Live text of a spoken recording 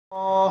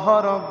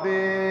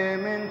ربي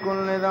من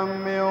كل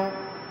ذنب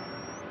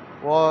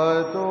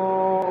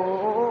وأتوب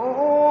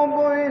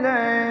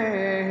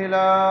إليه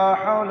لا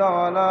حول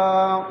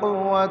ولا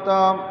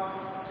قوة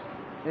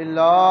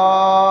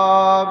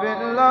إلا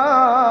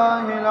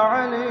بالله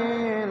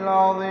العلي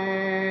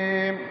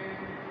العظيم.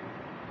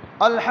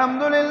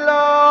 الحمد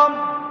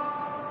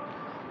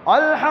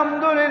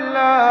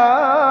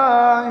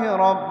لله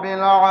رب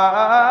العالمين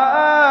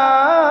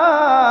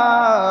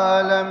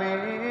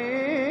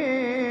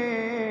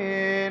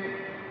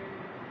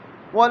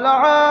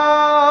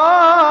والعاقبة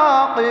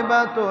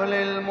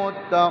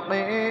للمتقين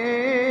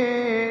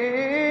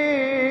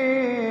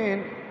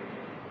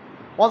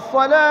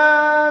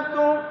والصلاة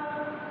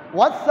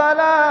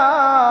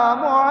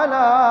والسلام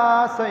على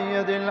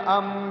سيد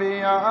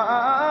الأنبياء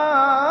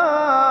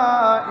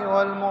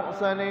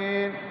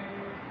والمرسلين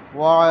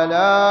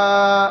وعلى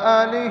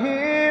آله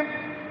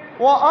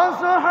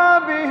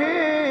وأصحابه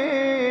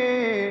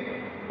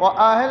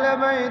وأهل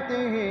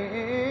بيته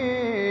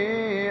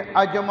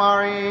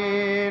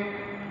أجمعين.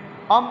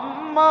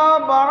 أما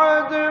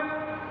بعد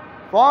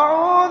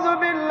فأعوذ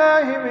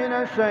بالله من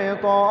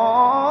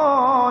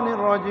الشيطان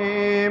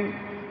الرجيم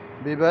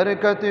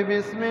ببركة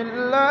بسم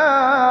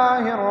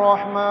الله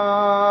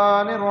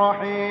الرحمن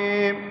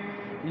الرحيم.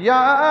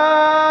 يا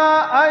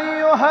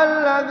أيها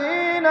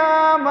الذين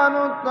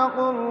آمنوا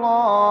اتقوا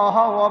الله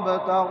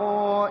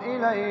وابتغوا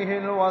إليه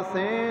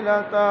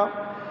الوسيلة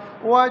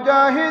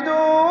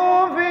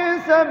وجاهدوا في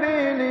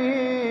سبيله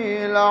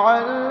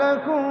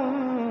لعلكم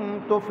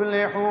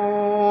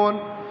تفلحون.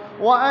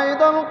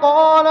 وأيضا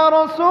قال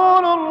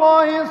رسول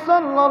الله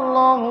صلى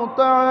الله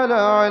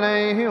تعالى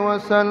عليه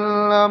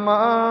وسلم: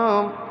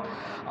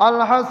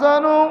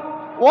 الحسن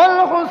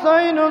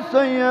والحسين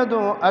سيد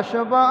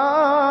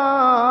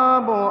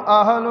أشباب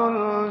أهل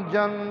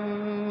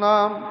الجنة.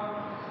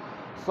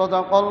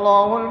 صدق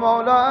الله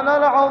المولانا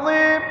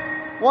العظيم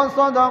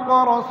وصدق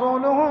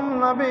رسوله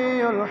النبي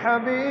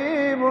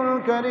الحبيب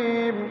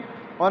الكريم،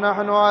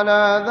 ونحن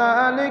على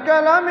ذلك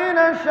لمن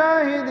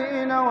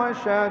الشاهدين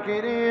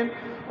والشاكرين،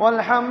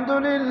 والحمد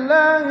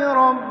لله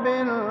رب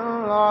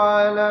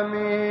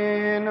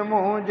العالمین.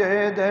 مجھے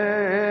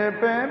در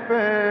پہ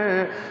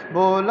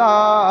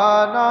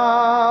بلانا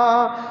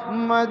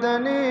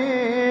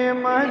مدنی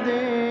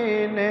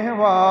مدینے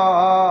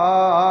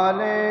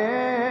والے،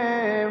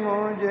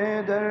 مجھے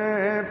در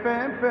پہ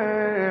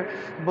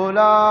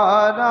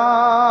بلانا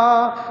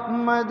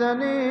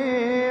مدنی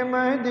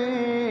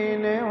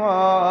مدینے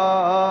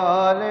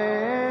والے،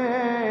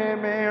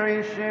 میں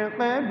عشق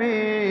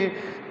بھی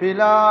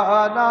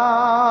پلانا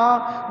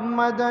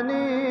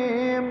مدنی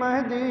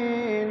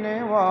مدینے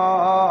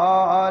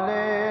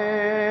والے.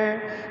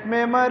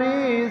 میں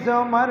مریض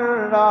مر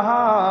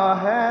رہا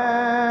ہے،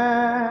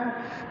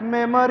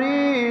 میں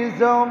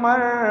مریض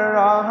مر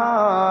رہا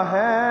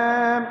ہے،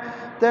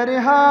 تیرے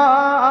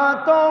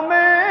ہاتھوں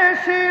میں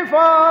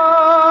شفا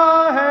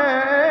ہے.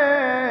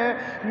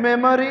 میں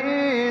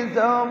مریض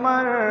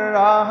مر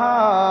رہا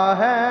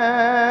ہے،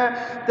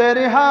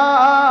 تیرے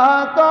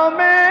ہاتھوں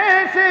میں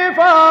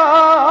شفا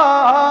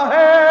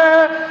ہے.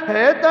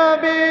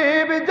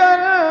 طبیب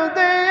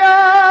جلدی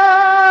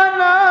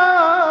آنا،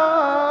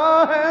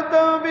 ہے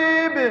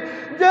طبیب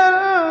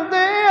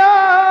جلدی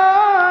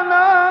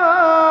آنا،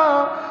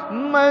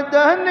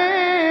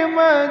 مدنی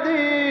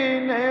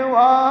مدینے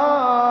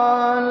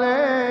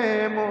والے،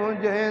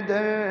 مجھے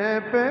در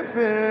پہ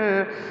پھر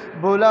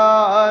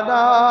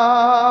بلانا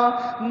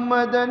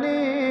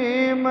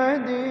مدنی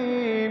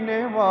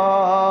مدینے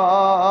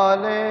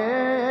والے،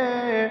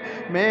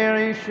 میں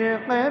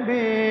عشق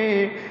بھی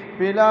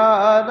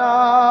پلانا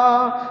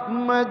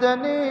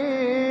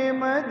مدنی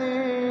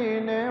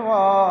مدینے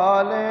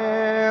والے.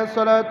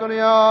 صلاۃ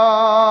یا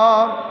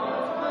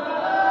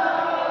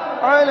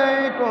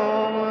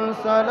علیکم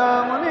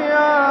سلام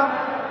یا.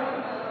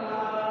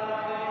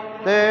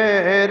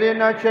 تیری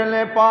نچل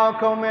پاک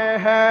میں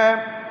ہے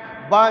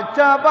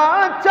بچہ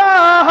بچہ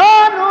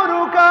نور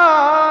کا،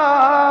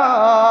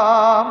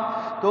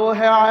 تو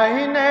ہے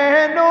عین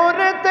نور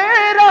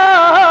تیرا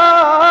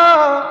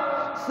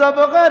سب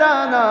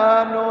غرانہ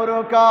نور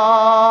کا.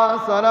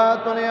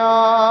 صلاۃ یا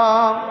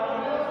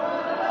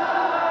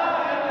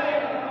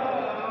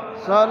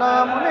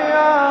سلام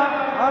یا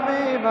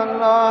حبیب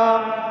اللہ.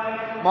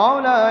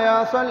 مولاي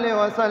صل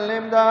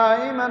وسلم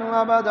دائما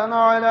ابدا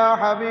على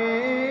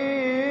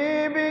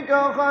حبيبك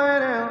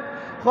خير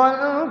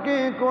الخلق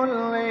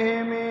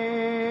كلهم.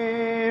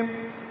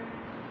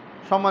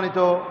 সম্মানিত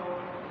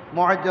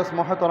মুআজ্জাজ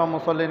মুহতারাম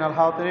মুসাল্লিন আল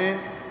হাতিরিন,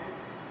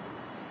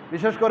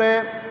 বিশেষ করে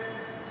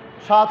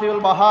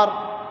শাতিউল বাহার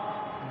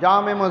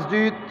জামে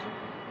মসজিদ,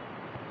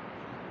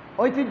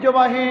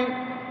 ঐতিহ্যবাহী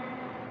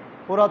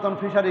পুরাতন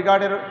ফিশারি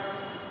গার্ডের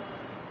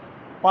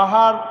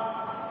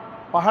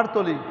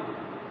পাহাড়তলি,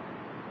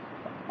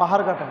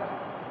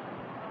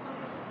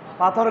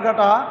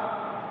 পাথরঘাটা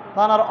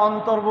থানার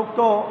অন্তর্ভুক্ত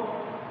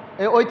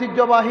এই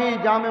ঐতিহ্যবাহী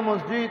জামে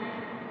মসজিদ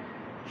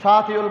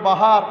শাতিউল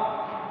বাহার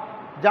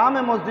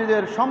জামে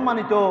মসজিদের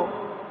সম্মানিত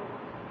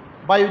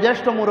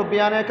বায়ুজ্যেষ্ঠ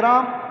মুরব্বিয়ান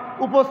একরাম,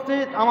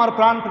 উপস্থিত আমার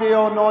প্রাণপ্রিয়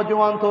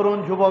নওজোয়ান তরুণ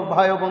যুবক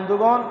ভাই ও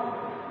বন্ধুগণ,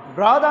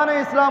 ব্রাদানে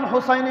ইসলাম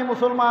হুসাইনি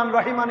মুসলমান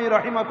রহিমানি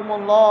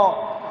রহিমাকুমুল্লাহ,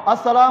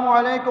 আসসালামু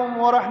আলাইকুম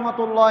ওয়া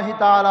রাহমাতুল্লাহি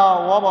তাআলা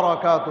ওয়া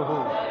বারাকাতুহু।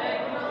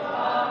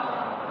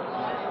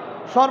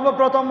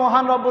 সর্বপ্রথম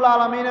মহান রব্বুল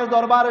আলামিনের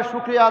দরবারে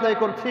শুকরিয়া আদায়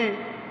করছি,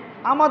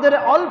 আমাদের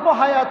অল্প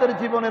হায়াতের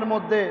জীবনের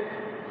মধ্যে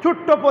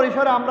ছোট্ট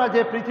পরিসরে আমরা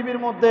যে পৃথিবীর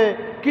মধ্যে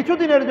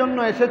কিছুদিনের জন্য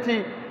এসেছি,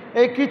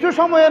 এই কিছু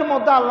সময়ের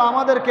মধ্যে আল্লাহ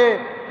আমাদেরকে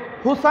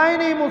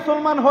হুসাইনি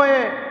মুসলমান হয়ে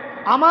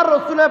আমার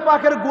রসুলের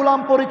পাকের গোলাম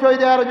পরিচয়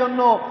দেওয়ার জন্য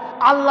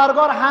আল্লাহর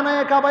ঘর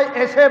হানায়ে কাবায়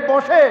এসে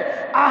বসে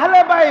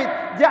আহলে বাইত,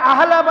 যে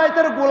আহলে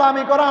বাইতের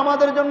গোলামি করা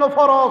আমাদের জন্য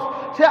ফরজ,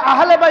 সে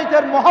আহলে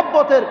বাইতের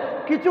মহব্বতের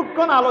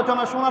কিছুক্ষণ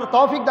আলোচনা শোনার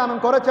তৌফিক দান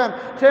করেছেন।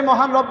 সেই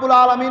মহান রব্বুল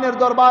আলামিনের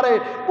দরবারে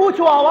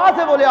উঁচু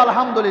আওয়াজে বলি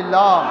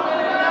আলহামদুলিল্লাহ।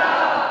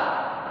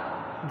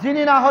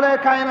 যিনি না হলে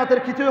কায়নাতের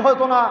কিছুই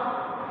হতো না,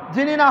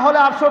 যিনি না হলে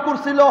আরশ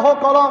কুরসি লৌহ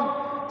কলম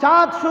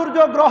চাঁদ সূর্য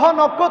গ্রহ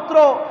নক্ষত্র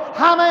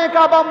হানায়ে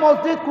কাবা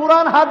মসজিদ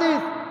কুরআন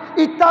হাদিস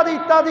ইত্যাদি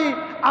ইত্যাদি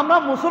আমরা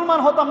মুসলমান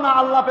হতাম না,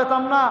 আল্লাহ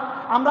পেতাম না,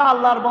 আমরা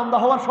আল্লাহর বান্দা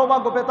হওয়ার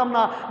সৌভাগ্য পেতাম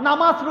না,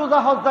 নামাজ রোজা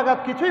হজ যাকাত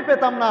কিছুই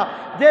পেতাম না।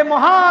 যে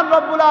মহান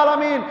রব্বুল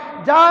আলামিন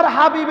যার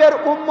হাবিবের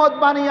উম্মত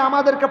বানিয়ে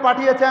আমাদেরকে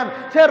পাঠিয়েছেন,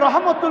 সে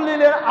রহমতুল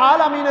লিল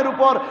আলামিনের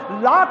উপর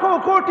লাখো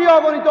কোটি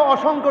অগণিত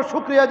অসংখ্য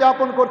শুকরিয়া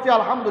জ্ঞাপন করছি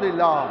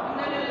আলহামদুলিল্লাহ।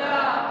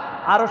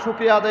 আরো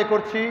শুকরিয়া আদায়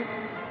করছি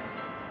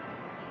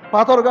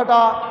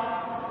পাথরঘাটা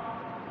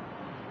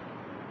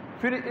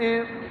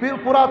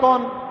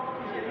পুরাতন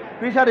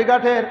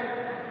ফিশারিঘাটের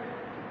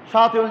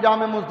শাহতুল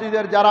জামে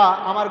মসজিদের যারা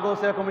আমার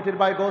গৌসিয়া কমিটির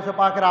ভাই গৌসে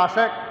পাকের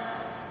আশেক,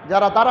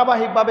 যারা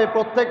ধারাবাহিকভাবে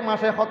প্রত্যেক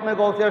মাসে খতমে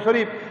গৌসিয়া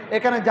শরীফ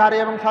এখানে জারি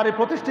এবং সারি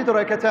প্রতিষ্ঠিত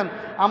রেখেছেন,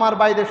 আমার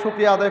ভাইদের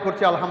শুকরিয়া আদায়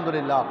করছি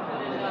আলহামদুলিল্লাহ।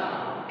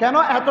 কেন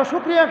এত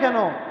শুকরিয়া, কেন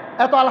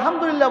এত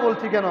আলহামদুলিল্লাহ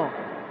বলছি কেন?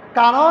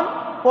 কারণ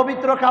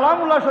পবিত্র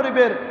কালামুল্লাহ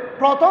শরীফের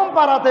প্রথম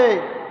পারাতে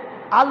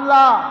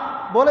আল্লাহ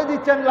বলে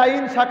দিচ্ছেন,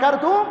 লাইন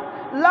শাকারতুম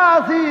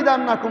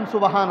লাযীদান্নাকুম,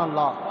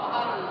 সুবহানাল্লাহ।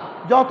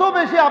 যত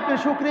বেশি আপনি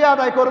শুকরিয়া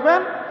আদায়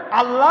করবেন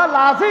আল্লাহ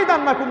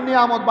লাযীদান্নাকুম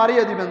নিয়ামত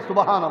বাড়িয়ে দিবেন,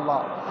 সুবহানাল্লাহ।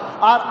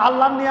 আর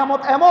আল্লাহর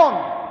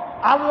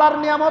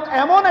নিয়ামত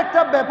এমন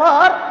একটা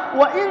ব্যাপার,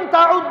 ওয়া ইন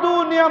তাউদ্দু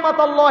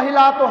নিয়ামাতাল্লাহি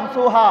লা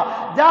তুহসুহা,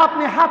 যা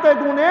আপনি হাতে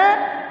গুনে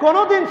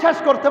কোনোদিন শেষ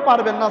করতে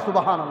পারবেন না,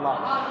 সুবহানাল্লাহ।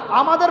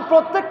 আমাদের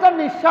প্রত্যেকটা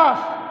নিঃশ্বাস,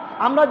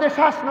 আমরা যে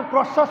শ্বাস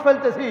প্রশ্বাস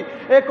ফেলতেছি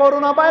এই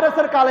করোনা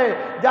ভাইরাসের কালে,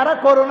 যারা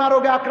করোনা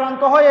রোগে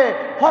আক্রান্ত হয়ে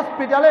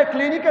হসপিটালে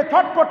ক্লিনিকে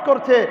ছটফট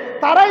করছে,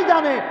 তারাই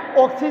জানে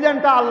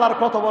অক্সিজেনটা আল্লাহর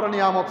কত বড়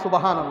নিয়ামত,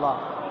 সুবহানাল্লাহ।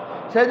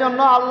 সেই জন্য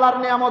আল্লাহর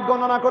নিয়ামত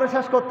গণনা করে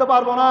শেষ করতে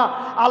পারবো না।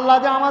 আল্লাহ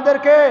যে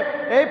আমাদেরকে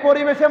এই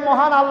পরিবেশে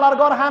মহান আল্লাহর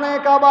ঘর হানায়ে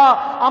কাবা,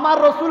 আমার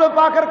রসুল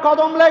পাকের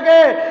কদম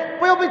লেগে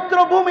পবিত্র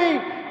ভূমি,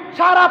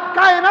 সারা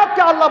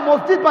কায়নাতকে আল্লাহ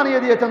মসজিদ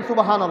বানিয়ে দিয়েছেন,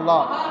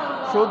 সুবহানাল্লাহ।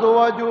 শুধু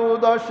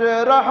ওয়াজুদ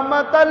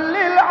রহমতাল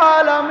লিল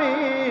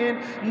আলামিন,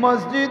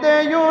 মসজিদে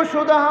ইউ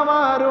শুদ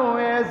হামারো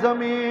এ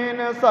জমিন,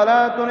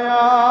 সালাতুন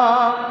ইয়া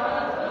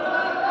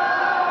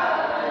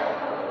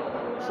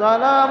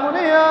সালামুন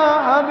ইয়া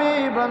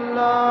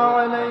হাবিবাল্লাহ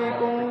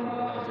আলাইকুম,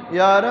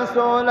 ইয়া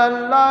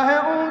রাসূলাল্লাহ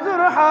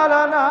উনজুর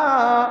হালানা,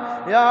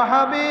 ইয়া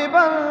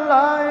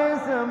হাবিবাল্লাহ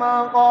ইসমা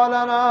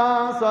ক্বালানা,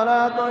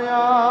 সালাতুন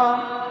ইয়া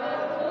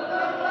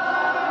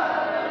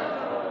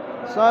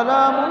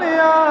সালামুন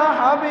ইয়া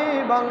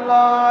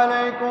হাবিবাল্লাহ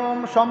আলাইকুম।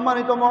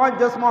 সম্মানিত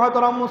মুআজ্জাজ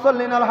মুহতারাম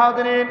মুসাল্লিন আল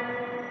হাদিরিন,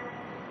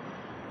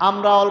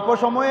 আমরা অল্প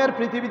সময়ের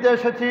পৃথিবীতে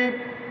এসেছি।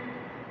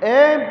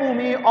 এই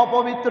ভূমি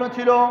অপবিত্র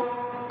ছিল,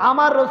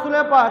 আমার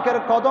রসুলের পাকের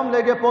কদম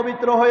লেগে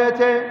পবিত্র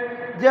হয়েছে।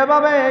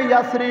 যেভাবে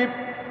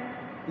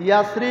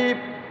ইয়াসরিব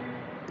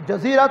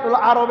জজিরাতুল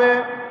আরবে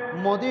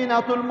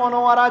মদিনাতুল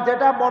মুনাওয়ারা,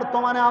 যেটা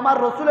বর্তমানে আমার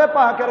রসুলের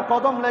পাকের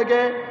কদম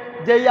লেগে,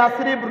 যে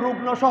ইয়াসরিব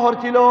রুগ্ন শহর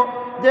ছিল,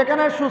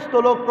 যেখানে সুস্থ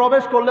লোক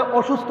প্রবেশ করলে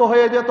অসুস্থ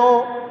হয়ে যেত,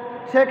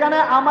 সেখানে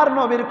আমার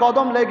নবীর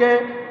কদম লেগে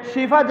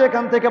শিফা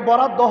যেখান থেকে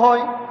বরাদ্দ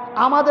হয়,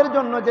 আমাদের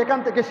জন্য যেখান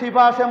থেকে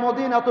শিফা আসে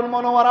মদিনাতুল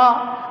মুনাওয়ারা,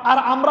 আর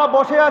আমরা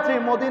বসে আছি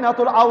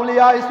মদিনাতুল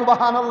আউলিয়া,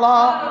 সুবহানাল্লাহ।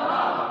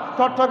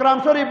 চট্টগ্রাম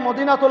শরীফ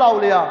মদিনাতুল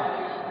আউলিয়া,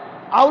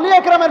 আউলিয়া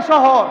কেরামের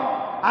শহর।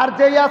 আর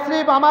যে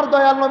ইয়াসরিব আমার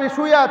দয়াল নবী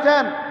শুয়ে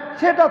আছেন,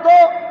 সেটা তো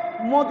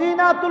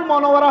মদিনাতুল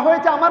মুনাওয়ারা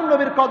হয়েছে আমার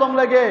নবীর কদম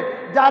লেগে,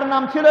 যার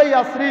নাম ছিল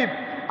ইয়াসরিব।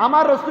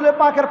 আমার রসুলের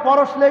পাকের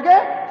পরশ লেগে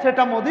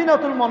সেটা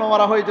মদিনাতুল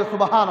মুনাওয়ারা হয়েছে,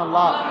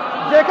 সুবহানাল্লাহ,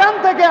 যেখান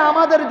থেকে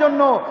আমাদের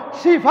জন্য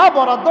শিফা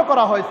বরাদ্দ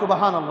করা হয়,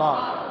 সুবহানাল্লাহ।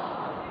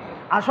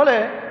 আসলে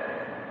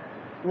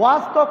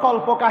ওয়াজ তো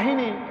কল্প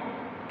কাহিনী,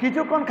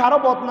 কিছুক্ষণ কারো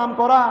বদনাম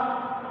করা,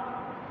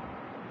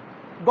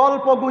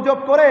 গল্প গুজব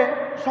করে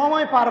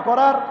সময় পার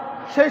করার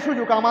সেই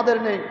সুযোগ আমাদের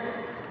নেই।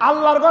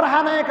 আল্লাহর ঘর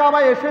হানায়ে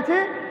কাবায় এসেছি,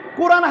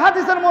 কোরআন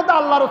হাদিসের মধ্যে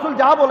আল্লাহ রসুল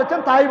যা বলেছেন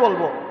তাই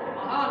বলবো,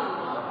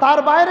 তার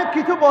বাইরে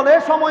কিছু বলে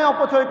সময়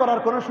অপচয় করার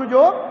কোনো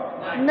সুযোগ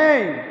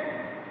নেই।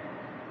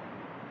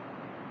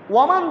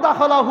 ওয়ামান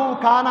দাখালাহু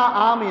কানা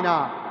আমিনা,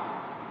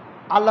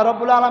 আল্লাহ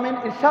রাব্বুল আলামিন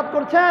ইরশাদ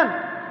করছেন,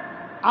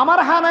 আমার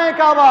হানায়ে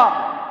কাবা,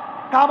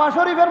 কাবা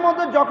শরীফের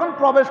মধ্যে যখন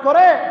প্রবেশ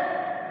করে,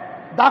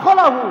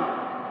 দাখালাহু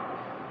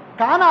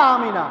কানা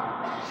আমিনা,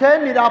 সে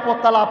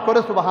নিরাপত্তা লাভ করে,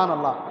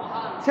 সুবহানাল্লাহ।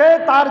 সে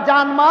তার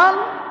জানমাল,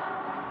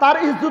 তার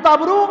ইজ্জত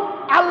আবরু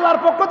আল্লাহর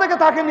পক্ষ থেকে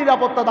তাকে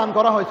নিরাপত্তা দান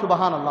করা হয়।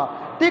 সুবহানাল্লাহ।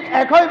 ঠিক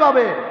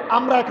একইভাবে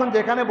আমরা এখন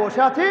যেখানে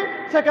বসে আছি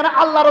সেখানে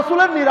আল্লাহ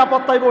রসুলের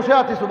নিরাপত্তায় বসে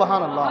আছি।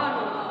 সুবহানাল্লাহ।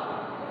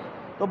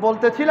 তো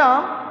বলতেছিলাম,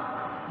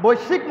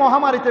 বৈশ্বিক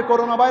মহামারীতে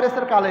করোনা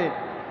ভাইরাসের কালে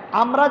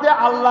আমরা যে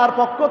আল্লাহর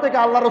পক্ষ থেকে,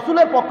 আল্লাহ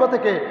রসুলের পক্ষ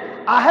থেকে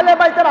আহলে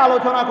বাইতের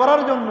আলোচনা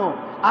করার জন্য,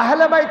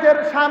 আহলে বাইতের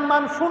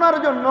সম্মান শোনার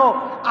জন্য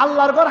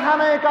আল্লাহর ঘর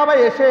হানায়ে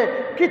কাবায় এসে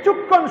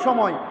কিছুক্ষণ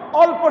সময়,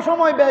 অল্প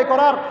সময় ব্যয়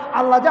করার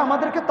আল্লাহ যে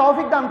আমাদেরকে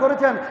তৌফিক দান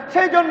করেছেন,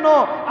 সেই জন্য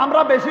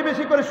আমরা বেশি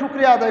বেশি করে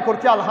শুকরিয়া আদায়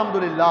করছি।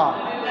 আলহামদুলিল্লাহ।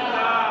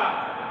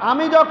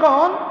 আমি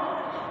যখন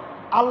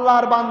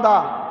আল্লাহর বান্দা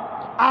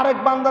আরেক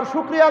বান্দার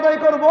শুকরিয়া আদায়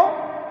করব,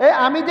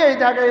 আমি যে এই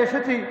জায়গায়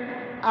এসেছি,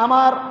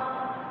 আমার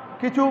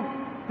কিছু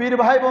পীর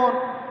ভাই বোন,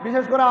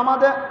 বিশেষ করে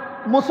আমাদের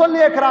মুসল্লি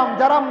একরাম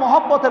যারা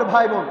মহব্বতের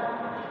ভাই বোন,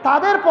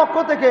 তাদের পক্ষ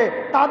থেকে,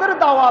 তাদের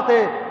দাওয়াতে,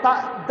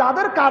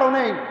 তাদের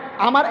কারণেই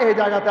আমার এই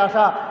জায়গাতে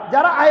আসা।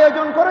 যারা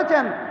আয়োজন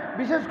করেছেন,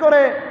 বিশেষ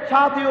করে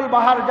শাহতিউল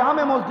বাহার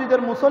জামে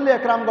মসজিদের মুসল্লি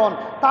একরামগণ,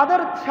 তাদের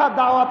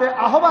দাওয়াতে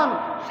আহ্বান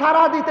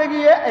সাড়া দিতে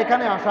গিয়ে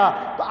এখানে আসা।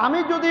 তো আমি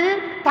যদি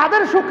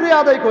তাদের শুকরিয়া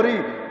আদায় করি,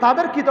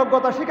 তাদের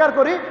কৃতজ্ঞতা স্বীকার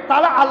করি,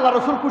 তাহলে আল্লাহ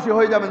রসুল খুশি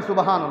হয়ে যাবেন।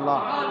 সুবহানাল্লাহ।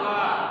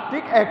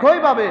 ঠিক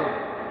একইভাবে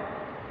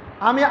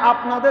আমি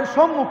আপনাদের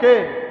সম্মুখে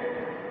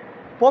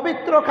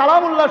পবিত্র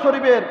কালামুল্লাহ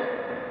শরীফের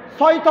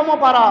 ৬তম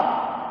পারা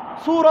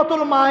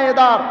সূরাতুল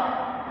মায়েদার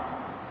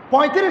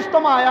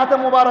 ৩৫তম আয়াতে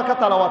মুবারাকা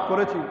তেলাওয়াত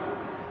করেছি।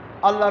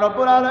 আল্লাহ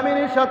রাব্বুল আলামিন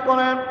ইরশাদ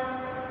করেন,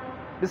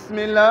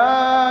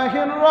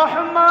 বিসমিল্লাহির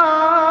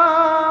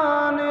রহমানির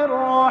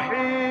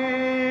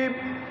রহিম,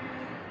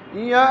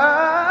 ইয়া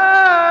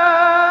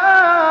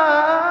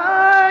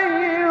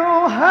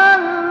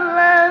আইয়ুহাল্লাযীনা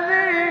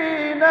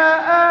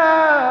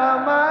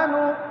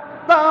আমানু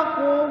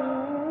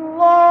তাকুল্লাহ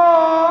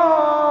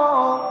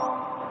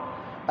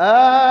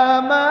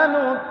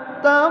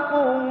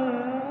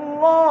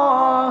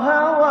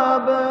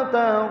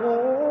ওয়াবতাগু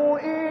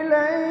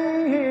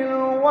ইলাইহিল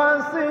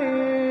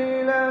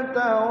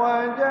ওয়াসিলাতা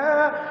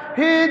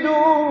ওয়াজাহিদু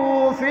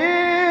ফি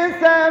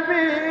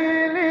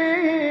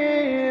সাবিলিহি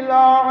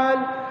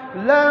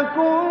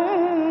লাআল্লাকুম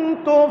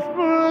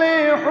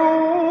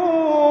তুফলিহুন।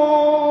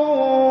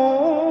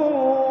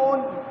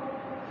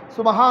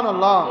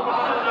 সুবহানাল্লাহ।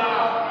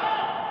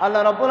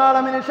 আল্লাহ রাব্বুল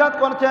আলামিন ইরশাদ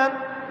করেছেন,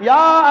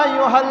 ইয়া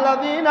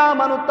আইয়ুহাল্লাযীনা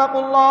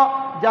আমানুত্তাকুল্লাহ,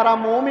 যারা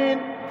মুমিন,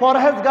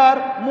 পরহেজগার,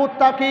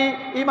 মুত্তাকি,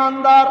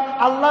 ইমানদার,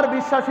 আল্লাহর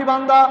বিশ্বাসী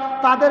বান্দা,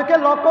 তাদেরকে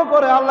লক্ষ্য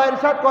করে আল্লাহ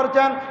ইরশাদ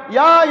করেছেন,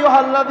 ইয়া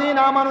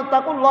আইয়ুহাল্লাযীনা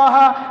আমানুত্তাকুল্লাহ,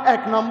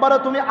 এক নম্বরে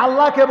তুমি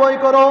আল্লাহকে ভয়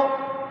করো।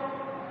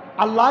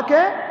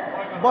 আল্লাহকে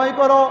ভয়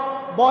করো।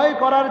 ভয়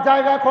করার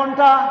জায়গা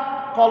কোনটা?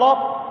 কলব।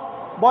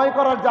 ভয়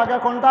করার জায়গা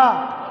কোনটা?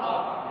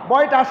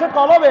 ভয়টা আসে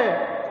কলবে।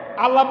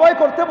 আল্লাহ ভয়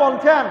করতে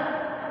বলছেন,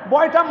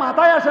 ভয়টা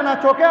মাথায় আসে না,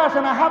 চোখে আসে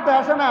না, হাতে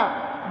আসে না।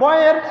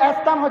 ভয়ের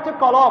স্থান হচ্ছে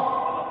কলব।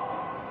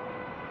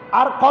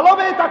 আর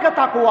কলবেই তাকে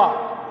তাকওয়া,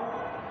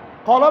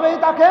 কলবেই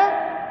তাকে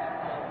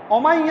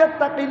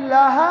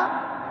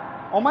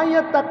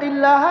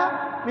ওমাইয়াত্তাকিল্লাহা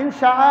মিন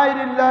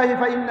শাআইরিল্লাহি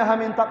ফাইন্নাহা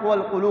মিন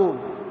তাকওয়াল কুলুব,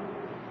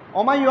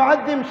 ওমাই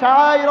ইউআযযিম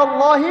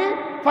শাআইরাল্লাহি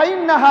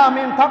ফাইন্নাহা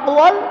মিন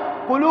তাকওয়াল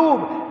কুলুব।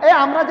 এই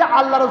আমরা যে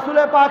আল্লাহ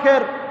রাসূলের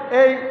পাকের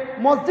এই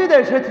মসজিদে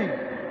এসেছি,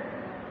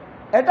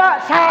 এটা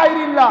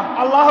শাআইরিল্লাহ,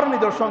 আল্লাহর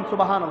নিদর্শন।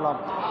 সুবহানাল্লাহ।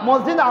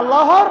 মসজিদ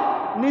আল্লাহর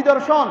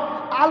নিদর্শন।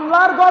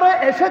 আল্লাহর ঘরে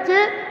এসেছি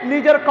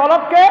নিজের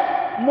কলবকে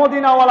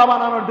মদিনাওয়ালা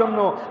বানানোর জন্য,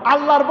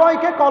 আল্লাহর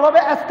ভয়কে কলবে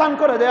স্থান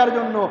করে দেওয়ার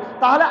জন্য।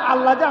 তাহলে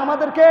আল্লাহ যে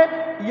আমাদেরকে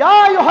ইয়া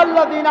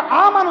আইয়ুহাল্লাযীনা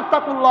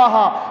আমানুত্তাকুল্লাহ,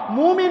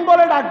 মুমিন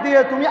বলে ডাক দিয়ে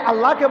তুমি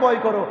আল্লাহকে ভয়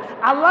করো।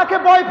 আল্লাহকে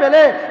ভয়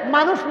পেলে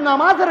মানুষ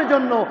নামাজের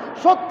জন্য,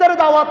 সত্যের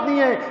দাওয়াত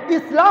নিয়ে,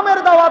 ইসলামের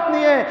দাওয়াত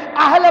নিয়ে,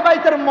 আহলে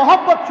বাইতের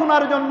মহব্বত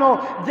শোনার জন্য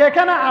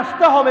যেখানে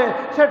আসতে হবে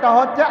সেটা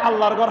হচ্ছে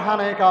আল্লাহর ঘর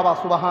হানায়ে কাবা।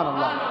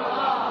 সুবহানাল্লাহ।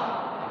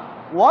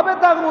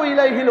 ওয়াবতাগু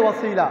ইলাইহিল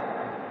ওয়াসিলা,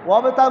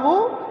 ওয়াবতাগু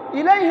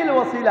ইলাইহিল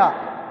ওয়াসিলা,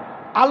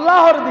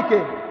 আল্লাহর দিকে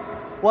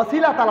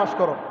ওয়াসিলা তালাশ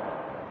করো।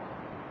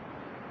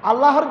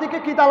 আল্লাহর দিকে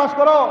কি তালাশ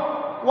করো?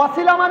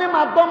 ওয়াসিলা মানে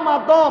মাধ্যম।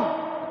 মাধ্যম,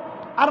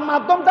 আর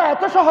মাধ্যমটা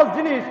এত সহজ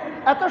জিনিস,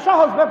 এত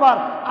সহজ ব্যাপার,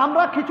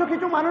 আমরা কিছু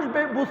কিছু মানুষ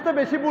বুঝতে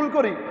বেশি ভুল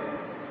করি।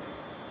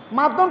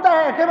 মাধ্যমটা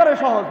একেবারে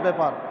সহজ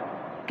ব্যাপার।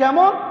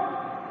 কেমন?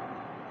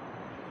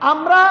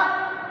 আমরা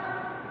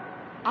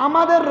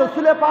আমাদের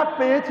রসুলে পাক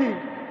পেয়েছি,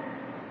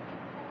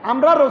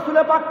 আমরা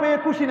রসুলে পাক পেয়ে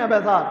খুশি না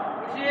বেজার?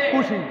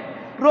 খুশি।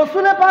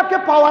 রসুলে পাককে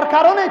পাওয়ার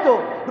কারণেই তো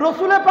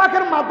রসুলে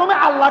পাকের মাধ্যমে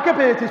আল্লাহকে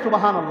পেয়েছি।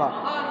 সুবহানাল্লাহ।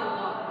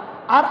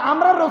 আর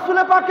আমরা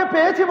রসুলে পাককে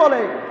পেয়েছি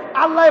বলে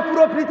আল্লাহ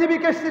পুরো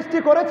পৃথিবীকে সৃষ্টি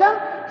করেছেন,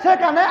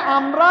 সেখানে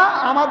আমরা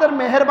আমাদের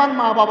মেহেরবান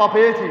মা বাবা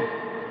পেয়েছি।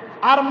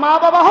 আর মা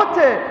বাবা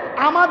হচ্ছে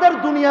আমাদের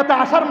দুনিয়াতে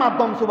আসার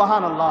মাধ্যম।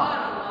 সুবহানাল্লাহ।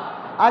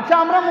 আচ্ছা,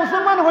 আমরা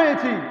মুসলমান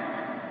হয়েছি,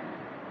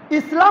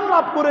 ইসলাম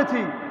লাভ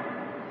করেছি,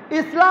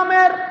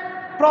 ইসলামের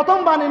প্রথম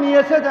বাণী নিয়ে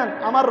এসেছেন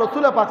আমার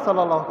রসুল পাক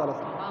সাল্লাল্লাহু আলাইহি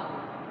ওয়াসাল্লাম।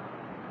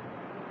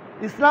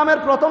 ইসলামের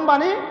প্রথম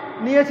বাণী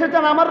নিয়ে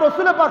এসেছেন আমার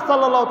রসুল পাক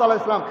সাল্লাল্লাহু আলাইহি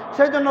ওয়াসাল্লাম।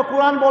 সেই জন্য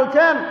কোরআন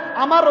বলছেন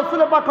আমার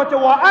রসুল পাক হচ্ছে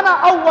ওয়া আনা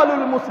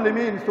আউয়ালুল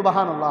মুসলিমিন।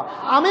 সুবহানাল্লাহ।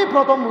 আমি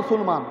প্রথম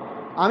মুসলমান।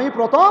 আমি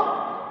প্রথম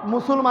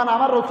মুসলমান,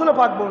 আমার রসুল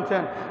পাক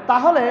বলছেন।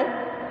 তাহলে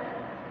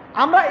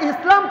আমরা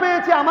ইসলাম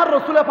পেয়েছি আমার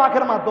রসুল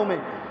পাকের মাধ্যমে,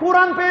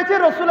 কোরআন পেয়েছি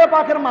রসুল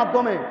পাকের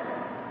মাধ্যমে,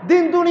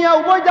 দিন দুনিয়া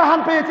উভয়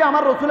জাহান পেয়েছি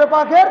আমার রসুল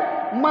পাকের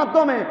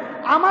মাধ্যমে।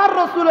 আমার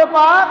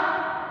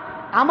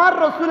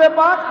রসুল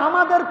পাক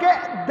আমাদেরকে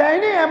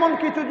দেয়নি এমন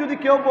কিছু যদি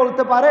কেউ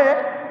বলতে পারে,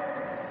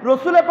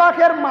 রসুল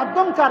পাকের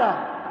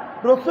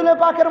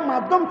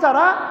মাধ্যম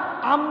ছাড়া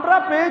আমরা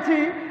পেয়েছি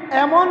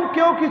এমন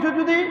কেউ কিছু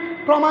যদি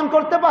প্রমাণ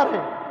করতে পারে,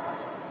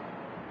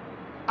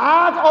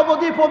 আজ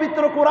অবধি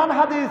পবিত্র কোরআন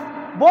হাদিস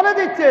বলে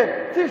দিচ্ছে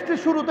সৃষ্টি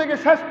শুরু থেকে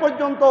শেষ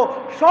পর্যন্ত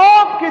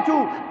সব কিছু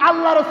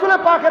আল্লাহ রসুল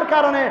পাকের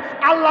কারণে,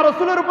 আল্লাহ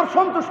রসুলের উপর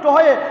সন্তুষ্ট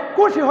হয়ে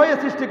খুশি হয়ে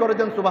সৃষ্টি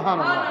করেছেন।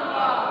 সুবহানাল্লাহ।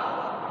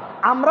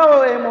 আমরাও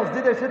এই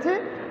মসজিদে এসেছি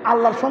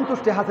আল্লাহর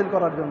সন্তুষ্টি হাসিল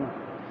করার জন্য,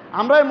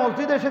 আমরা এই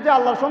মসজিদে এসেছি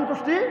আল্লাহর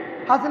সন্তুষ্টি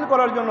হাসিল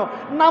করার জন্য।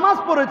 নামাজ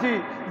পড়েছি,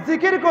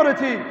 জিকির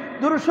করেছি,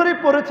 দুরূদ শরীফ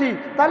পড়েছি,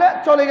 তাহলে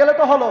চলে গেলে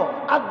তো হলো।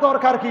 আর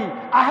দরকার কি?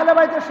 আহলে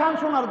বাইতের শান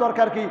শোনার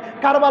দরকার কি?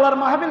 কারবালার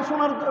মাহফিল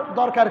শোনার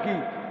দরকার কি?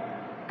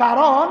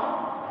 কারণ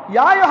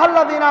ইয়া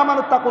আইয়ুহাল্লাযীনা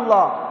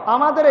আমানুত্তাকুল্লাহ,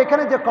 আমাদের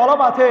এখানে যে কলব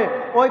আছে,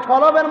 ওই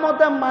কলবের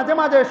মধ্যে মাঝে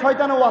মাঝে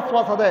শয়তানে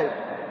ওয়াসওয়াসা দেয়,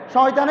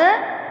 শয়তানে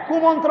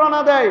কুমন্ত্রণা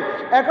দেয়।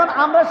 এখন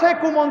আমরা সেই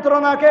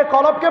কুমন্ত্রণাকে,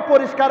 কলবকে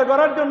পরিষ্কার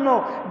করার জন্য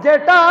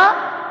যেটা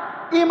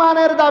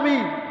ইমানের দাবি,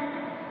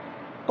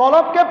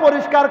 কলবকে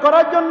পরিষ্কার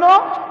করার জন্য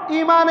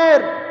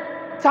ইমানের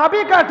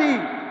চাবিকাঠি,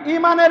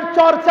 ইমানের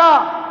চর্চা,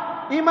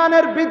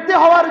 ইমানের বৃদ্ধি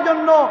হওয়ার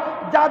জন্য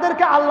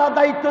যাদেরকে আল্লাহ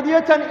দায়িত্ব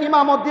দিয়েছেন,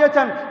 ইমামত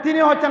দিয়েছেন, তিনি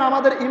হচ্ছেন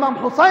আমাদের ইমাম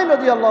হুসাইন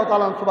রাদিয়াল্লাহু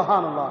তাআলা।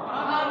 সুবহানাল্লাহ।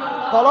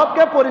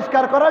 কলবকে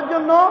পরিষ্কার করার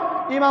জন্য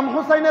ইমাম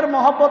হুসাইনের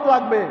মহব্বত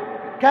লাগবে।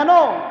 কেন?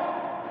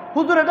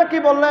 হুজুর এটা কি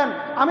বললেন?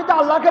 আমি তো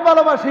আল্লাহকে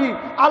ভালোবাসি,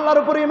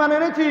 আল্লাহর উপর ঈমান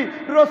এনেছি,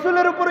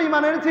 রসুলের উপর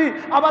ঈমান এনেছি,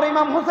 আবার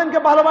ইমাম হোসেনকে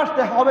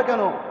ভালোবাসতে হবে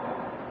কেন?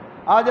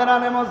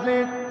 আজানানে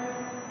মসজিদ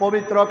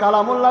পবিত্র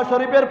কালামুল্লাহ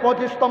শরীফের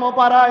 25তম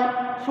পারায়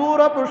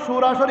সূরাতুশ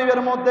শূরা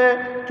শরীফের মধ্যে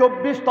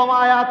 24তম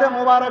আয়াতে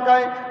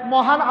মুবারাকায়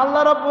মহান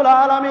আল্লাহ রাব্বুল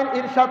আলামিন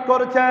ইরশাদ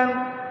করেছেন,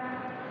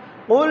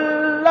 কুল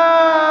লা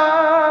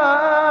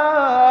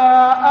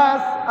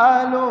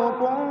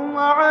আসআলুকুম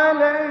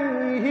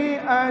আলাইহি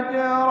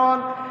আজরান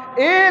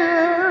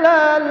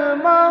ইল্লাল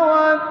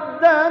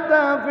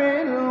মাওয়াদ্দাতা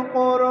ফিল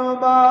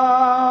কুরবা।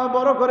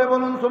 বড় করে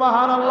বলুন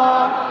সুবহানাল্লাহ।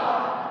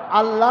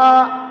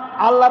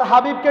 আল্লাহর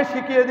হাবিবকে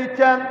শিখিয়ে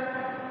দিচ্ছেন,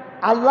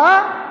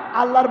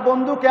 আল্লাহর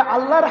বন্ধুকে,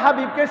 আল্লাহর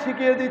হাবিবকে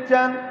শিখিয়ে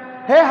দিচ্ছেন,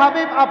 হে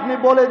হাবিব আপনি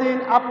বলে দিন,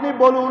 আপনি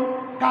বলুন।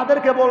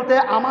 কাদেরকে বলতে?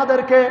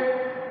 আমাদেরকে,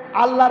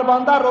 আল্লাহর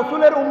বান্দা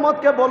রসুলের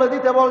উম্মতকে বলে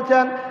দিতে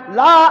বলছেন,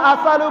 লা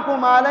আসআলুকুম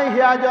আলাইহি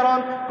আজরান,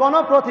 কোনো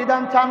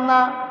প্রতিদান চান না,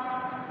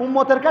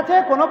 উম্মতের কাছে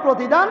কোনো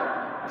প্রতিদান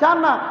চান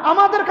না।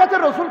 আমাদের কাছে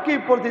রসুল কি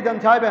প্রতিদান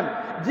চাইবেন?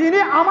 যিনি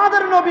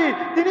আমাদের নবী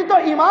তিনি তো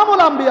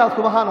ইমামুল আম্বিয়া,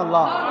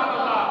 সুবহানাল্লাহ,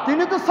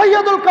 তিনি তো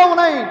সৈয়দুল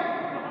কাউনাইন,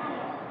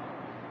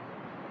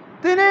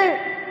 তিনি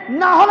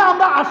না হলে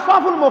আমরা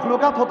আশরাফুল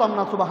মখলুকাত হতাম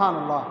না,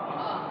 সুবহানাল্লাহ।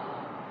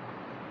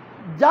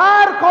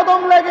 যার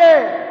কদম লেগে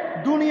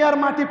দুনিয়ার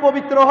মাটি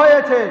পবিত্র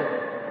হয়েছে,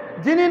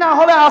 যিনি না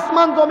হলে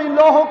আসমান জমিন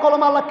লৌহ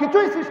কলম আল্লাহ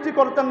কিছুই সৃষ্টি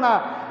করতেন না,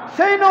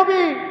 সেই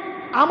নবী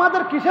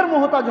আমাদের কিসের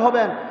মুহতাজ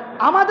হবেন?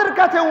 আমাদের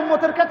কাছে,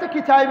 উম্মতের কাছে কি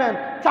চাইবেন?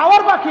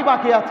 চাওয়ার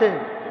বাকি আছে।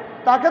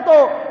 তাকে তো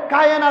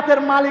কায়নাতের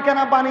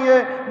মালিকানা বানিয়ে,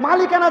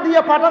 মালিকানা দিয়ে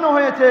পাঠানো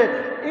হয়েছে।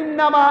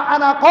 ইন্নামা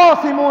আনা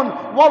কাসিমুন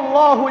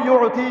ওয়াল্লাহু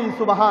ইউতি,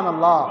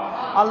 সুবহানাল্লাহ।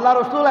 আল্লাহ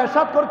রাসূল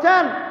ইরশাদ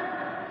করছেন,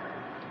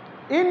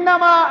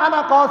 ইন্নামা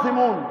আনা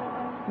কাসিমুন,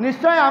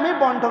 নিশ্চয় আমি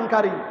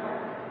বন্টনকারী।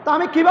 তা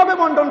আমি কিভাবে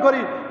বন্টন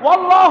করি?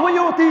 ওয়াল্লাহু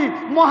ইউতি,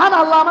 মহান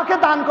আল্লাহ আমাকে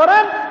দান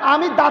করেন,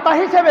 আমি দাতা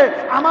হিসেবে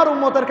আমার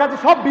উম্মতের কাছে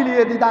সব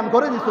বিলিয়ে দিই, দান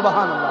করে দিই,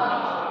 সুবহানাল্লাহ।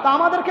 তা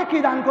আমাদেরকে কি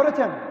দান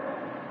করেছেন?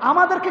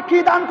 আমাদেরকে কি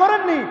দান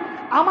করেননি?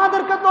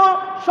 আমাদেরকে তো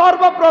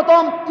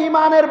সর্বপ্রথম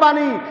ইমানের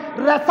বাণী,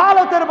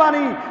 রিসালাতের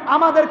বাণী,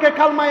 আমাদেরকে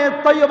কালমায়ে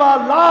তাইয়্যিবা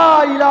লা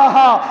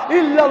ইলাহা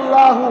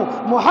ইল্লাল্লাহু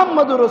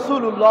মুহাম্মাদুর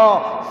রাসূলুল্লাহ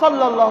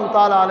সাল্লাল্লাহু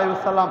তাআলা আলাইহি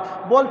ওয়াসাল্লাম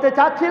বলতে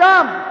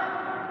চাচ্ছিলাম।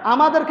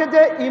 আমাদেরকে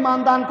যে ঈমান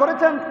দান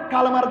করেছেন,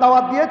 কালমার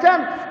দাওয়াত দিয়েছেন,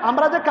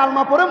 আমরা যে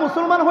কালমা পড়ে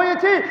মুসলমান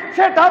হয়েছি,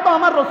 সেটা তো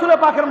আমার রসুল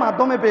পাকের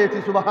মাধ্যমে পেয়েছি,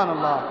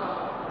 সুবহানাল্লাহ।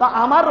 তা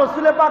আমার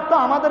রসুল পাক তো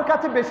আমাদের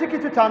কাছে বেশি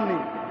কিছু চাননি,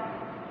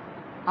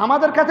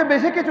 আমাদের কাছে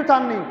বেশি কিছু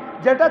চাননি।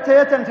 যেটা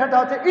চেয়েছেন সেটা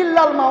হচ্ছে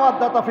ইল্লাল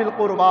মাওয়াদ্দাতা ফিল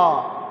কুরবা,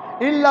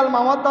 ইল্লাল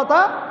মাওয়াদ্দাতা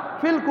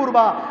ফিল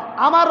কুরবা।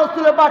 আমার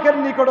রসুল পাকের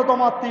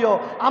নিকটতম আত্মীয়,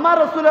 আমার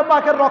রসুল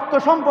পাকের রক্ত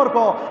সম্পর্ক,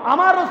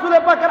 আমার রসুল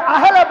পাকের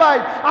আহলে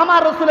বাইত,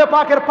 আমার রসুল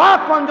পাকের পাক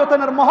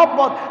পঞ্জতনের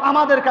মহব্বত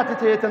আমাদের কাছে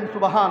চেয়েছেন,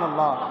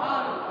 সুবহানাল্লাহ।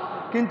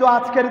 কিন্তু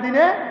আজকের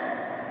দিনে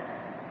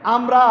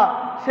আমরা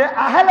সে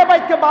আহলে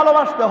বাইতকে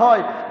ভালোবাসতে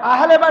হয়,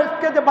 আহলে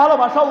বাইতকে যে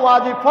ভালোবাসা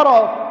ওয়াজিব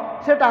ফরজ,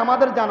 সেটা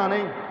আমাদের জানা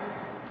নেই,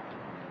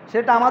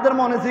 সেটা আমাদের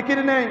মনে জিকির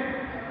নেই,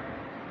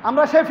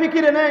 আমরা সে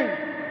ফিকিরে নেই।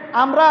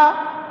 আমরা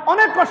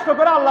অনেক কষ্ট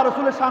করে আল্লাহ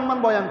রসুলের সম্মান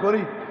বয়ান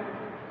করি,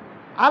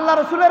 আল্লাহ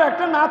রসুলের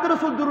একটা নাত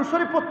রসুল দুরূদ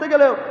শরীফ পড়তে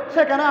গেলেও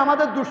সেখানে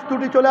আমাদের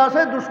দুষ্তুটি চলে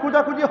আসে,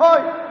 দুষ্কুজাকুজি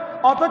হয়।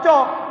 অথচ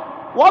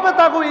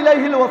ওয়াবতাগু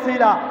ইলাইহিল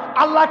ওয়াসিলা,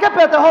 আল্লাহকে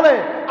পেতে হলে,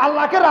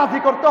 আল্লাহকে রাজি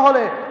করতে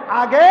হলে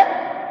আগে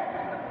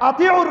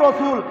আতিউর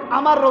রাসূল,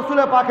 আমার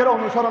রাসূলে পাকের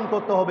অনুসরণ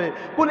করতে হবে।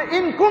 কুল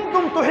ইন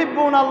কুনতুম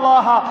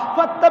তুহিব্বুনাল্লাহ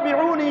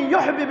ফাত্তাবিউনি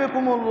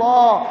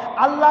ইউহিব্বুকুমুল্লাহ।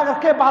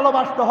 আল্লাহকে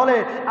ভালোবাসতে হলে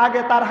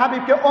আগে তার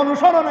হাবিবকে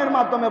অনুসরণের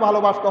মাধ্যমে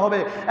ভালোবাসতে হবে।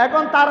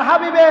 এখন তার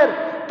হাবিবের,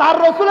 তার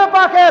রাসূলে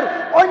পাকের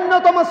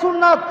অন্যতম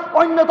সুন্নাত,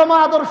 অন্যতম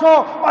আদর্শ,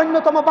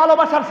 অন্যতম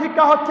ভালোবাসার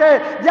শিক্ষা হচ্ছে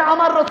যে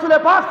আমার রাসূলে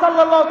পাক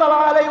সাল্লাল্লাহু তাআলা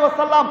আলাইহি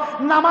ওয়াসাল্লাম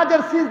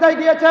নামাজের সিজদায়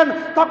গিয়েছেন,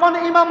 তখন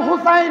ইমাম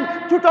হুসাইন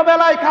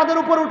ছোটবেলায় কাঁধের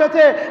উপর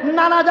উঠেছে,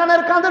 নানা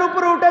জানের কাঁধের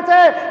উপরে উঠেছে।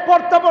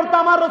 পড়তে পড়তে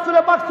আমার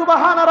রাসূলে পাক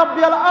সুবহানা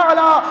রাব্বিয়াল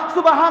আ'লা,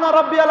 সুবহানা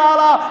রাব্বিয়াল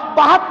আ'লা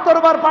 ৭২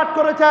 বার পাঠ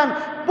করেছেন।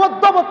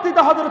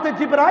 মধ্যবর্তীতে হযরতে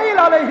জিবরাইল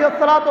আলাইহিস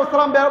সালাতু ওয়াস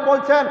সালাম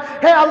বলছেন,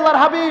 হে আল্লাহর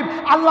হাবিব,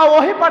 আল্লাহ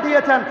ওহী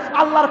পাঠিয়েছেন,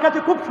 আল্লাহর কাছে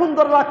খুব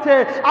সুন্দর লাগছে,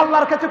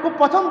 আল্লাহর কাছে খুব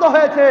পছন্দ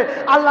হয়েছে,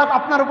 আল্লাহ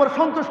আপনার উপর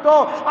সন্তুষ্ট,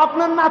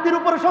 আপনার নাতির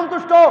উপর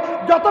সন্তুষ্ট।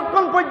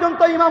 যতক্ষণ পর্যন্ত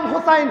ইমাম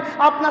হুসাইন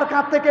আপনার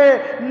কাঁধ থেকে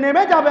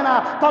নেমে যাবে না,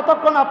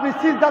 ততক্ষণ আপনি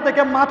সিজদা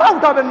থেকে মাথা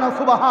উঠাবেন না।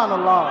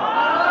 সুবহানাল্লাহ,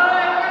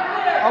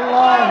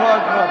 আল্লাহু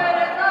আকবার,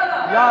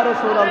 ইয়া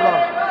রাসূলুল্লাহ,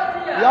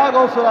 ইয়া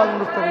গাউসুল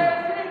মুস্তাকিম,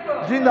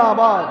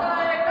 জিন্দাবাদ,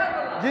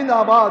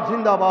 জিন্দাবাদ,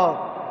 জিন্দাবাদ।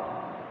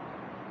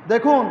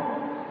 দেখুন,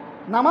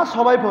 নামাজ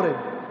সবাই পড়ে,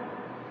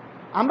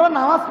 আমরা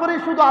নামাজ পড়ি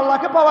শুধু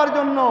আল্লাহকে পাওয়ার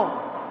জন্য।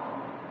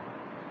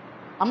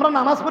 আমরা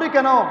নামাজ পড়ি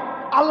কেন?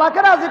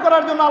 আল্লাহকে রাজি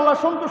করার জন্য,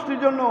 আল্লাহর সন্তুষ্টির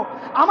জন্য।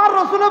 আমার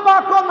রাসূল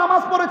পাক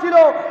নামাজ পড়েছিল,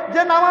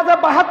 যে নামাজে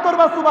 ৭২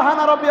 বার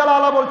সুবহানা রাব্বিয়াল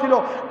আ'লা বলছিল,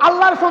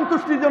 আল্লাহর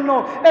সন্তুষ্টির জন্য।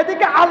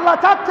 এদিকে আল্লাহ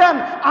চাচ্ছেন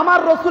আমার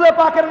রাসূল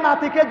পাকের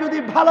নাতিকে যদি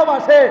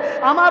ভালোবাসে,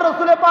 আমার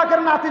রাসূল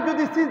পাকের নাতি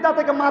যদি সিজদা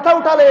থেকে মাথা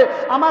উঠালে,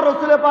 আমার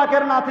রাসূল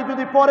পাকের নাতি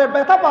যদি পরে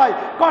ব্যথা পায়,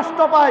 কষ্ট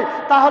পায়,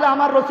 তাহলে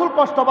আমার রাসূল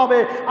কষ্ট পাবে।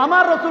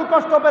 আমার রাসূল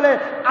কষ্ট পেলে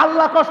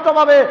আল্লাহ কষ্ট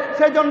পাবে।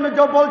 সেই জন্য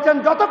বলছেন,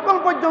 যতক্ষণ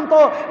পর্যন্ত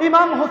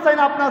ইমাম হুসাইন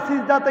আপনার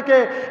সিজদা থেকে,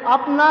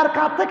 আপনার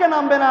কাঁধ থেকে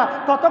নামবে না,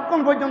 ততক্ষণ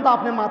পর্যন্ত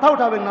আপনি মাথা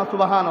উঠাবেন না।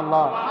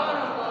 সুবহানাল্লাহ।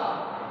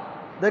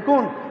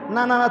 দেখুন,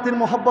 নানা নাতির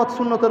মোহাব্বত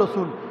সুন্নতে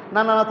রাসূল,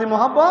 নানা নাতির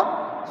মোহাব্বত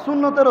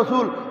সুন্নতে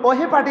রাসূল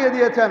ওহী পাঠিয়ে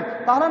দিয়েছেন।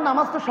 তাহলে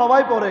নামাজ তো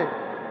সবাই পড়ে।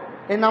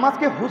 এই নামাজ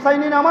কি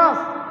হুসাইনি নামাজ?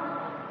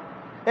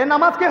 এই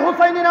নামাজ কি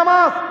হুসাইনি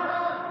নামাজ?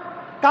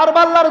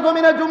 কারবালার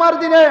জমিনে জুমার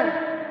দিনে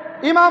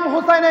ইমাম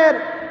হুসাইনের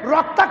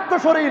রক্তাক্ত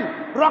শরীর,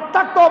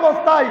 রক্তাক্ত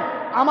অবস্থায়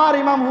আমার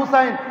ইমাম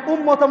হুসাইন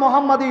উম্মতে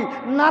মুহাম্মাদি,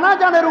 নানা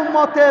জানের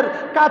উম্মতের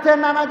কাছে,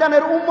 নানা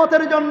জানের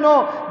উম্মতের জন্য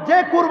যে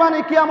কুরবানি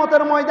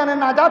কিয়ামতের ময়দানে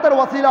নাজাতের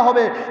ওয়াসিলা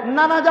হবে,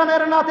 নানা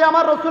জানের নাতে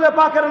আমার রাসূলে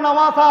পাকের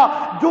নওয়াসা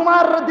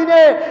জুমার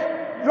দিনে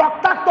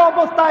রক্তাক্ত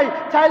অবস্থায়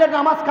চাইলে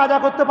নামাজ কাজা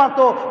করতে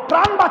পারতো,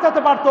 প্রাণ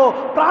বাঁচাতে পারতো।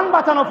 প্রাণ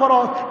বাঁচানো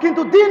ফরজ,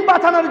 কিন্তু দিন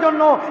বাঁচানোর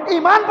জন্য,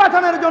 ইমান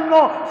বাঁচানোর জন্য,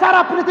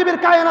 সারা পৃথিবীর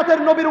কায়নাতের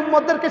নবীর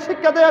উম্মতদেরকে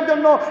শিক্ষা দেওয়ার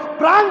জন্য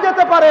প্রাণ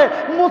যেতে পারে,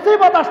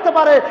 মুসিবত আসতে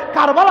পারে,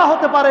 কারবালা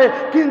হতে পারে,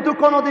 কিন্তু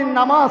কোনোদিন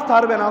নামাজ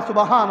ছাড়বে না।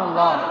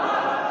 সুবহানাল্লাহ।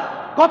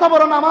 কত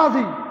বড়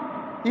নামাজি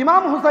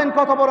ইমাম হুসাইন,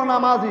 কত বড়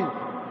নামাজি।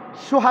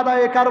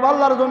 শুহাদায়ে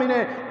কারবালার জমিনে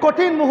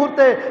কঠিন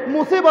মুহূর্তে,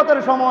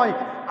 মুসিবতের সময়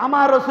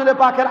আমার রাসূলে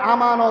পাকের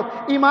আমানত,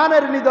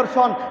 ইমানের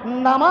নিদর্শন,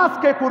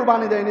 নামাজকে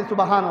কুরবানি দেয়নি।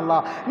 সুবহানাল্লাহ।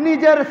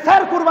 নিজের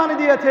স্যার কুরবানি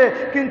দিয়েছে,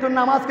 কিন্তু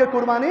নামাজকে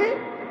কুরবানি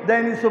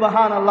দেয়নি।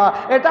 সুবহানাল্লাহ।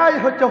 এটাই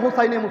হচ্ছে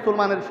হুসাইনি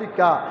মুসলমানের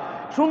শিক্ষা।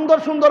 সুন্দর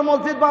সুন্দর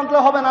মসজিদ বাঁধলে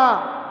হবে না।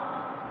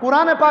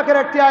 কোরআনে পাকের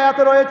একটি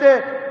আয়াতে রয়েছে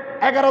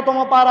 11তম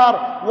পারার,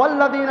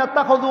 ওয়াল্লাযীনা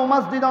ইত্তাখাযু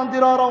মাসজিদান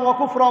দিরারান ওয়া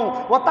কুফরান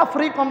ওয়া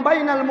তাফরীকান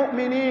বাইনাল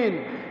মুমিনিন।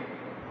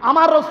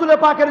 আমার রাসূলে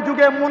পাকের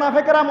যুগে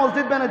মুনাফিকরা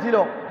মসজিদ বানিয়েছিল।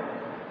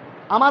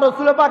 আমার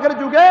রাসূলে পাকের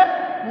যুগে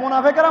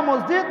মুনাফিকরা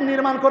মসজিদ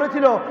নির্মাণ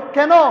করেছিল।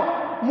 কেন?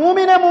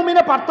 মুমিনে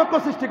মুমিনে পার্থক্য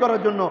সৃষ্টি করার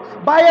জন্য,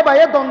 বাইয়ে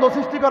বাইয়ে দ্বন্দ্ব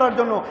সৃষ্টি করার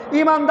জন্য,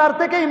 ইমানদার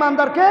থেকে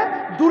ইমানদারকে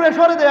দূরে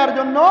সরে দেওয়ার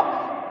জন্য,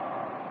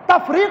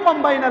 তাফরীকান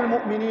বাইনাল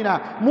মুমিনিনা,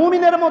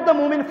 মুমিনের মধ্যে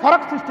মুমিন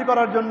ফারাক সৃষ্টি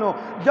করার জন্য।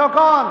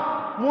 যখন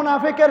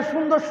মুনাফিকের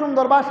সুন্দর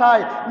সুন্দর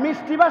ভাষায়,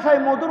 মিষ্টি ভাষায়,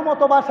 মধুর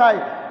মতো ভাষায়,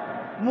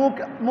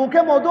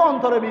 মুখে মধু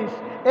অন্তরে বিষ,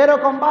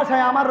 এরকম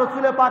ভাষায় আমার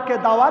রাসূলে পাককে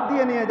দাওয়াত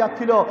দিয়ে নিয়ে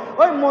যাচ্ছিল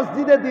ওই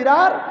মসজিদে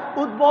দিরার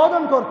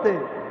উদ্বোধন করতে।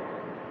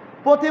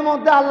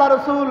 প্রতিমধ্যে আল্লাহ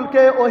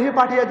রসুলকে ওহী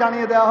পাঠিয়ে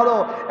জানিয়ে দেওয়া হলো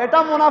এটা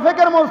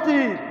মুনাফিকের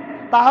মসজিদ।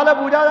 তাহলে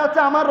বোঝা যাচ্ছে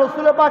আমার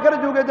রাসূলে পাকের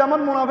যুগে যেমন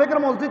মুনাফিকের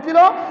মসজিদ ছিল,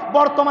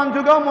 বর্তমান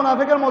যুগেও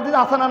মুনাফিকের মসজিদ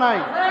আছে না নাই?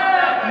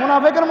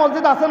 মুনাফিকের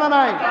মসজিদ আছে না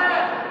নাই?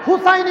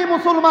 হুসাইনি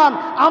মুসলমান,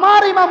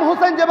 আমার ইমাম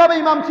হুসাইন যেভাবে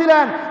ইমাম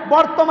ছিলেন,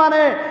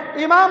 বর্তমানে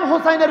ইমাম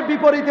হুসাইনের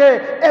বিপরীতে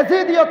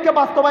এজিদিয়তকে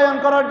বাস্তবায়ন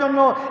করার জন্য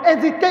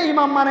এজিদকে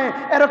ইমাম মানে,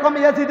 এরকম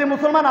এজিদি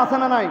মুসলমান আছে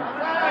না নাই?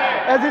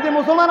 এজিদি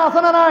মুসলমান আছে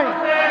না নাই?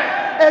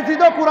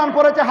 এজিদও কোরআন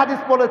পড়েছে,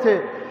 হাদিস পড়েছে।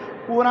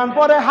 কোরআন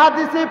পড়ে,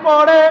 হাদিসই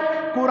পড়ে,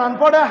 কোরআন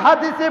পড়ে,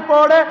 হাদিসই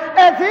পড়ে,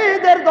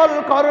 এজিদের দল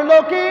করলো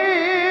কি?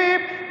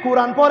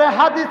 কোরআন পড়ে,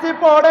 হাদিসই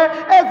পড়ে,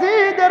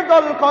 এজিদের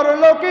দল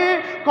করলো কি?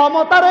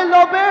 ক্ষমতার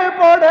লোভে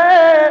পড়ে,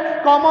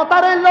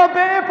 ক্ষমতার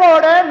লোভে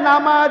পড়ে,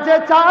 নামাজে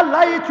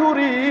চালাই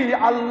ছুরি।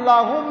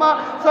 আল্লাহুম্মা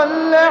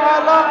সাল্লি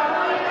আলা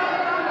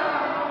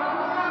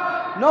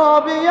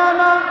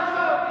নবিয়ানা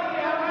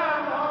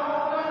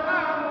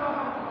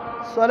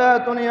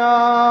সালাতুন ইয়া।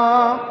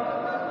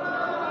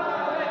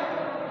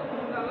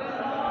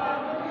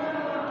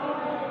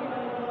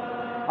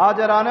 আজ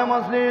রানে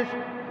মজলিস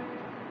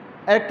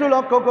একটু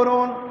লক্ষ্য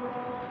করুন,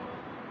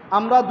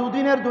 আমরা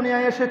দুদিনের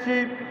দুনিয়ায় এসেছি,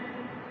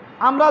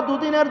 আমরা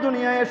দুদিনের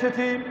দুনিয়ায়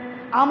এসেছি।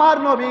 আমার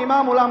নবী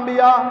ইমামুল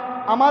আম্বিয়া,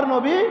 আমার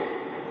নবী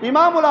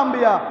ইমামুল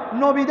আম্বিয়া,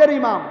 নবীদের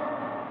ইমাম।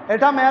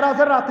 এটা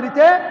মেরাজের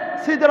রাত্রিতে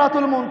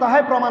সিদরাতুল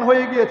মুনতাহায় প্রমাণ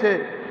হয়ে গিয়েছে।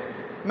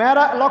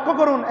 লক্ষ্য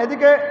করুন,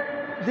 এদিকে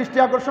দৃষ্টি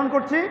আকর্ষণ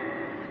করছি।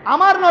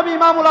 আমার নবী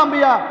ইমামুল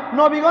আম্বিয়া,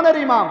 নবীগণের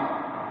ইমাম,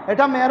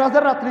 এটা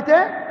মেরাজের রাত্রিতে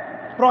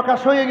প্রকাশ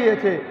হয়ে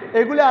গিয়েছে।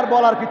 এগুলি আর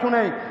বলার কিছু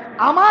নেই।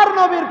 আমার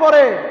নবীর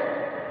পরে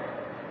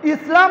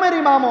ইসলামের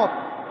ইমামত,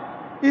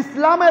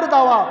 ইসলামের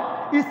দাওয়াত,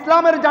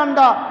 ইসলামের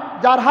জান্ডা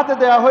যার হাতে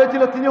দেয়া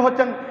হয়েছিল তিনি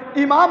হচ্ছেন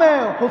ইমামে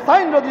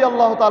হুসাইন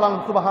রাদিয়াল্লাহু তাআলা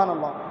আনহু।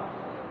 সুবহানাল্লাহ।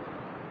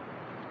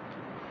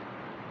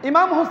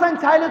 ইমাম হুসাইন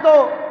চাইলে তো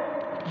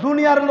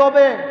দুনিয়ার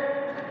লোভে,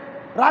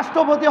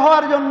 রাষ্ট্রপতি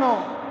হওয়ার জন্য,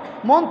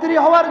 মন্ত্রী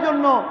হওয়ার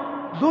জন্য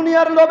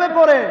দুনিয়ার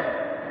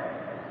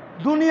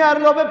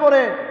লোভে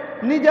পড়ে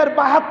নিজের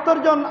 ৭২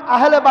 জন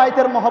আহলে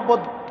বাইতের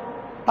মহব্বত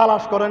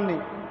তালাশ করেননি।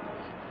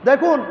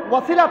 দেখুন,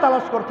 ওয়াসিলা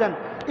তালাশ করছেন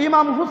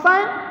ইমাম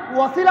হুসাইন,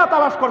 ওয়াসিলা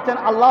তালাশ করছেন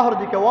আল্লাহর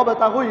দিকে।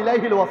 ওয়াবতাগু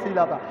ইলাইহিল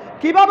ওয়াসিলাতা।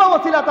 কিভাবে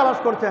ওয়াসিলা তালাশ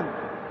করছেন?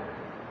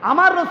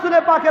 আমার রসুলে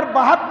পাকের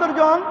 ৭২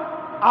 জন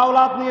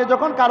আওলাদ নিয়ে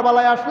যখন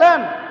কারবালায় আসলেন,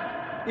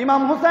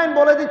 ইমাম হুসাইন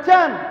বলে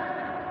দিচ্ছেন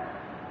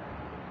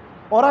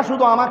ওরা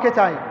শুধু আমাকে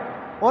চায়,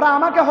 ওরা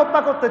আমাকে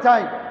হত্যা করতে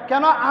চায়।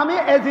 কেন? আমি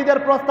এজিদের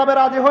প্রস্তাবে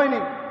রাজি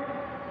হইনি।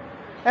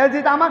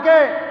 এজিদ আমাকে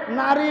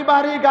নারী,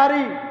 বাড়ি,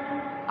 গাড়ি,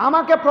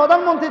 আমাকে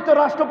প্রধানমন্ত্রিত্ব,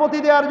 রাষ্ট্রপতি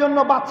দেওয়ার জন্য,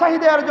 বাদশাহী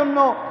দেওয়ার জন্য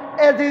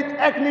এজিদ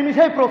এক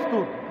নিমিষেই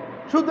প্রস্তুত।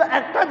 শুধু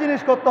একটা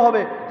জিনিস করতে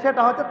হবে,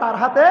 সেটা হচ্ছে তার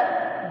হাতে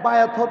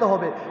বায়াত হতে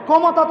হবে।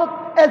 ক্ষমতা তো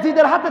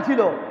এজিদের হাতে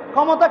ছিল।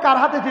 ক্ষমতা কার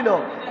হাতে ছিল?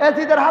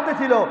 এজিদের হাতে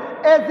ছিল।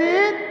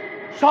 এজিদ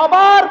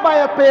সবার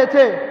বায়াত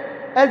পেয়েছে,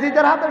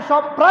 এজিদের হাতে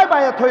সব প্রায়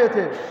বায়াত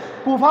হয়েছে।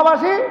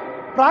 কুফাবাসী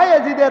প্রায়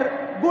এজিদের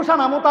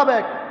ঘোষণা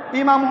মোতাবেক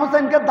ইমাম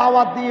হোসেনকে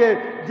দাওয়াত দিয়ে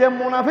যে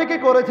মুনাফিকি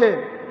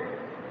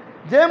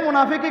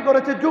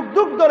করেছে, যুগ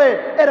যুগ ধরে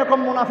এরকম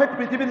মুনাফিক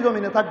পৃথিবীর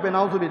জমিনে থাকবে।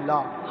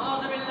 নাউজুবিল্লাহ।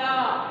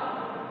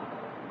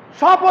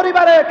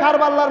 সপরিবারে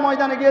কারবালার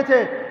ময়দানে গিয়েছে।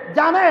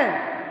 জানে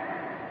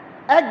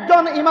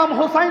একজন ইমাম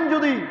হোসাইন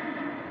যদি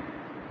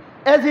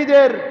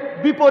এজিদের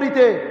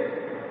বিপরীতে,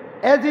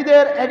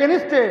 এজিদের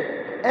এগেনিস্টে,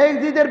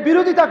 এজিদের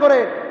বিরোধিতা করে,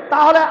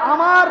 তাহলে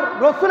আমার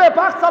রসুলে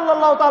পাক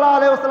সাল্লাল্লাহু তাআলা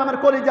আলাইহি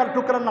ওয়াসাল্লামের কলিজার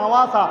টুকরা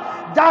নওয়াসা,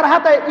 যার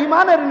হাতে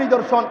ইমানের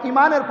নিদর্শন,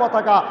 ইমানের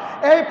পতাকা,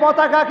 এই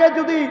পতাকাকে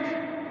যদি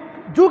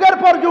যুগের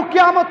পর যুগ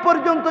কিয়ামত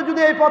পর্যন্ত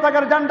যদি এই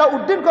পতাকার ঝান্ডা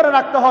উড্ডীন করে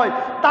রাখতে হয়,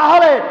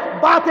 তাহলে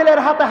বাতিলের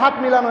হাতে হাত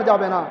মিলানো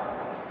যাবে না,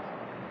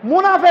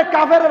 মুনাফিক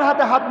কাফেরের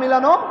হাতে হাত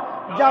মিলানো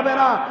যাবে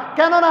না।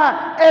 কেননা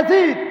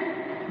এজিদ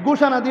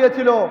ঘোষণা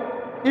দিয়েছিল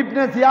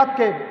ইবনে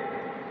জিয়াদকে,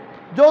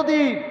 যদি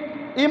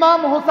ইমাম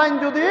হুসাইন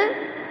যদি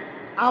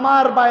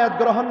আমার বায়াত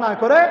গ্রহণ না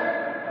করে,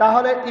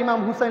 তাহলে ইমাম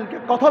হুসাইনকে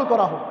কতল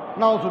করা হোক।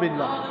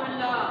 নাউজুবিল্লাহ।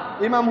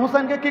 ইমাম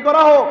হুসাইনকে কি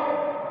করা হোক?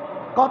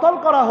 কতল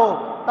করা হোক।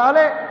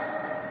 তাহলে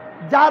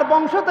যার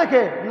বংশ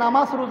থেকে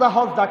নামাজ, রোজা,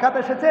 হজ, যাকাত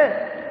এসেছে,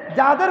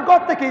 যাদের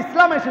ঘর থেকে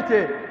ইসলাম এসেছে,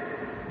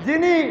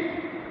 যিনি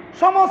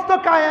সমস্ত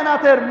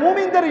কায়নাতের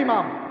মুমিনদের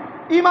ইমাম,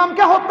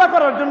 ইমামকে হত্যা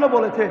করার জন্য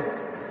বলেছে।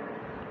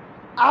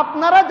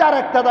 আপনারা যার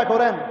ইক্তেদা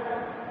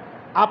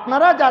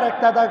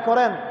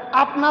করেন,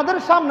 আপনাদের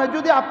সামনে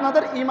যদি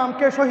আপনাদের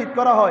ইমামকে শহীদ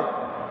করা হয়,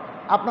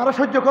 আপনারা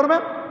সহ্য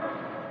করবেন?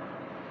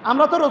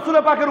 আমরা তো রসুল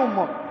পাকের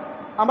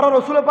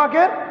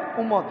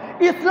উম্মত।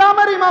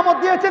 ইসলামের ইমামত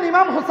দিয়েছেন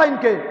ইমাম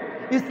হুসাইনকে।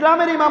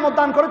 ইসলামের ইমামত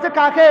দান করেছে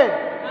কাকে?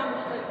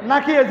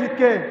 নাকি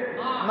এজিদকে?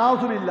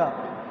 নাউজুবিল্লাহ।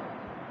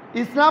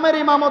 ইসলামের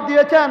ইমামত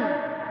দিয়েছেন,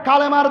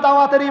 কালেমার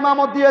দাওয়াতের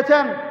ইমামত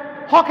দিয়েছেন,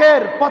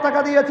 হকের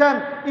পতাকা দিয়েছেন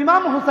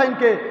ইমাম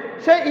হুসাইনকে।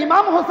 সেই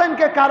ইমাম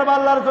হোসেনকে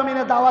কারবালার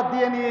জমিনে দাওয়াত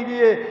দিয়ে নিয়ে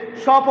গিয়ে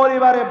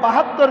সপরিবারে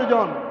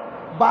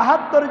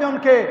 ৭২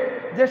 জনকে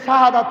যে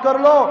শাহাদাত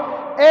করলো,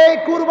 এই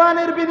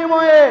কুরবানির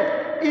বিনিময়ে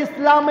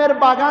ইসলামের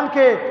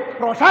বাগানকে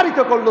প্রসারিত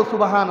করলো।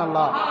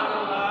 সুবহানাল্লাহ।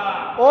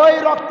 ওই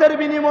রক্তের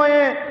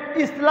বিনিময়ে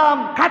ইসলাম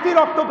খাঁটি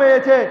রক্ত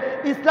পেয়েছে।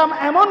 ইসলাম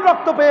এমন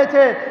রক্ত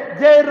পেয়েছে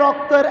যে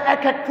রক্তের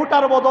এক এক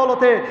ফুটার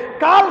বদলতে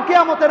কাল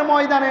কিয়ামতের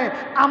ময়দানে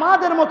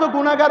আমাদের মতো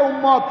গুনাহগার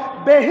উম্মত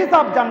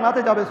বেহিসাব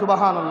জান্নাতে যাবে।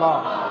 সুবহানাল্লাহ।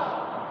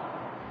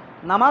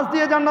 নামাজ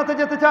দিয়ে জান্নাতে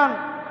যেতে চান,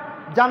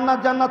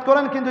 জান্নাত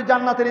করেন, কিন্তু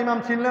জান্নাতের ইমাম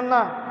ছিলেন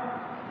না।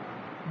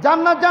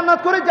 জান্নাত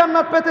করে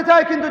জান্নাত পেতে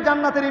চায়, কিন্তু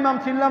জান্নাতের ইমাম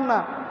ছিলাম না।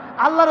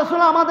 আল্লাহ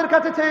রাসূল আমাদের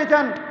কাছে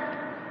চেয়েছেন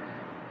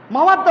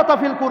মাওয়াদ্দাতা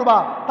ফিল কুরবা,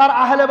 তার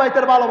আহলে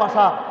বাইতের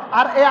ভালোবাসা।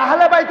 আর এই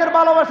আহলে বাইতের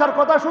ভালোবাসার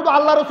কথা শুধু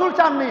আল্লাহ রাসূল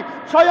চাননি,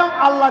 স্বয়ং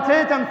আল্লাহ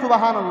চেয়েছেন।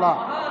 সুবহানাল্লাহ।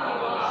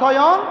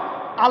 স্বয়ং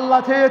আল্লাহ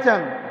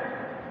চেয়েছেন।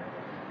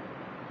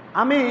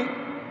 আমি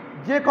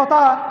যে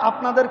কথা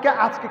আপনাদেরকে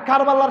আজকে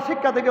কারবালার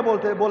শিক্ষা থেকে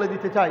বলে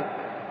দিতে চাই,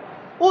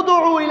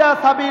 উদউ ইলা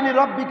সাবিলি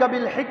রাব্বিকা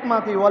বিল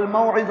হিকমাতি ওয়াল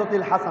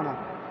মাউইযাতিল হাসানা।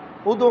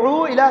 উদউ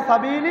ইলা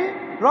সাবিলি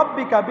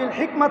রাব্বিকা বিল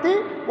হিকমাতি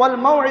ওয়াল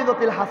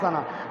মাউইযাতিল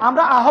হাসানা।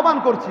 আমরা আহ্বান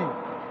করছি,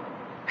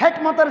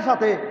 হিকমতের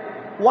সাথে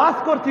ওয়াজ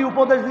করছি,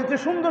 উপদেশ দিচ্ছি,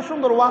 সুন্দর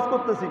সুন্দর ওয়াজ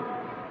করতেছি,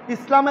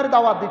 ইসলামের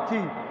দাওয়াত দিচ্ছি।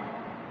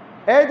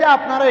 এই যে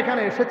আপনারা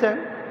এখানে এসেছেন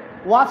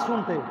ওয়াজ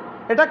শুনতে,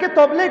 এটা কি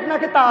তাবলীগ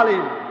নাকি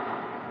তালিম?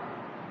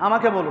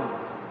 আমাকে বলুন।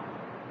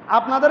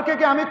 আপনাদেরকে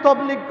কি আমি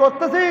তবলিগ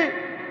করতেছি,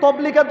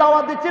 তবলিগের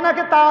দাওয়াত দিচ্ছি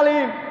নাকি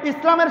তালিম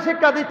ইসলামের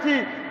শিক্ষা দিচ্ছি?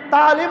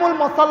 তালিমুল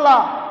মুসাল্লা,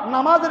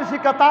 নামাজের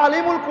শিক্ষা,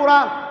 তালিমুল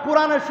কোরআন,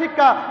 কোরআনের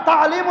শিক্ষা,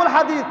 তালিমুল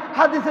হাদিস,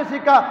 হাদিসের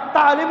শিক্ষা,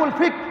 তালিমুল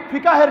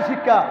ফিকাহের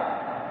শিক্ষা,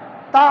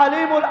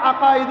 তালিমুল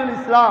আকাইদুল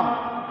ইসলাম,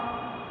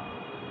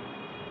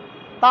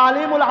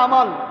 তালিমুল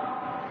আমল,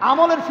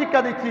 আমলের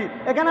শিক্ষা দিচ্ছি।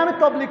 এখানে আমি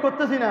তবলিগ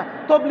করতেছি না।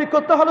 তবলিগ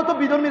করতে হলে তো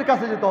বিধর্মীর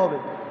কাছে যেতে হবে।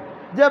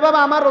 যেভাবে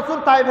আমার রসুল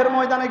তাইফের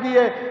ময়দানে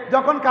গিয়ে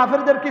যখন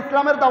কাফেরদেরকে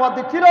ইসলামের দাওয়াত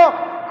দিচ্ছিল,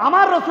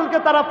 আমার রসুলকে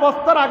তারা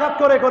প্রস্তর আঘাত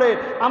করে করে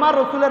আমার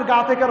রসুলের গা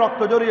থেকে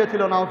রক্ত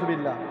জড়িয়েছিল।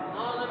 নাউজুবিল্লাহ।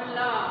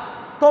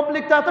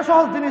 তবলিগ তো এত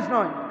সহজ জিনিস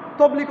নয়,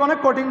 তবলিগ অনেক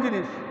কঠিন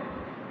জিনিস।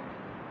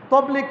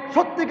 তবলিগ,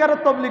 সত্যিকারের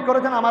তবলিগ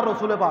করেছেন আমার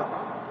রসুলে পাক।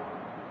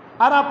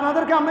 আর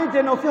আপনাদেরকে আমি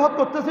যে নসিহত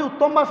করতেছি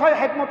উত্তম ভাষায়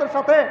হিকমতের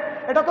সাথে,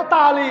 এটা তো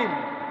তালিম।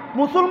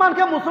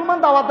 মুসলমানকে মুসলমান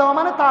দাওয়াত দেওয়া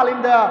মানে তালিম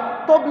দেওয়া,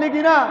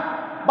 তবলিগই না।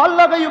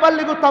 বাল্লাগা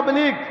ইউবাল্লিগু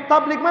তাবলিগ,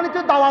 তাবলিগ মানে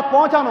হচ্ছে দাওয়াত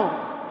পৌঁছানো।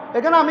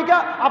 এখানে আমি কি,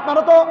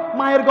 আপনারা তো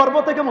মায়ের গর্ভ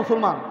থেকে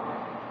মুসলমান,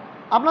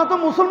 আপনারা তো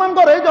মুসলমান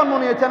ঘরেই জন্ম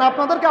নিয়েছেন,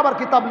 আপনাদেরকে আবার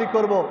কি তাবলিগ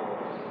করব?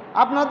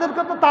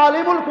 আপনাদেরকে তো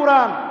তালিমুল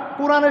কোরআন,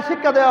 কোরআনের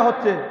শিক্ষা দেওয়া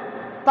হচ্ছে,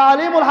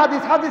 তালিমুল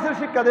হাদিস, হাদিসের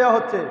শিক্ষা দেওয়া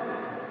হচ্ছে।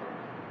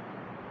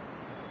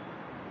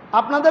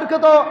 আপনাদেরকে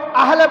তো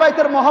আহলে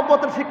বাইতের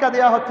মহব্বতের শিক্ষা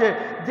দেওয়া হচ্ছে,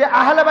 যে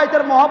আহলে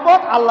বাইতের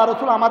মহব্বত আল্লাহ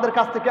রসুল আমাদের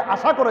কাছ থেকে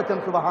আশা করেছেন।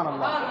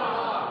 সুবহানাল্লাহ।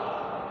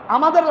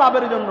 আমাদের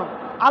লাভের জন্য,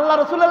 আল্লাহ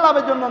রসুলের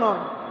লাভের জন্য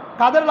নয়।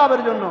 কাদের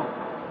লাভের জন্য?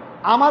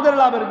 আমাদের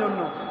লাভের জন্য।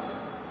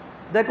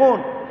 দেখুন,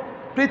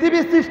 পৃথিবী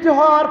সৃষ্টি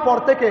হওয়ার পর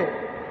থেকে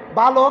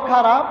ভালো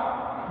খারাপ,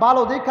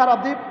 ভালো দিক খারাপ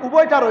দিক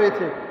উভয়টা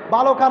রয়েছে,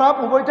 ভালো খারাপ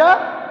উভয়টা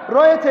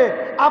রয়েছে।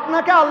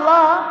 আপনাকে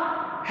আল্লাহ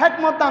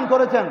হিকমত দান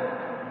করেছেন,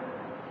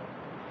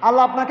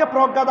 আল্লাহ আপনাকে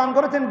প্রজ্ঞা দান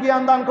করেছেন,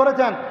 জ্ঞান দান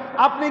করেছেন।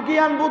 আপনি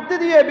জ্ঞান বুদ্ধি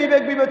দিয়ে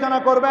বিবেক বিবেচনা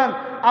করবেন,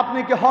 আপনি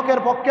কি হকের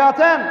পক্ষে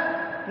আছেন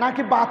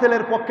নাকি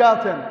বাতিলের পক্ষে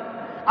আছেন।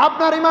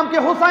 আপনার ইমাম কি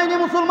হুসাইনি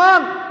মুসলমান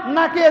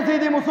নাকি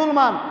এজিদি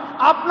মুসলমান?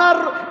 আপনার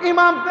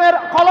ইমামের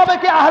কলবে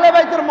কি আহলে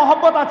বাইতের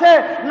মহব্বত আছে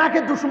নাকি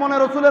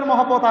দুশমনের রসুলের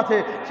মহব্বত আছে?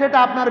 সেটা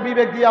আপনার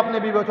বিবেক দিয়ে আপনি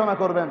বিবেচনা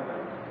করবেন।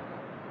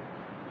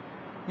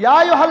 ইয়া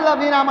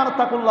আইয়ুহাল্লাযীনা আমানু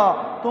তাকুল্লাহ,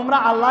 তোমরা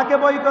আল্লাহকে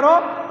ভয় করো,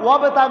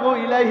 ওয়াবতাগু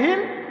ইলাইহিল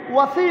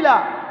ওয়াসিলা,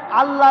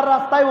 আল্লাহর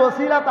রাস্তায়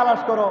ওসিলা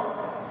তালাশ করো,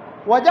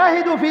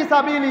 ওয়াজাহিদু ফি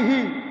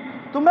সাবিলিহি,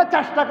 তোমরা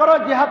চেষ্টা করো,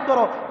 জিহাদ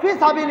করো, ফি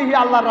সাবিলিহি,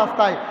 আল্লাহর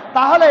রাস্তায়।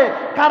 তাহলে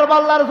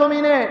কারবালার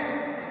জমিনে,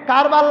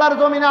 কারবালার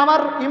জমিনে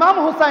আমার ইমাম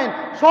হুসাইন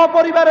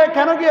সপরিবারে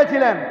কেন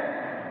গিয়েছিলেন?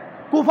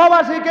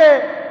 কুফাবাসীকে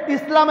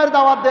ইসলামের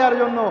দাওয়াত দেওয়ার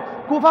জন্য,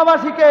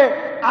 কুফাবাসীকে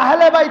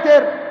আহলে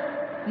বাইতের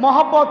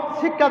মহব্বত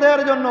শিক্ষা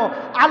দেওয়ার জন্য,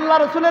 আল্লাহ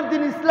রসুলের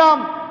দিন ইসলাম,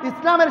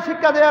 ইসলামের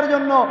শিক্ষা দেওয়ার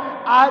জন্য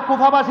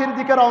কুফাবাসীর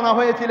দিকে রওনা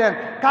হয়েছিলেন।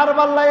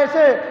 কারবালায়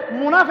এসে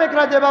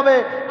মুনাফিকরা যেভাবে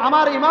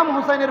আমার ইমাম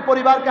হুসাইনের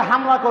পরিবারকে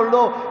হামলা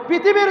করলো,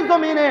 পৃথিবীর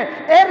জমিনে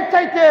এর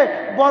চাইতে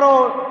বড়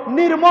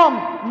নির্মম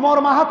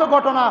মর্মাহত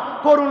ঘটনা,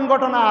 করুণ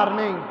ঘটনা আর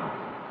নেই।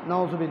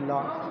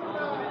 নাউজুবিল্লাহ,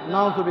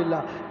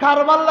 নাউজুবিল্লাহ।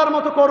 কারবালার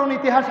মতো করুণ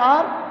ইতিহাস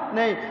আর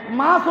নেই।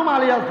 মাসুম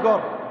আলী আসগর,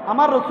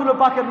 আমার রসুল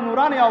পাকের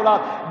নুরানি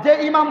আওলাদ, যে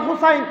ইমাম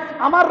হুসাইন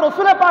আমার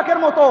রসুল পাকের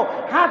মতো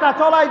হাঁটা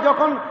চলায়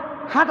যখন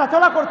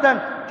হাঁটাচলা করতেন,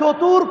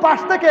 চতুর্পাশ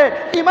থেকে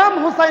ইমাম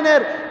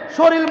হুসাইনের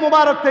শরীর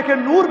মুবারক থেকে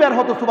নূর বের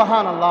হতো।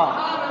 সুবহানাল্লাহ।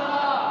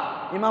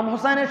 ইমাম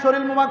হুসাইনের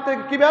শরীর মুবারক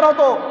থেকে কি বের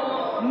হতো?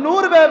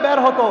 নূর বের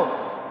হতো।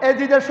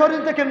 এজিদের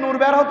শরীর থেকে নূর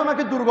বের হতো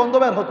নাকি দুর্গন্ধ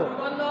বের হতো?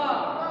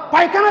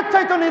 পায়খানার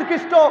চাইতো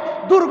নির্কৃষ্ট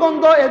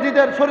দুর্গন্ধ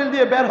এজিদের শরীর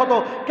দিয়ে বের হতো।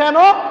 কেন?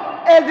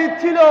 এজিদ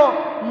ছিল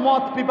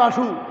মদ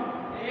পিপাসু,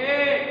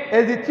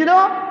 এজিদ ছিল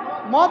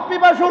মদ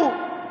পিপাসু,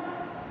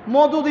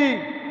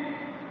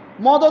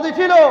 মদদি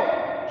ছিল,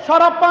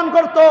 শরাব পান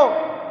করত।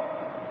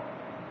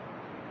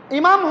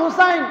 ইমাম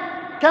হুসাইন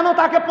কেন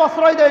তাকে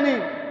প্রশ্রয় দেয়নি?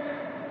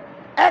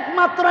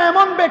 একমাত্র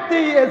এমন ব্যক্তি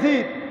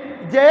এজিদ,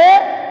 যে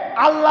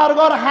আল্লাহর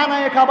ঘর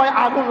হানায়ে কাবায়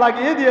আগুন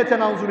লাগিয়ে দিয়েছে।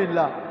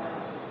 নাউজুবিল্লাহ।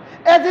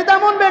 এজিদ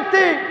এমন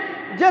ব্যক্তি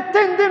যে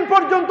 3 দিন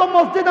পর্যন্ত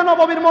মসজিদে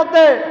নববীর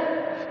মধ্যে,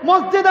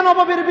 মসজিদে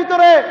নববীর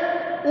ভিতরে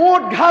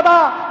উট গাধা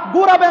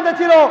ঘোড়া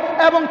বেঁধেছিল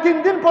এবং 3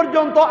 দিন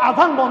পর্যন্ত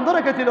আযান বন্ধ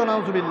রেখেছিল।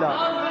 নাউজুবিল্লাহ।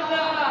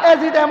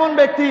 এজিদ এমন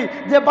ব্যক্তি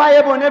যে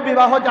ভাইয়ে বোনে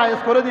বিবাহ জায়েজ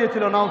করে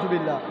দিয়েছিল।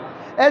 নাউজুবিল্লাহ।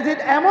 এজিদ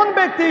এমন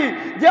ব্যক্তি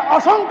যে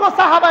অসংখ্য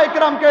সাহাবা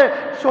ইকরামকে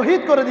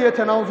শহীদ করে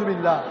দিয়েছে।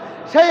 নাউজুবিল্লাহ।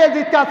 সেই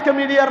এজিদকে আজকে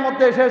মিডিয়ার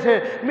মধ্যে এসে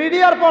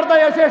মিডিয়ার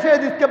পর্দায় এসে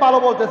এজিদকে ভালো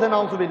বলতেছে।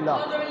 নাউজুবিল্লাহ।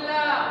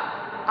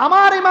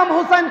 আমার ইমাম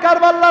হুসাইন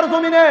কারবালার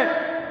জমিনে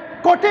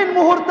কঠিন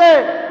মুহূর্তে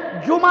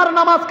জুমার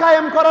নামাজ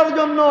কায়েম করার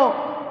জন্য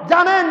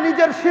জানেন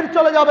নিজের শির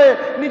চলে যাবে,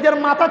 নিজের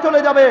মাথা চলে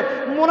যাবে,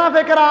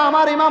 মুনাফিকেরা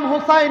আমার ইমাম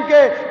হুসাইনকে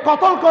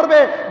কতল করবে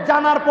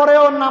জানার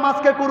পরেও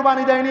নামাজকে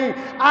কুরবানি দেয়নি।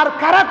 আর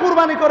কারা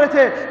কুরবানি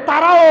করেছে?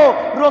 তারাও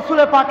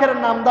রসুলে পাকের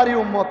নামদারি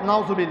উম্মত।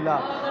 নাউজুবিল্লাহ।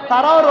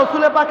 তারাও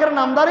রসুলে পাকের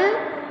নামদারি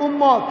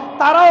উম্মত,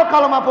 তারাও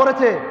কালেমা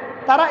পড়েছে।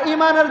 তারা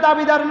ইমানের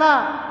দাবিদার না,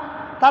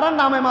 তারা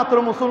নামে মাত্র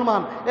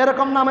মুসলমান।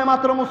 এরকম নামে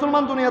মাত্র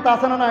মুসলমান দুনিয়াতে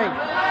আছে না নাই?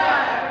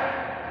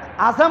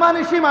 আছে মানে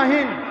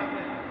সীমাহীন।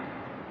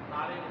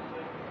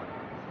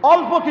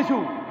 অল্প কিছু,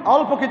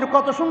 অল্প কিছু।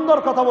 কত সুন্দর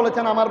কথা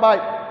বলেছেন আমার ভাই,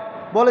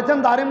 বলেছেন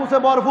দাড়ি মুছে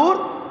ভরপুর,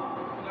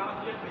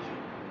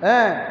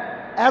 হ্যাঁ,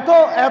 এত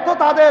এত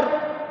তাদের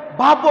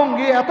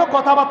ভাবভঙ্গি, এত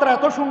কথাবার্তা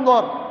এত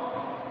সুন্দর,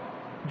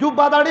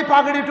 জুব্বা দাড়ি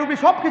পাগড়ি টুপি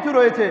সব কিছু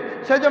রয়েছে।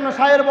 সেই জন্য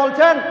শায়ের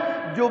বলছেন,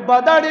 জুব্বা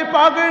দাড়ি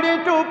পাগড়ি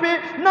টুপি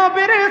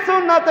নবীর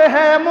সুন্নাত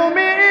হে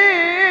মুমিন,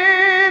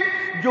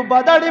 জুব্বা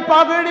দাড়ি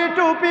পাগড়ি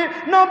টুপি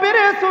নবীর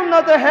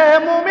সুন্নাত হে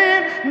মুমিন।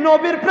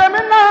 নবীর প্রেম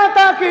না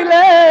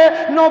থাকিলে,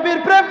 নবীর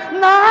প্রেম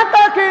না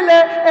থাকিলে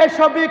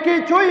এসবই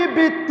কিছুই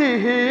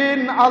ভিত্তিহীন।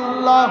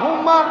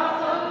 আল্লাহুম্মা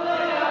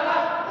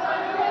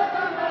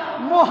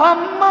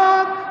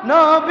মুহাম্মদ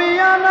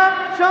নবিয়ানা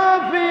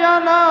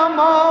শফিয়ানা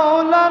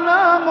মাওলানা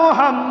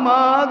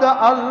মুহাম্মদ,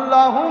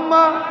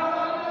 আল্লাহুম্মা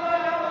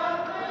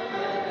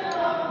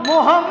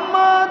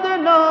মুহাম্মদ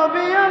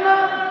নবিয়ানা।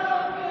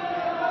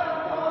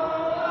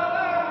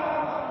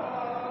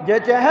 যে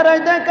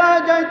চেহারায় দেখা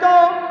যাইতো,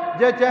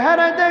 যে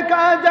চেহারায়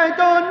দেখা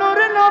যাইতো নূর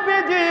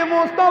নবীজি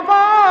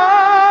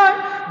মুস্তাফায়,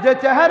 যে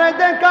চেহারায়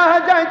দেখা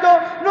যাইতো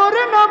নূর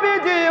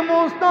নবীজি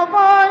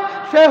মুস্তাফায়,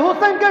 সে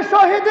হুসেনকে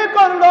শহীদ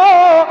করলো,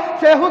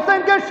 সে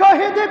হুসেনকে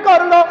শহীদ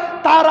করলো,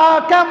 তারা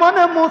কেমন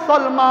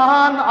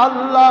মুসলমান।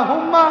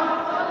 আল্লাহুম্মা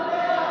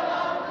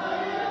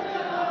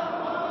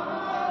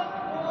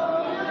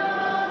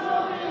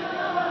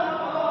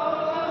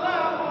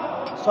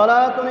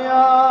সালাতুন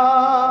ইয়া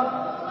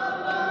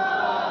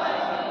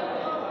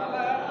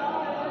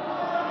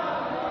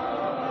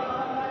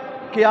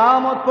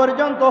কিয়ামত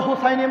পর্যন্ত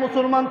হুসাইনি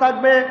মুসলমান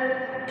থাকবে,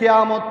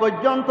 কিয়ামত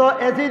পর্যন্ত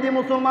এজিদি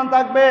মুসলমান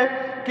থাকবে,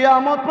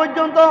 কিয়ামত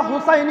পর্যন্ত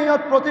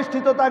হুসাইনিয়ত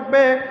প্রতিষ্ঠিত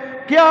থাকবে,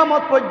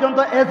 কিয়ামত পর্যন্ত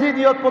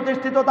এজিদিয়ত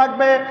প্রতিষ্ঠিত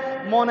থাকবে।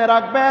 মনে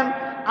রাখবেন,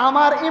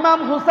 আমার ইমাম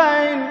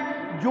হুসাইন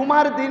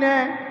জুমার দিনে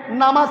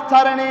নামাজ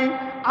ছাড়েনি।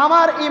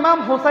 আমার ইমাম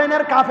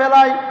হুসাইনের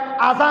কাফেলায়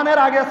আজানের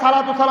আগে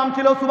সালাতু সালাম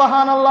ছিল,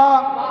 সুবহানাল্লাহ।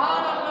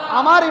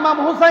 আমার ইমাম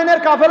হুসাইনের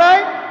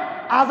কাফেলায়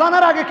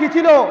আজানের আগে কি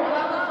ছিল?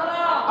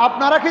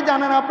 আপনারা কি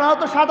জানেন? আপনারা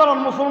তো সাধারণ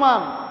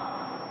মুসলমান,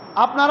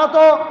 আপনারা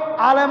তো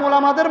আলেম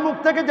ওলামাদের মুখ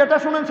থেকে যেটা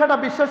শুনেন সেটা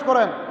বিশ্বাস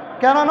করেন।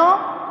 কেননা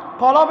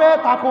কলবে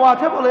তাকওয়া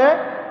আছে বলে,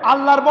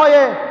 আল্লাহর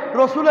ভয়ে,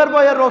 রসুলের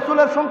ভয়ে,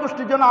 রসুলের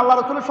সন্তুষ্টির জন্য, আল্লাহ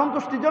রসুলের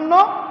সন্তুষ্টির জন্য,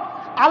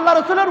 আল্লাহ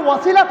রসুলের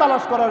ওয়াসিলা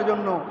তালাশ করার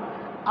জন্য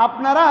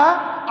আপনারা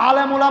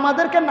আলেম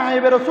ওলামাদেরকে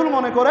নায়েবে রসুল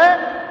মনে করে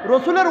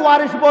রসুলের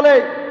ওয়ারিস বলে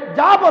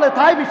যা বলে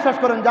তাই বিশ্বাস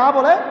করেন, যা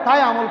বলে তাই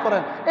আমল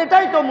করেন।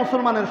 এটাই তো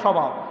মুসলমানের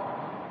স্বভাব,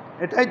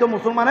 এটাই তো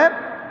মুসলমানের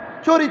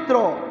চরিত্র।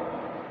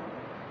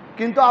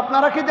 কিন্তু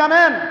আপনারা কি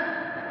জানেন,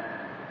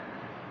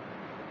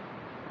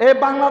 এই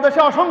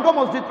বাংলাদেশে অসংখ্য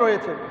মসজিদ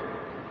রয়েছে,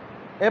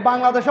 এই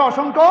বাংলাদেশে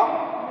অসংখ্য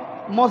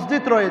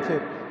মসজিদ রয়েছে।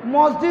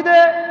 মসজিদে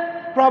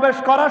প্রবেশ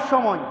করার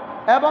সময়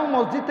এবং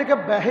মসজিদ থেকে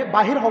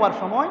বাহির হওয়ার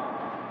সময়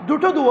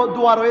দুটো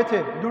দোয়া রয়েছে,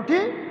 দুটি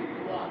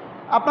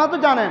আপনারা তো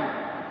জানেন,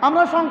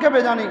 আমরা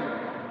সংক্ষেপে জানি।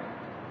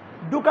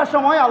 ঢুকার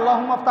সময়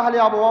আল্লাহুম্মা আফতাহ লি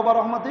আবওয়াবা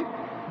রাহমাতিক,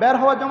 বের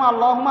হওয়ার জন্য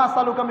আল্লাহুম্মা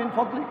আসআলুকা মিন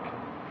ফাদলিক,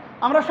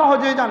 আমরা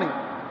সহজেই জানি।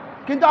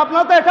 কিন্তু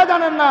আপনারা তো এটা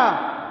জানেন না,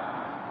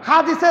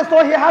 হাদিসে,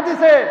 সহিহ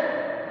হাদিসে,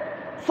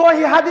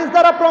 সহিহ হাদিস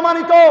দ্বারা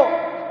প্রমাণিত,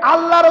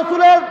 আল্লাহ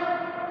রসুলের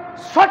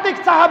সঠিক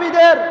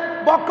সাহাবীদের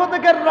পক্ষ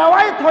থেকে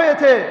রওয়ায়াত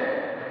হয়েছে,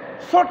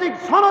 সঠিক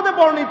সনদে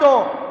বর্ণিত,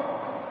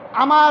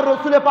 আমার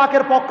রসুলে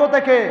পাকের পক্ষ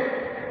থেকে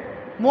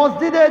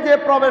মসজিদে যে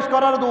প্রবেশ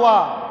করার দোয়া,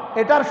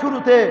 এটার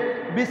শুরুতে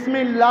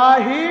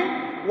বিসমিল্লাহি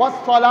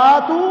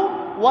ওয়াসসালাতু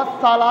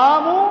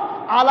ওয়াসসালামু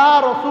আলা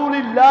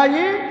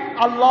রসুলিল্লাহি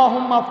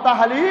আল্লাহুম্মা আফতাহ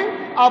লি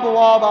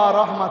আবওয়াবা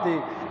রাহমাতি।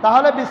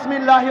 তাহলে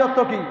বিসমিল্লাহি অর্থ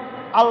কি?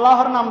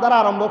 আল্লাহর নাম দ্বারা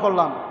আরম্ভ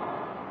করলাম।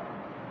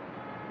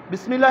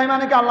 বিসমিল্লাহি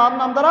মানে কি? আল্লাহর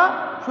নাম দ্বারা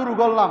শুরু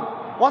করলাম।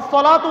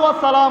 ওয়াসসালাতু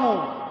ওয়াসসালামু,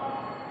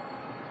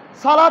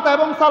 সালাত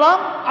এবং সালাম,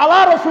 আলা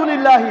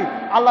রসুলিল্লাহি,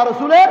 আল্লাহ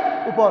রসুলের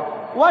উপর।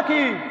 ওয়া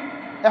কি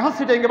এখন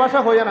সিটিং ভাষা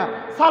হয়ে না,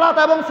 সালাত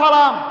এবং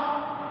সালাম,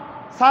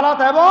 সালাত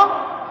এবং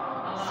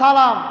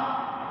সালাম,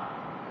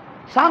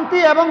 শান্তি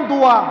এবং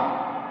দোয়া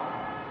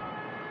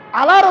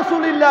আলা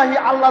রসুলিল্লাহি,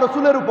 আল্লাহ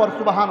রসুলের উপর,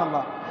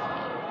 সুবহানাল্লাহ।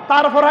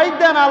 তারপর আই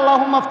দেন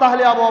আল্লাহুম্মা আফতাহ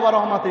লি আবওয়াবা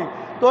রাহমাতিক।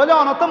 তাহলে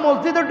অনত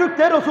মসজিদে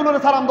ঢুকতে রসুলের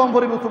সালাম দম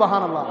ভরিব,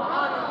 সুবহানাল্লাহ।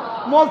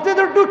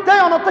 মসজিদে ঢুকতে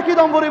অনত কি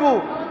দম ভরিব?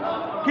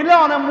 কিলে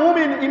অনেক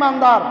মুমিন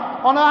ইমানদার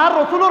অনে আর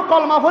রসুলের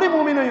কলমা ভরি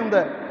মুমিন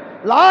হইন্দে,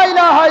 লা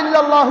ইলাহা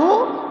ইল্লাল্লাহু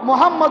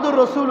মুহাম্মাদুর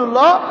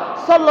রাসূলুল্লাহ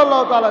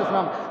সাল্লাল্লাহু তাআলা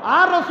ইসলাম।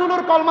 আর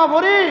রসুলের কলমা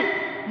ভরি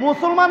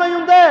মুসলমান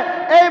হইন্দে,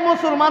 এই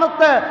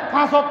মুসলমানতে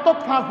 5 ওয়াক্ত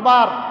 5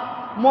 বার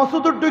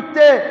মসজিদে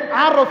ঢুকতে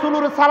আর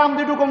রসুলের সালাম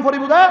দি ঢুকম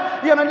ভরিব দে,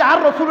 ইয়ে নাইলে আর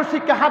রসুলের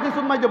শিক্ষা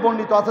হাদিসুল মাঝে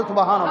বর্ণিত আছে,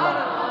 সুবহানাল্লাহ।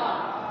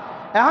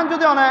 এখন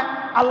যদি অনেক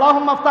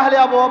আল্লাহুম্মা আফতাহ লি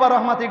আবওয়াবা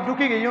রাহমাতিক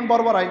ঢুকি গিয়েন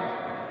বরবরাই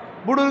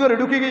বুড়ুর করে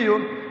ঢুকি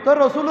গিয়েন, তো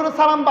রসুলের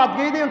সালাম বাদ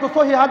গিয়ে দিন, তো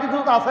সহি হাদিস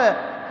আছে।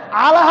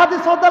 আলা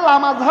হাদিস হতে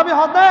লামাজহাবি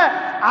হতে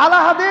আলা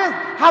হাদিস,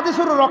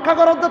 হাদিসুর রক্ষা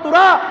করত দে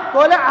তোরা,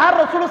 তাহলে আর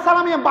রসুলের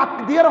সালাম বাদ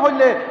দিয়ে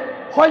হইলে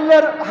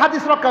হইলের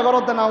হাদিস রক্ষা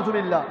করত দে,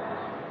 নাউজুবিল্লাহ।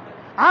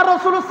 আর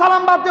রসুলের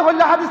সালাম বাদ দিয়ে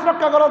হইলে হাদিস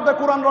রক্ষা করত দে,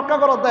 কোরআন রক্ষা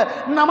করত দে,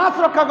 নামাজ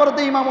রক্ষা করত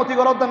দে, ইমামতি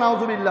করত দে,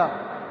 নাউজুবিল্লাহ।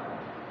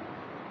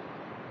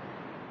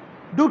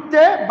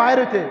 ঢুকতে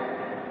বাইরেতে,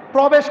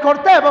 প্রবেশ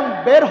করতে এবং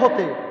বের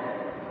হতে,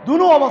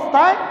 দুনো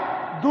অবস্থায়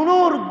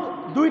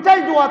দুইটাই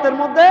দুয়াতের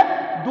মধ্যে,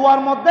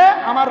 দুয়ার মধ্যে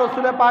আমার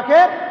রসুলের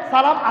পাকের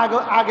সালাম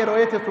আগে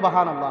রয়েছে।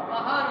 সুবহানাল্লাহ।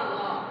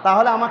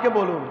 তাহলে আমাকে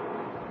বলুন,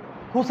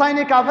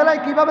 হুসাইনি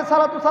কাফেলায় কিভাবে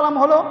সালাতু সালাম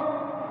হলো?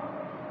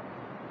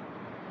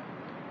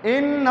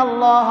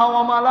 ইন্নাল্লাহা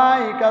ওয়া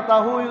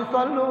মালাইকাতাহু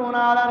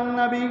ইউসাল্লুনা আলান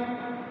নবী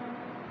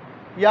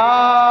ইয়া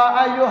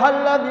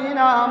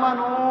আইয়ুহাল্লাযীনা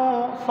আমানু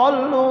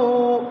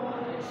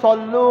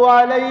সাল্লু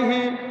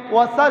আলাইহি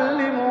ওয়া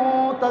সাল্লিমু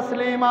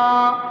তাসলিমা।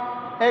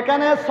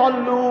 এখানে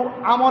সল্লু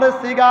আমরের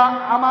সিগা,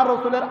 আমার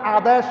রাসূলের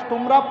আদেশ,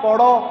 তোমরা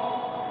পড়ো।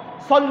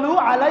 সল্লু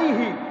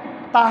আলাইহি,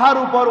 তাহার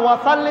উপর,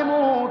 ওয়াসাল্লিমু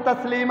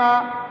তাসলিমা,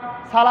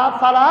 সালাত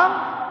সালাম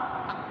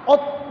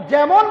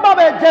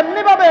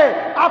যেমনিভাবে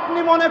আপনি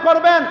মনে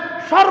করবেন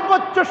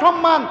সর্বোচ্চ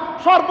সম্মান,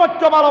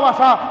 সর্বোচ্চ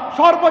ভালোবাসা,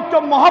 সর্বোচ্চ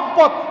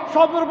মহব্বত,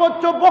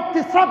 সর্বোচ্চ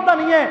ভক্তি শ্রদ্ধা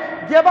নিয়ে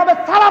যেভাবে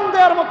সালাম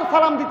দেওয়ার মতো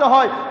সালাম দিতে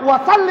হয়,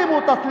 ওয়াসাল্লিমু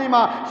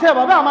তাসলিমা,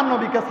 সেভাবে আমার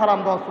নবীকে সালাম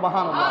দাও।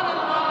 সুবহানাল্লাহ।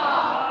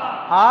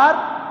 আর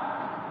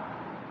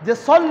যে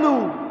সল্লু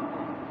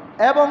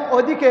এবং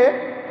ওইদিকে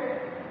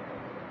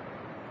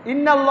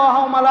ইন্নাল্লাহা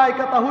ওয়া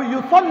মালাইকাতাহু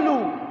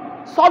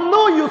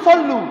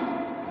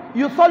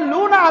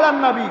ইউসাল্লুনা আলান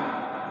নবী।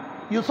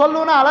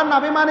 ইউসাল্লুনা আলান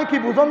নবী মানে কি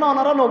বুঝন না?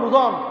 ওনারা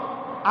নবুঝন।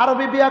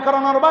 আরবি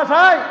ব্যাকরণের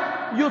ভাষায়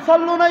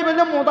ইউসাল্লুনাই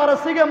বললে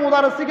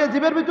মুদারসিকে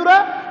জীবের ভিতরে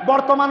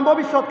বর্তমান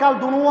ভবিষ্যৎকাল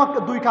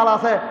দুই কাল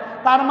আছে।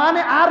 তার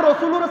মানে আর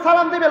রসুলের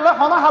সালাম দিবে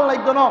হনাহাল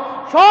লাগতো না,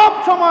 সব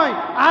সময়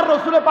আর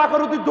রসুলে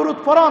পাকের উদ্দি দরুদ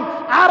ফরন,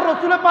 আর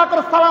রসুলে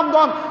পাকের সালাম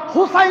দন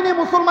হুসাইনি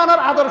মুসলমানের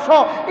আদর্শ,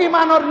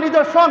 ইমানের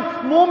নিদর্শন,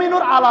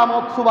 মুমিনুর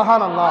আলামত।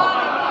 সুবহানাল্লাহ।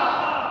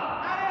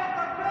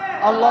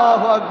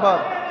 আল্লাহু আকবার।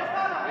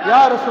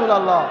 ইয়া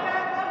রাসূলুল্লাহ,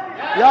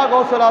 ইয়া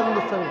গাউসুল আজম,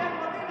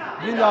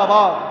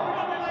 জিন্দাবাদ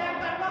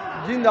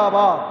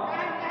জিন্দাবাদ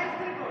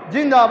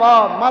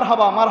জিন্দাবাদ,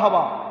 মারহাবা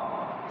মারহাবা।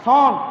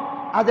 শোন,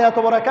 আজ এত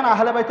বড় কেন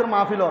আহলে বাইতুর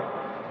মাহফিলর,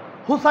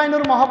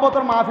 হুসাইনুর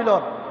মহব্বতের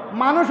মাহফিলর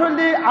মানুষ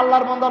হইলি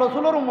আল্লাহর বান্দা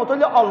রসুলের উম্মত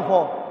হইলি অল্প,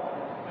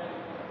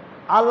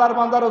 আল্লাহর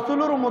বান্দা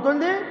রসুলের উম্মত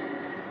হইলি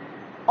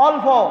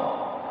অল্প।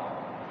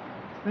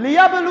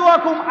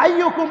 লিয়াবলুয়াকুম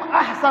আইয়ুকুম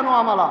আহসানু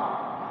আমালা,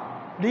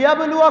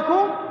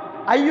 লিয়াবলুয়াকুম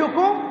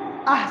আইয়ুকুম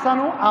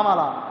আহসানু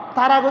আমালা।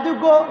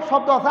 তারাগতিজ্ঞ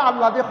শব্দ আছে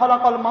আল্লাহ দিয়ে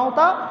খলাকল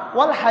মাউতা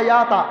ওয়াল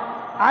হায়াতা।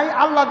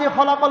 আল্লাহ দিয়ে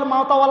খলাকল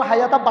মাউতা ওয়াল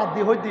হায়াতা বাদ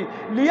দিয়ে হইতি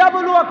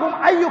লিয়াবলুয়াকুম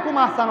আইয়ুকুম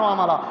আহসানু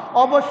আমালা।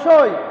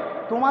 অবশ্যই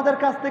তোমাদের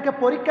কাছ থেকে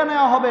পরীক্ষা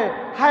নেওয়া হবে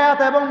হায়াত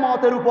এবং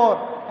মতের উপর,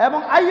 এবং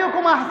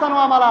আইয়ুকুম আহসানু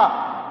আমালা,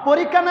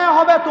 পরীক্ষা নেওয়া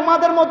হবে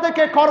তোমাদের মধ্যে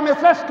কে কর্মে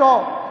শ্রেষ্ঠ,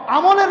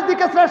 আমলের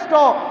দিকে শ্রেষ্ঠ।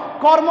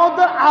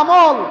 কর্মদের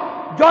আমল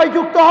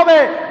জয়যুক্ত হবে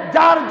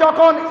যার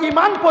যখন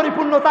ঈমান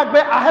পরিপূর্ণ থাকবে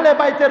আহলে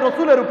বাইতের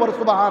রসুলের উপর।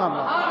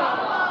 সুবহানাল্লাহ।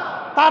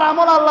 তার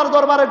আমল আল্লাহর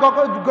দরবারে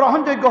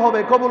গ্রহণযোগ্য হবে,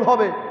 কবুল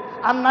হবে।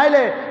 আর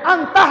নাইলে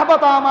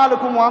আনতাহবাতা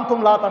আমালুকুম ওয়া আনতুম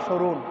লা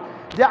তাশউরুন।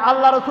 যে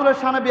আল্লাহ রসুলের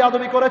শানে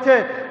বিয়াদবি করেছে,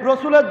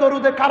 রসুলের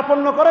দরুদে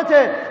কার্পণ্য করেছে,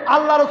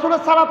 আল্লাহ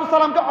রসুলের সালাতু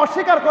সালামকে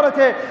অস্বীকার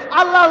করেছে,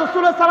 আল্লাহ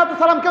রসুলের সালাতু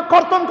সালামকে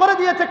কর্তন করে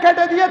দিয়েছে,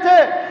 কেটে দিয়েছে,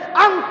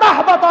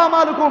 আনতাহবাতা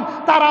আমালুকুম,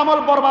 তার আমল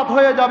বরবাদ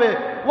হয়ে যাবে।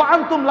 ওয়া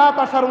আনতুম লা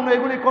তাশউরুন,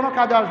 এগুলি কোনো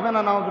কাজে আসবে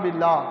না।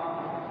 নাউযুবিল্লাহ।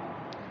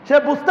 সে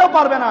বুঝতেও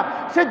পারবে না,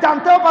 সে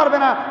জানতেও পারবে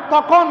না,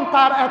 তখন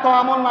তার এত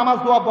আমল নামাজ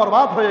দোয়া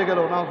বরবাদ হয়ে গেল।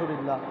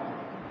 নাউযুবিল্লাহ।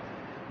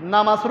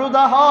 নামাজ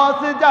রোজা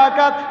হজ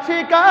যাকাত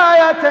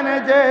শিখায়াছেন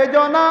যে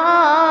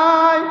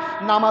জনাই,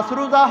 নামাজ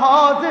রোজা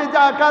হজ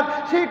যাকাত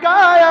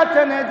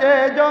শিখায়াছেন যে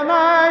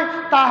জনাই,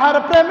 তাহার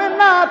প্রেম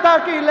না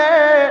থাকিলে,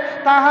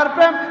 তাহার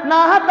প্রেম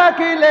না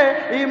থাকিলে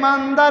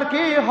ইমানদার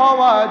কি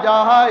হওয়া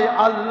যায়।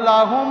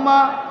 আল্লাহুম্মা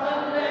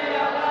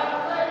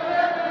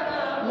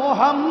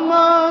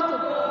মুহাম্মদ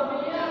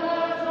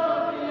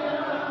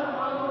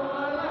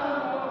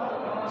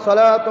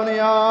সালাতুন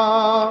ইয়া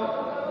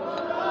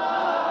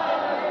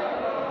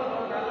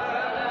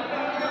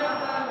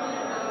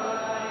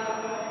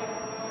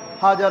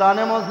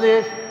হাজারানে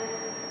মজলিস।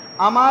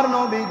 আমার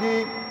নবীজি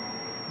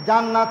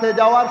জান্নাতে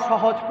যাওয়ার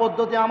সহজ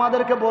পদ্ধতি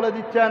আমাদেরকে বলে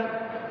দিচ্ছেন।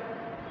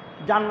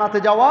 জান্নাতে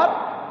যাওয়ার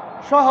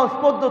সহজ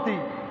পদ্ধতি,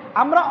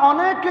 আমরা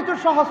অনেক কিছু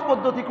সহজ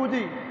পদ্ধতি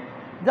খুঁজি।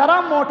 যারা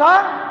মোটা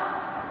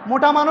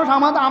মোটা মানুষ,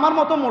 আমার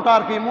মতো মোটা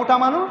আর কি, মোটা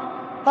মানুষ,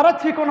 তারা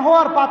চিকন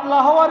হওয়ার, পাতলা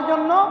হওয়ার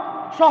জন্য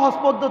সহজ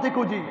পদ্ধতি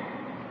খুঁজি।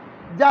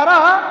 যারা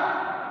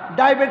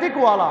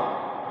ডায়াবেটিকওয়ালা,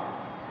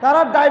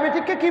 তারা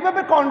ডায়াবেটিককে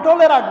কীভাবে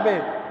কন্ট্রোলে রাখবে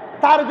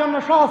তার জন্য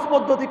সহজ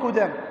পদ্ধতি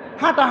খুঁজেন।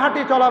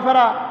 হাঁটাহাঁটি,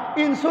 চলাফেরা,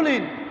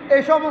 ইনসুলিন,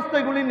 এই সমস্ত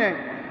এগুলি নেই।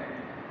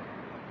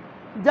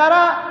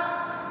 যারা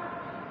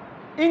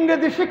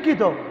ইংরেজি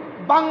শিক্ষিত,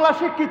 বাংলা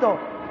শিক্ষিত,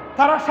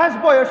 তারা শেষ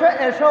বয়সে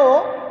এসেও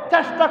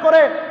চেষ্টা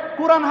করে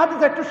কোরআন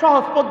হাদিস একটু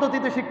সহজ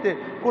পদ্ধতিতে শিখতে,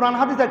 কোরআন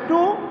হাদিস একটু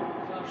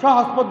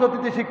সহজ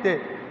পদ্ধতিতে শিখতে।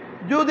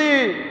 যদি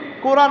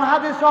কোরআন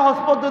হাদিস সহজ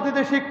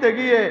পদ্ধতিতে শিখতে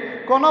গিয়ে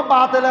কোনো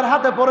বাতিলের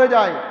হাতে পড়ে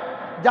যায়,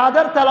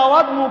 যাদের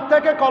তেলাওয়াত মুখ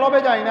থেকে কলবে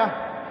যায় না,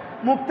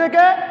 মুখ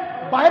থেকে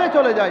বাইরে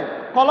চলে যায়,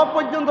 কলব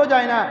পর্যন্ত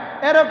যায় না,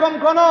 এরকম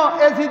কোনো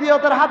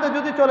এজিদিয়তের হাতে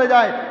যদি চলে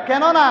যায়,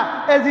 কেননা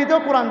এজিদও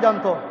কোরআন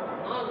জানতো,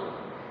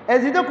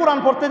 এজিদও কোরআন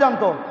পড়তে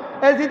জানতো,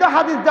 এজিদও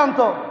হাদিস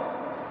জানতো,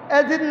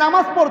 এজিদ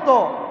নামাজ পড়তো।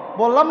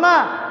 বললাম না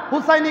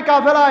হুসাইনি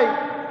কাফেলায়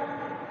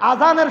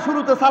আজানের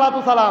শুরুতে সালাতু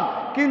সালাম,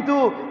 কিন্তু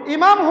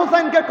ইমাম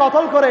হুসাইনকে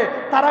কতল করে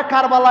তারা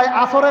কারবালায়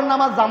আসরের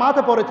নামাজ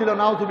জামাতে পড়েছিল।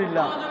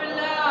 নাউজুবিল্লাহ।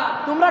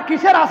 তোমরা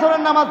কিসের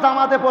আসরের নামাজ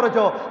জামাতে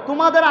পড়েছো?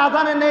 তোমাদের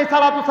আজানে নেই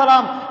সালাতু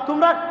সালাম।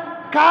 তোমরা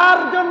কার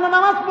জন্য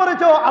নামাজ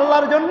পড়েছো?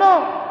 আল্লাহর জন্য।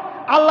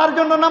 আল্লাহর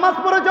জন্য নামাজ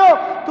পড়েছো।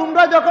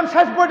 তোমরা যখন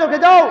শেষ বৈঠকে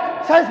যাও,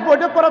 শেষ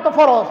বৈঠক করা তো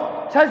ফরজ,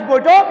 শেষ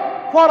বৈঠক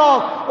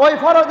ফরজ। ওই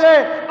ফরজে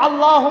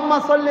আল্লাহুম্মা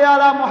সাল্লি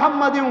আলা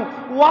মুহাম্মাদিন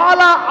ওয়া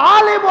আলা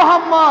আলি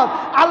মুহাম্মদ,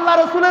 আল্লাহ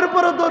রাসূলের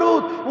উপর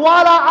দরুদ, ওয়া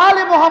আলা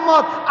আলি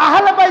মুহাম্মদ,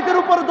 আহলে বাইতের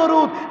উপর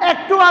দরুদ।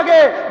 একটু আগে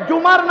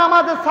জুমার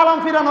নামাজে সালাম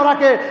ফিরানোর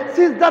আগে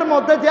সিজদার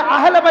মধ্যে যে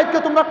আহলে বাইতকে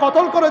তোমরা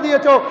কতল করে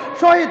দিয়েছো,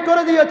 শহীদ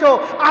করে দিয়েছো,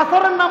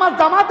 আসরের নামাজ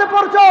জামাতে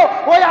পড়ছো,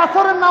 ওই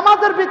আসরের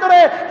নামাজের ভিতরে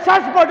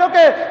শেষ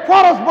বৈঠকে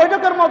ফরজ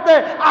বৈঠকের মধ্যে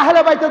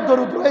আহলে বাইতের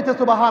দরুদ রয়েছে।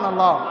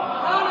 সুবহানাল্লাহ।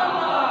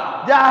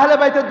 যে আহলে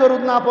বাইতের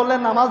দরুদ না পড়লে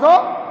নামাজও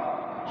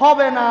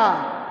হবে না।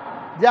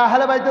 যে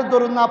আহলে বাইতের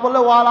দরুদ না পড়লে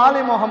ওয়া আলা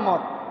আলি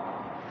মুহাম্মদ,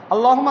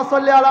 আল্লাহুম্মা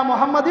সাল্লি আলা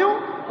মুহাম্মাদিন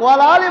ওয়া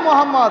আলা আলি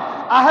মুহাম্মদ,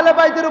 আহলে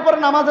বাইতের উপর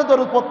নামাজে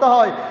দরুদ পড়তে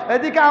হয়।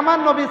 এদিকে আমার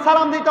নবী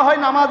সালাম দিতে হয়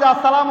নামাজে,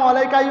 আসসালামু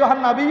আলাইকা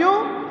আইয়ুহান নাবিয়্যু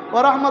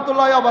ওয়া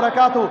রাহমাতুল্লাহি ওয়া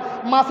বারাকাতুহু।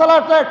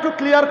 মাসালাটা একটু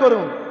ক্লিয়ার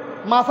করুন,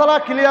 মাসালা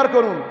ক্লিয়ার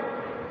করুন।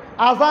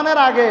 আজানের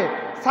আগে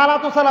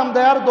সালাতু সালাম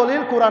দেওয়ার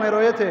দলিল কোরআনে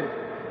রয়েছে।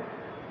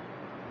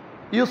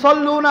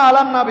 ইউসাল্লুনা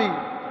আলান নবী,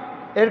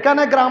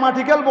 এখানে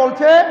গ্রামাটিক্যাল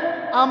বলছে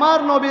আমার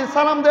নবী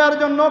সালাম দেওয়ার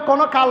জন্য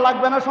কোনো কাল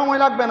লাগবে না, সময়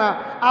লাগবে না।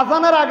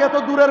 আজানের আগে তো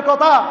দূরের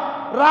কথা,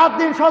 রাত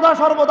দিন সদা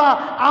সর্বদা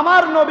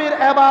আমার নবীর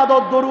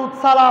ইবাদত দরুদ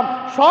সালাম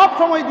সব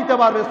সময় দিতে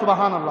পারবে।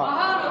 সুবহানাল্লাহ।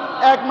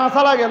 এক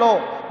মাসালা গেল।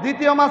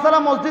 দ্বিতীয় মাসালা,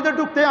 মসজিদে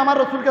ঢুকতে আমার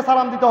রসুলকে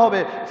সালাম দিতে হবে।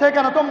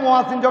 সেখানে তো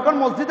মুয়াজ্জিন যখন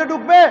মসজিদে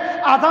ঢুকবে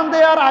আজান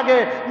দেওয়ার আগে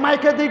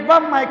মাইকে দিক বা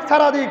মাইক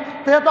ছাড়া দিক,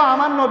 সে তো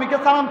আমার নবীকে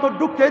সালাম তো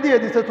ঢুকতে দিয়ে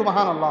দিছে।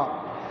 সুবহানাল্লাহ।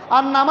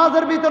 আর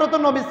নামাজের ভিতরে তো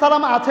নবী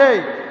সালাম আছেই।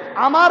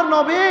 আমার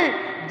নবী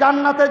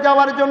জান্নাতে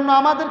যাওয়ার জন্য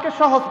আমাদেরকে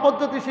সহজ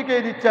পদ্ধতি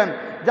শিখিয়ে দিচ্ছেন,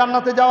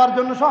 জান্নাতে যাওয়ার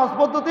জন্য সহজ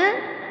পদ্ধতি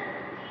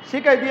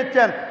শিখিয়ে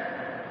দিচ্ছেন।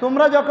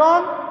 তোমরা যখন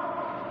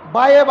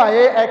বায়ে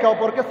বায়ে একে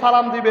অপরকে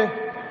সালাম দিবে,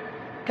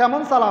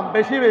 কেমন সালাম?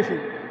 বেশি বেশি।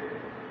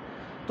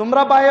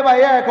 তোমরা বায়ে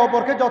বায়ে একে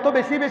অপরকে যত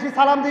বেশি বেশি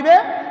সালাম দিবে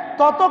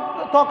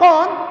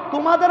তখন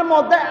তোমাদের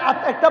মধ্যে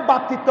একটা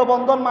ভ্রাতৃত্ব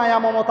বন্ধন, মায়া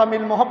মমতা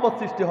মিল মহব্বত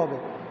সৃষ্টি হবে।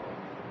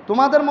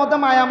 তোমাদের মধ্যে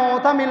মায়া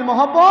মমতা মিল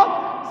মহব্বত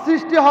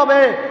সৃষ্টি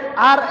হবে।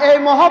 আর এই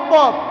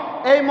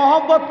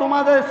মহব্বত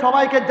তোমাদের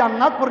সবাইকে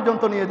জান্নাত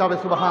পর্যন্ত নিয়ে যাবে।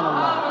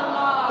 সুবহানাল্লাহ।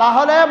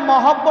 তাহলে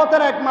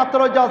মহব্বতের একমাত্র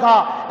জজা,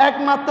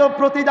 একমাত্র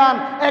প্রতিদান,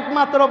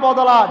 একমাত্র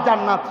বদলা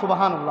জান্নাত।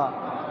 সুবহানাল্লাহ।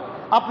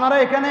 আপনারা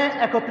এখানে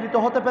একত্রিত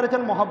হতে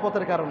পেরেছেন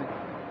মহব্বতের কারণে,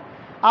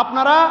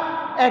 আপনারা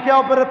একে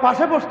অপরের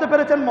পাশে বসতে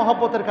পেরেছেন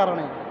মহব্বতের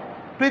কারণে।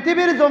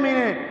 পৃথিবীর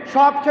জমিনে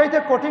সবচাইতে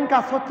কঠিন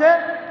কাজ হচ্ছে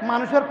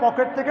মানুষের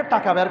পকেট থেকে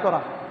টাকা বের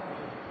করা।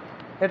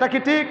 এটা কি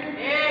ঠিক?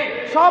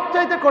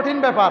 সবচাইতে কঠিন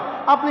ব্যাপার।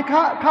 আপনি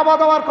খাওয়া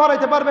দাওয়ার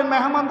করাইতে পারবেন,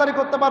 মেহমানদারি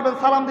করতে পারবেন,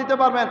 সালাম দিতে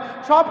পারবেন,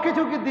 সব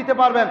কিছু দিতে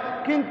পারবেন,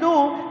 কিন্তু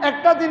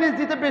একটা জিনিস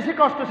দিতে বেশি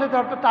কষ্ট, সেটা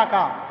হচ্ছে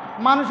টাকা।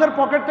 মানুষের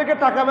পকেট থেকে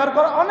টাকা বের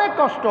করা অনেক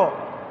কষ্ট।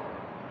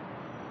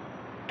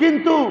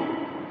 কিন্তু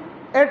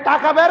এর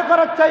টাকা বের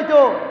করার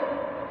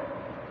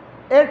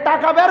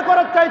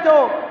চাইতো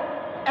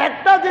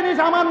একটা জিনিস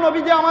আমার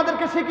নবীজি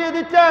আমাদেরকে শিখিয়ে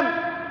দিচ্ছেন।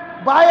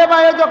 বায়ে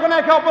বায়ে যখন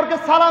একে অপরকে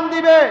সালাম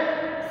দিবে,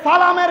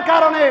 সালামের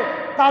কারণে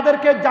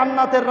তাদেরকে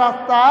জান্নাতের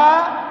রাস্তা,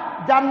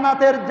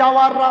 জান্নাতের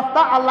যাওয়ার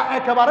রাস্তা আল্লাহ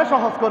একেবারে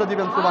সহজ করে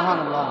দিবেন।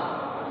 সুবহানাল্লাহ।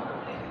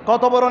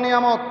 কত বড়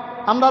নিয়ামত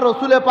আমরা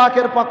রসুলে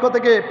পাকের পক্ষ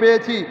থেকে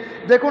পেয়েছি।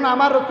 দেখুন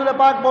আমার রসুলে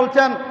পাক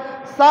বলছেন,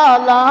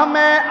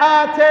 সালামে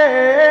আছে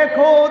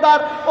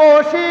খোদার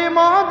অসীম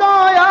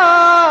দয়া,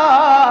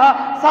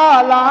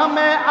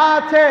 সালামে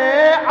আছে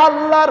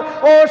আল্লাহর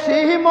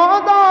অসীম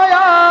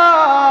দয়া,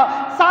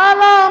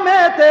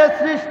 সালামেতে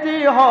সৃষ্টি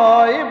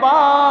হয়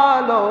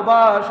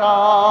ভালোবাসা,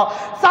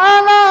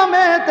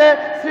 সালামেতে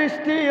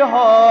সৃষ্টি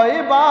হয়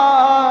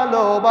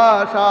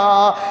ভালোবাসা।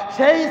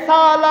 সেই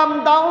সালাম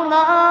দাও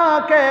না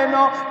কেন,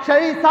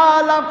 সেই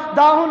সালাম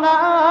দাও না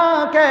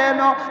কেন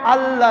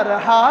আল্লাহর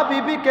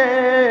হাবিবকে,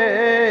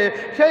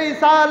 সেই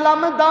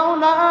সালাম দাও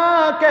না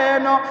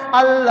কেন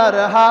আল্লাহর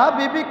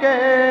হাবিবকে।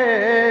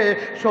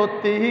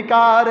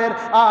 সত্যিকারের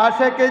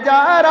আশেক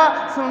যারা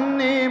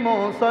সুন্নি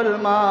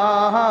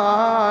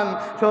মুসলমান,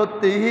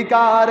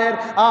 সত্যিকারের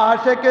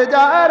আশেক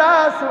যারা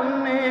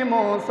সুন্নি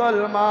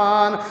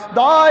মুসলমান,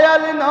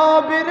 দয়াল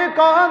নবীর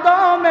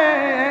কদমে,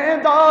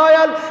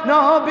 দয়াল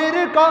নবীর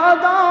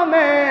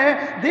কদমে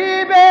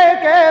দিবে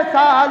কে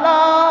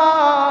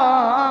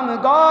সালাম,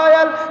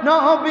 দয়াল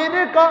নবীর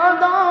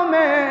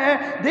কদমে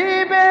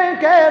দিবে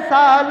কে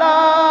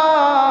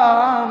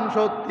সালাম।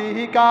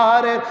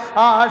 সত্যিকারের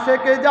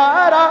আশেক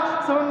যারা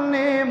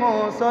সুন্নি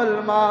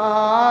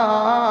মুসলমান,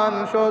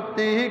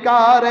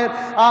 সত্যিকারের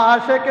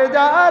আশেক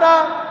যারা।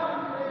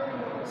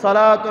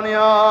 সালাতুন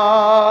ইয়া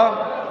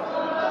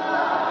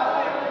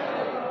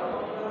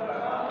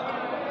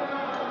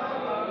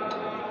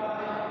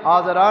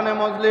হাজরানে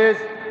মজলিস,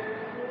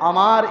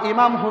 আমার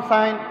ইমাম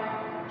হুসাইন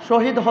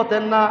শহীদ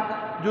হতেন না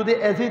যদি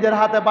এজিদের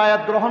হাতে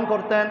বায়াত গ্রহণ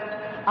করতেন।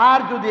 আর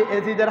যদি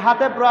এজিদের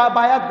হাতে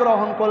বায়াত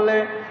গ্রহণ করলে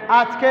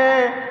আজকে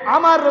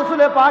আমার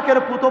রসুলে পাকের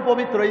পুত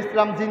পবিত্র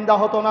ইসলাম জিন্দা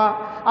হতো না,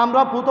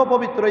 আমরা পুত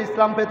পবিত্র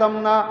ইসলাম পেতাম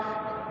না।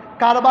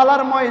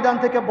 কারবালার ময়দান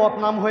থেকে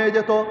বদনাম হয়ে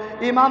যেত।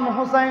 ইমাম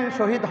হুসাইন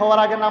শহীদ হওয়ার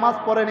আগে নামাজ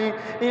পড়েনি।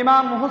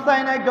 ইমাম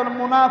হুসাইন একজন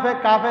মুনাফেক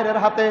কাফেরের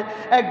হাতে,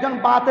 একজন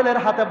বাতিলের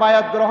হাতে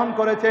বায়াত গ্রহণ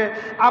করেছে।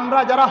 আমরা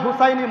যারা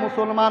হুসাইনি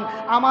মুসলমান,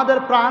 আমাদের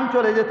প্রাণ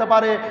চলে যেতে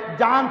পারে,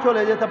 জান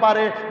চলে যেতে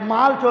পারে,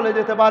 মাল চলে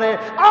যেতে পারে,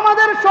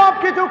 আমাদের সব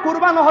কিছু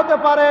কুরবান হতে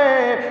পারে।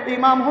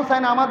 ইমাম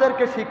হুসাইন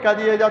আমাদেরকে শিক্ষা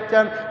দিয়ে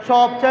যাচ্ছেন,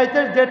 সবচাইতে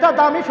যেটা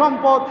দামি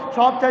সম্পদ,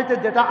 সবচাইতে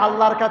যেটা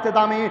আল্লাহর কাছে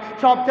দামি,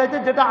 সবচাইতে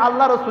যেটা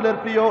আল্লাহ রসুলের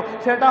প্রিয়,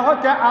 সেটা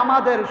হচ্ছে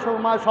আমাদের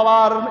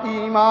সবার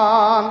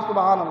ঈমান।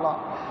 সুবহানাল্লাহ।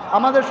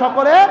 আমাদের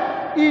সকলের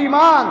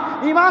ঈমান।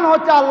 ঈমান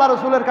হচ্ছে আল্লাহ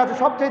রসুলের কাছে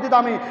সবচেয়ে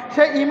দামি।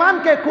 সেই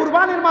ঈমানকে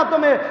কুরবানির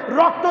মাধ্যমে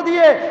রক্ত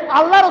দিয়ে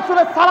আল্লাহ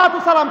রসুলের সালাতু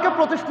সালামকে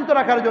প্রতিষ্ঠিত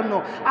রাখার জন্য,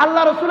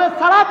 আল্লাহ রসুলের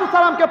সালাতু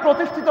সালামকে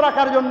প্রতিষ্ঠিত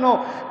রাখার জন্য,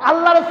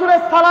 আল্লাহ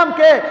রসুলের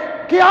সালামকে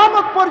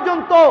কিয়ামত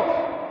পর্যন্ত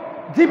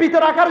জীবিত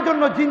রাখার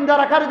জন্য, জিন্দা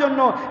রাখার জন্য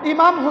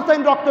ইমাম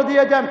হুসাইন রক্ত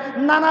দিয়েছেন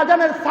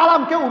নানাজানের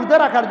সালামকে উর্ধে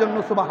রাখার জন্য।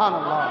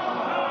 সুবহানাল্লাহ।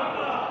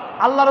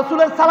 আল্লাহ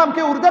রসুলের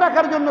সালামকে উর্ধে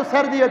রাখার জন্য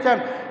ছেড় দিয়েছেন।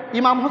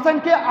 ইমাম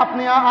হুসাইনকে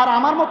আপনি আর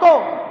আমার মতো,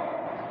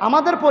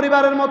 আমাদের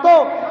পরিবারের মতো,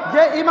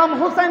 যে ইমাম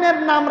হুসাইনের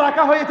নাম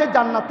রাখা হয়েছে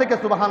জান্নাত থেকে।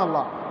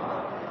 সুবহানাল্লাহ।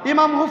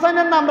 ইমাম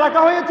হুসাইনের নাম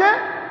রাখা হয়েছে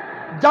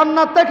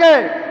জান্নাত থেকে।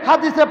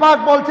 হাদিসে পাক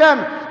বলছেন,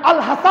 আল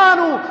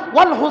হাসানু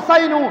ওয়াল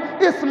হুসাইনু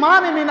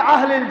ইসমান মিন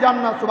আহলিল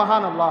জান্নাহ।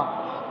 সুবহানাল্লাহ।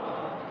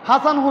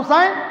 হাসান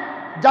হুসাইন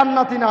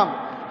জান্নাতি নাম।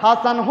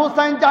 হাসান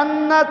হুসাইন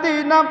জান্নাতি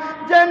নাম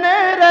জেনে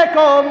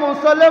রেখো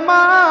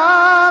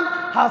মুসলমান।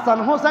 হাসান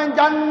হুসাইন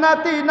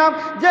জান্নাতি নাম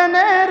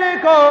জেনে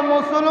রেখো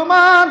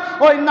মুসলমান।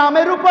 ওই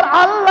নামের উপর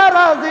আল্লাহ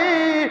রাজি,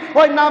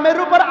 ওই নামের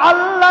উপর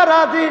আল্লাহ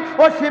রাজি।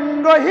 ও সিম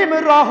রহিম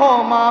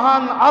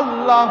রহমান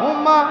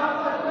আল্লাহুম্মা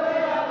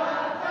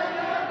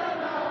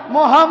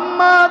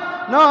মুহাম্মদ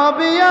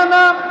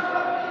নবিয়ানা।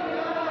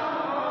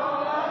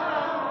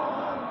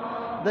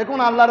 দেখুন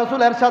আল্লাহ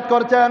রসুল এরশাদ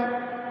করছেন,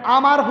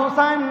 আমার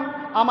হুসাইন,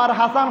 আমার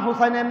হাসান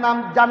হুসাইনের নাম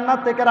জান্নাত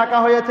থেকে রাখা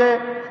হয়েছে।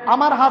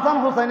 আমার হাসান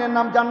হুসাইনের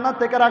নাম জান্নাত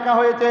থেকে রাখা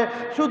হয়েছে।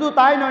 শুধু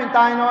তাই নয়,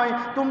 তাই নয়,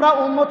 তোমরা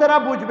উম্মতেরা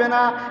বুঝবে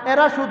না,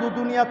 এরা শুধু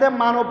দুনিয়াতে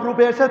মানব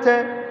রূপে এসেছে,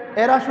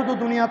 এরা শুধু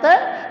দুনিয়াতে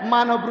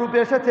মানব রূপে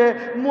এসেছে।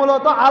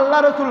 মূলত আল্লাহ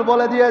রসুল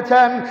বলে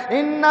দিয়েছেন,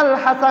 ইন্নাল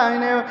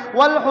হাসাইন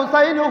ওয়াল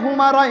হুসাইন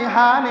হুমা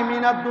রাইহান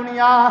মিনাদ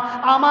দুনিয়া।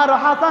 আমার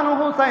হাসান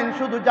হুসাইন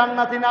শুধু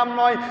জান্নাতি নাম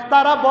নয়,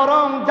 তারা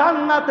বরং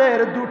জান্নাতের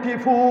দুটি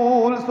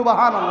ফুল।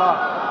 সুবহানাল্লাহ।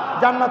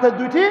 জান্নাতের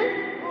দুটি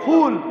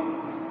ফুল।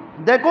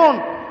 দেখুন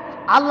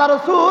আল্লাহ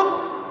রসুল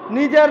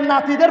নিজের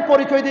নাতিদের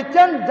পরিচয়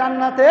দিচ্ছেন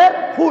জান্নাতের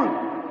ফুল।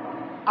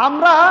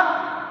 আমরা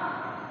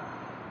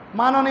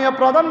মাননীয়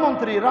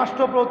প্রধানমন্ত্রী,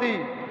 রাষ্ট্রপতি,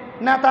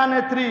 নেতা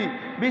নেত্রী,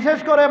 বিশেষ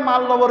করে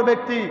মাল্যবর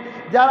ব্যক্তি,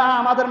 যারা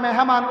আমাদের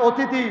মেহমান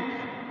অতিথি,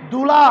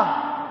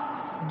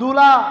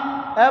 দুলা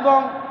এবং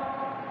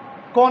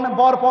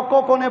বরপক্ষ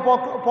কনে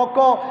পক্ষ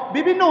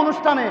বিভিন্ন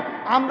অনুষ্ঠানে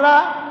আমরা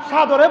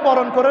সাদরে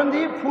বরণ করে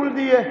দিই ফুল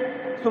দিয়ে।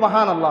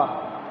 সুবহানাল্লাহ।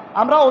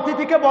 আমরা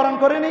অতিথিকে বরণ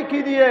করে নিই কি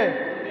দিয়ে?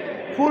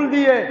 ফুল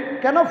দিয়ে।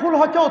 কেন? ফুল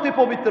হচ্ছে অতি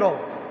পবিত্র।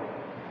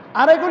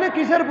 আর এগুলি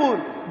কিসের ফুল?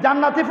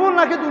 জান্নাতি ফুল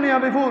নাকি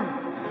দুনিয়াবি ফুল?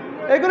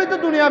 এগুলি তো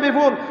দুনিয়াবি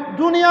ফুল।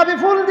 দুনিয়াবি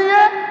ফুল দিয়ে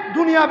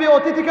দুনিয়াবি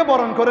অতিথিকে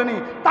বরণ করে নিই।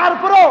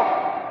 তারপরেও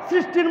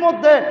সৃষ্টির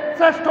মধ্যে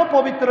শ্রেষ্ঠ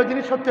পবিত্র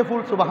জিনিস হচ্ছে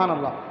ফুল।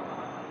 সুবহানাল্লাহ।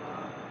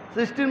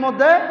 সৃষ্টির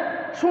মধ্যে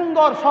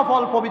সুন্দর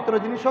সফল পবিত্র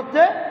জিনিস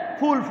হচ্ছে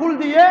ফুল। ফুল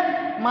দিয়ে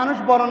মানুষ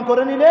বরণ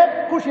করে নিলে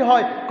খুশি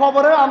হয়।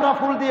 কবরে আমরা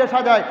ফুল দিয়ে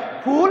সাজাই।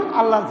 ফুল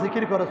আল্লাহ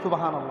জিকির করে।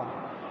 সুবহানাল্লাহ।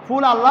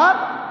 ফুল আল্লাহ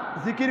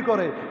জিকির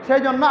করে।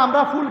 সেই জন্য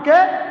আমরা ফুলকে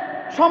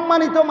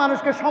সম্মানিত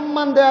মানুষকে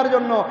সম্মান দেওয়ার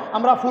জন্য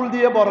আমরা ফুল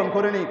দিয়ে বরণ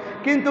করে নিই।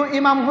 কিন্তু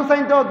ইমাম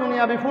হুসাইন তো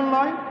দুনিয়াবি ফুল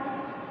নয়।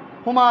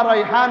 হুমা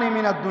রাইহানি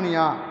মিনাদ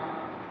দুনিয়া,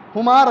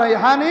 হুমা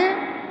রাইহানি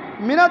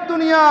মিনাদ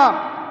দুনিয়া।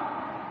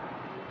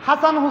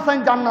 হাসান হুসাইন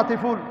জান্নাতি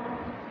ফুল।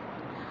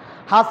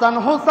 হাসান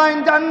হুসাইন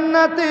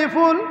জান্নাতি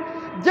ফুল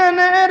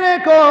জেনে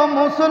রেখো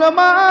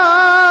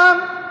মুসলমান।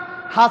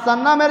 হাসান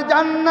নামের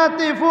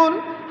জান্নাতি ফুল,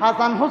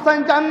 হাসান হুসাইন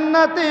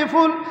জান্নাতি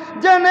ফুল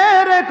জেনে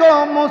রেখো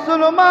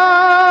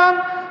মুসলমান।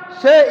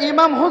 সে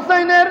ইমাম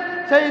হুসাইনের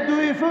সেই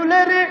দুই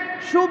ফুলের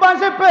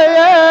সুবাসে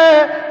পেয়ে,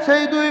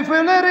 সেই দুই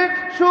ফুলের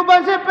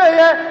সুবাসে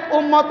পেয়ে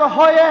উম্মত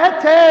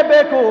হয়েছে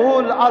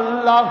বেকুল।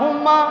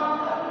 আল্লাহুম্মা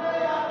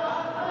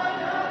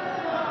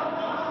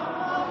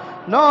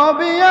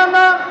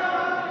নবিয়ানা।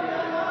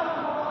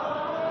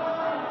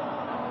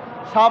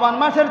 শাবান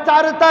মাসের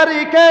 4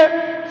 তারিখে,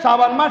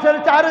 শাবান মাসের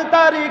 4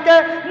 তারিখে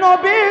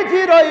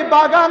নবীজির ওই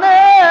বাগানে,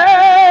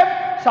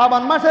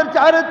 শাবান মাসের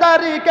 4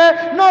 তারিখে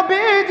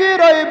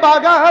নবীজির ওই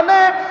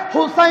বাগানে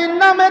হুসাইন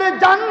নামের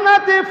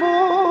জান্নাতি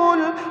ফুল,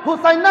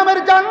 হুসাইন নামের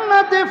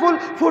জান্নাতি ফুল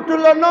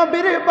ফুটলো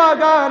নবীর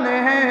বাগানে।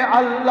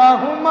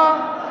 আল্লাহুম্মা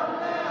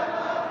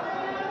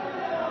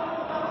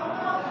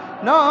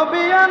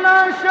নবিয়ানা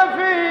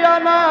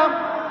শফিয়ানা।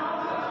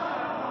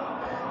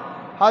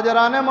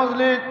 হাজরানে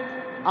মজলিস,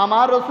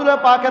 আমার রসুলের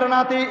পাকের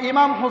নাতি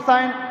ইমাম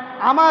হুসাইন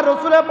আমার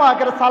রসুলের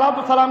পাকের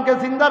সালাতু সালামকে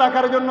জিন্দা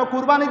রাখার জন্য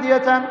কুরবানি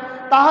দিয়েছেন।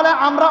 তাহলে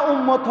আমরা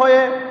উম্মত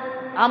হয়ে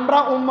আমরা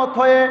উম্মত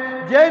হয়ে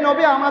যেই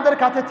নবী আমাদের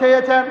কাছে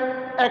চেয়েছেন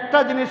একটা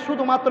জিনিস,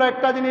 শুধুমাত্র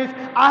একটা জিনিস,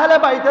 আহলে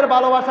বাইতের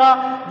ভালোবাসা।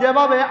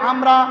 যেভাবে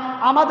আমরা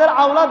আমাদের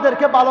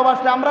আওলাদদেরকে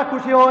ভালোবাসলে আমরা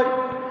খুশি হই,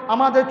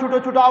 আমাদের ছোট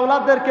ছোট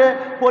আওলাদদেরকে,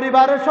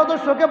 পরিবারের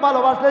সদস্যকে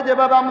ভালোবাসলে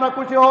যেভাবে আমরা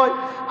খুশি হই,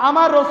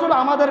 আমার রসুল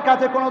আমাদের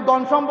কাছে কোনো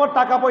ধন সম্পদ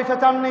টাকা পয়সা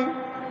চাননি।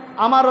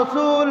 আমার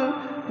রসুল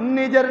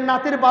নিজের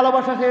নাতির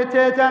ভালোবাসা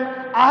চেয়েছেন,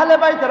 আহলে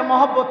বাইতের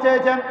মহব্বত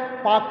চেয়েছেন,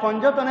 পাক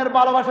পঞ্জতনের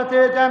ভালোবাসা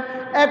চেয়েছেন।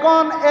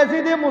 এখন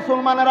এজিদি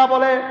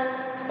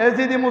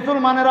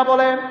মুসলমানেরা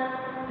বলে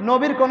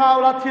নবীর কোনো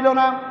আওলাদ ছিল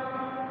না।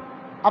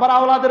 আবার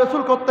আওলাদ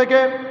রসুল কোত্থেকে?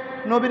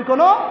 নবীর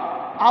কোনো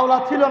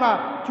আওলাদ ছিল না,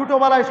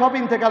 ছোটবেলায় সব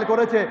ইন্তেকাল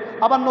করেছে।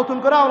 আবার নতুন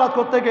করে আওলাদ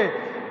কোত্থেকে?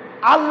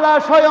 আল্লাহ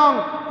স্বয়ং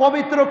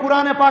পবিত্র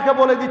কুরআনে পাকে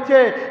বলে দিচ্ছে,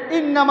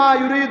 ইন্নামা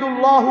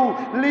ইউরিদুল্লাহু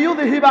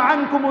লিইউযহিবা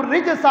আনকুমুর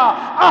রিজসা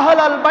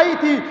আহলাল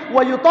বাইতি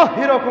ওয়া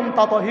ইউতাহহিরাকুম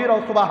তাতাহীরা।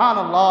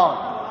 সুবহানাল্লাহ।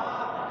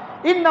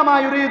 ইন্নামা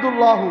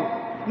ইউরিদুল্লাহু,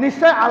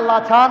 নিশ্চয় আল্লাহ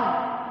চান,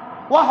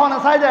 ওয়া হনা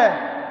সাইদে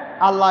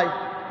আল্লাহ।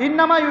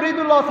 ইন্নামা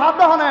ইউরিদুল্লাহ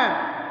সাদ হনে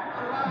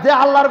যে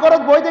আল্লাহর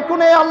ঘরত বই দেখুন,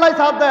 এই আল্লাহ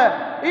সাদ দেয়।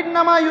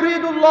 ইন্নামা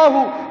ইউরিদুল্লাহু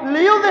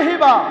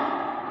লিইউযহিবা,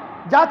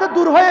 যাতে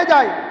দূর হয়ে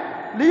যায়,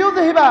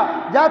 লিইউযহিবা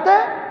যাতে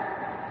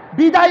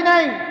বিদায়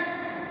নেই,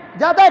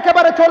 যাতে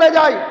একেবারে চলে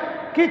যায়।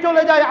 কি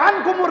চলে যায়?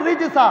 আনকুমুর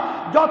রিজসা,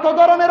 যত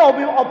ধরনের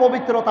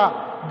অপবিত্রতা,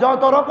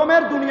 যত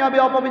রকমের দুনিয়াবি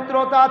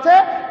অপবিত্রতা আছে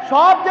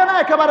সব যেন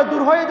একেবারে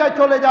দূর হয়ে যায়,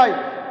 চলে যায়,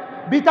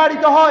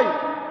 বিতাড়িত হয়।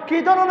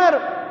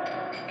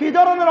 কি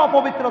ধরনের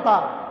অপবিত্রতা?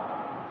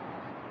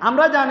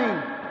 আমরা জানি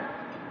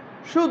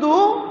শুধু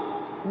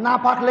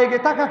নাপাক লেগে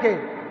থাকাকে,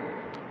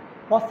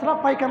 প্রস্রাব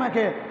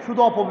পায়খানাকে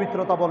শুধু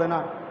অপবিত্রতা বলে না,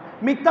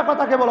 মিথ্যা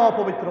কথাকে বলে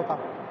অপবিত্রতা,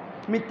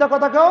 মিথ্যা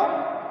কথাকেও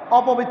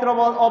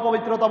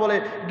অপবিত্রতা বলে,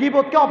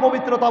 গীবতকে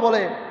অপবিত্রতা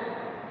বলে,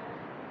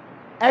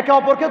 একে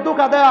অপরকে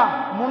ধোঁকা দেয়া,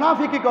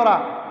 মুনাফিকি করা,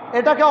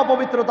 এটাকে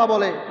অপবিত্রতা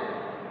বলে।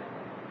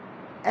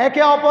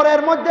 একে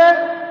অপরের মধ্যে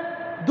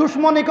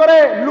দুশ্মনী করে,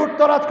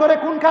 লুটতরাজ করে,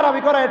 খুন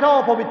খারাপি করা, এটাও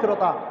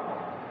অপবিত্রতা।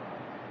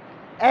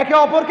 একে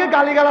অপরকে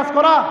গালিগালাজ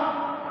করা,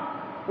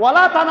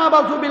 ওয়ালা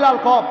তানাবাজু বিল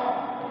আলকাব,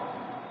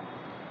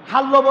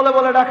 হাল্লো বলে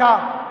বলে ডাকা,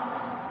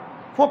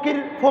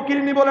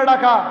 ফকিরনি বলে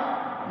ডাকা,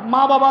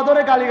 মা বাবা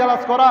ধরে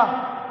গালিগালাজ করা,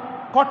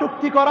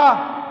 কটূক্তি করা,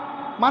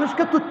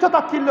 মানুষকে তুচ্ছ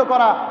তাচ্ছিল্য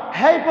করা,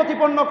 হেয়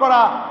প্রতিপন্ন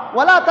করা,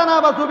 ওয়ালা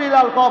তানাবাজু বিল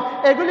আলকাব,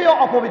 এগুলিও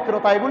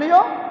অপবিত্রতা,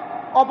 এগুলিও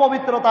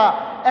অপবিত্রতা।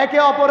 একে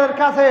অপরের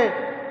কাছে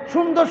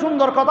সুন্দর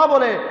সুন্দর কথা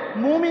বলে,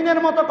 মুমিনের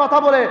মতো কথা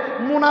বলে,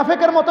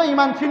 মুনাফিকের মতো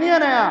ঈমান ছিনিয়ে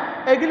নেয়া,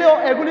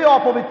 এগুলিও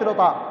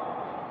অপবিত্রতা।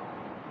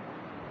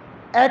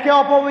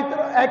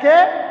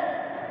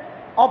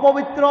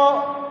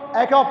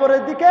 একে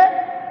অপরের দিকে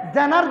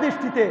জেনার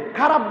দৃষ্টিতে,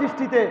 খারাপ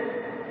দৃষ্টিতে,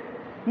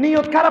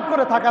 নিয়ত খারাপ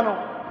করে তাকানো,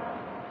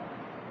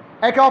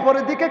 একে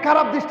অপরের দিকে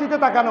খারাপ দৃষ্টিতে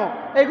তাকানো,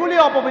 এগুলি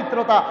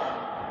অপবিত্রতা।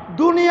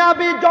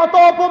 দুনিয়াবি যত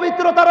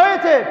অপবিত্রতা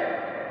রয়েছে,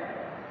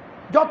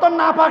 যত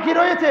নাপাকি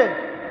রয়েছে,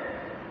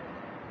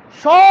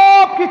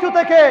 সব কিছু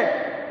থেকে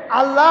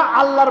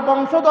আল্লাহর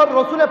বংশধর,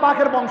 রসুলে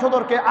পাকের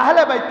বংশধরকে,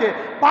 আহলে বাইতকে,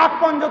 পাক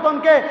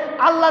পঞ্জতনকে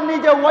আল্লাহ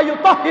নিজে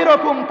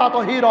ওয়ায়ুতাহহিরাকুম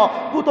তাতাহীরা,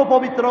 পুত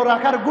পবিত্র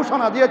রাখার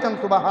ঘোষণা দিয়েছেন।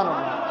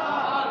 সুবহানাল্লাহ।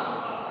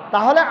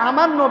 তাহলে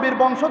আমার নবীর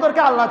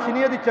বংশধরকে আল্লাহ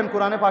ছিনিয়ে দিচ্ছেন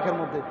কোরআনে পাকের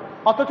মধ্যে,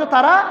 অথচ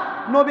তারা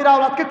নবীর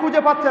আওলাদকে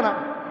খুঁজে পাচ্ছে না।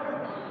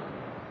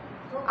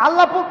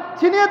 আল্লাহ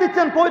ছিনিয়ে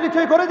দিচ্ছেন,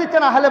 পরিচয় করে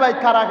দিচ্ছেন আহলে বাইত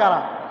কারা কারা,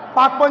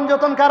 পাক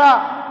পঞ্জতন কারা।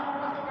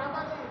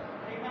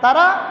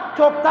 তারা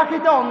চোখ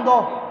তাকিতে অন্ধ,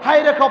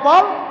 হায়রে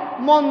কপাল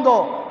মন্দ,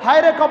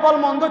 হায়রে কপাল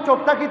মন্দ, চোখ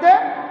তাকিতে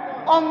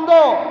অন্ধ।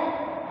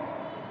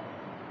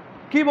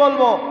 কি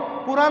বলবো,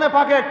 কুরআনে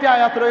পাকে একটি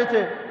আয়াত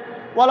রয়েছে,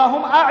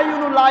 ওয়ালাহুম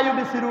আ'য়ুনুন লা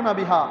ইউবসিরুনা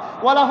বিহা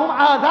ওয়ালাহুম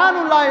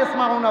আযানুন লা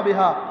ইয়াসমাউনা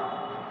বিহা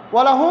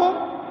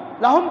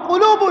লাহুম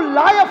কুলুবুন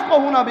লা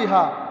ইয়াফকাহুনা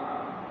বিহা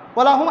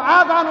ওয়ালাহুম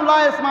আযানুন লা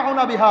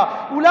ইয়াসমাউনা বিহা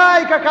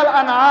উলাইকা কাল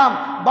আনআম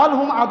বাল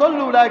হুম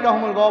আদাল্লু উলাইকা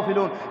হুমুল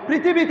গাফিলুন।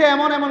 পৃথিবীতে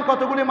এমন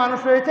কতগুলি মানুষ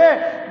রয়েছে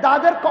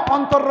যাদের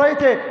অন্তর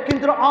রয়েছে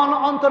কিন্তু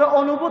অন্তরে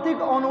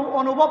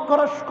অনুভব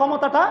করার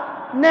ক্ষমতাটা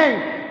নেই।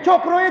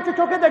 চোখ রয়েছে,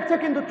 চোখে দেখছে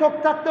কিন্তু চোখ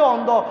থাকতেও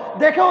অন্ধ,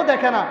 দেখেও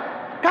দেখে না।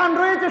 কান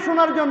রয়েছে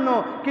শোনার জন্য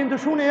কিন্তু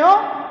শুনেও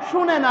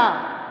শুনে না।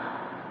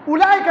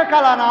 উলাইকা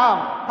কাল আনআম,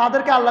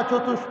 তাদেরকে আল্লাহ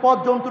চতুষ্পদ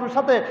জন্তুর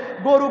সাথে,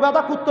 গরু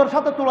গাধা কুত্তর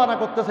সাথে তুলনা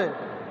করতেছে।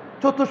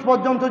 চতুষ্পদ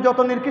জন্তু যত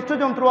নির্দিষ্ট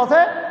জন্তু আছে,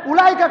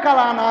 উলাইকা কাল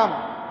আনআম,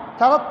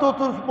 তারা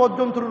চতুষ্পদ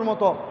জন্তুর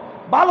মতো।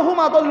 বাল হুম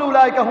আদাল্লু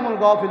উলাইকা হুমুল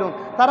গাফিলুন,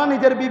 তারা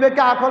নিজের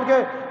বিবেককে, আকলকে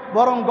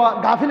বরং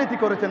গাফিলতি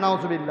করেছে।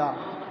 নাউজুবিল্লাহ।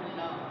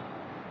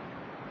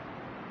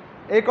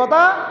 এই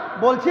কথা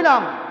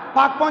বলছিলাম,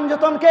 পাক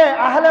পঞ্জতনকে,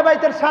 আহলে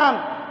বাইতের শান,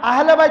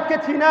 আহলে বাইতকে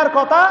চিনার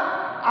কথা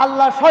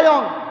আল্লাহ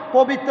স্বয়ং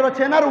পবিত্র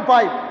চেনার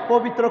উপায়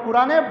পবিত্র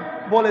কুরআনে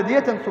বলে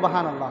দিয়েছেন।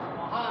 সুবহানাল্লাহ।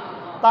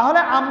 তাহলে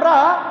আমরা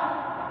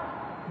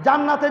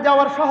জান্নাতে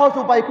যাওয়ার সহজ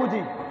উপায়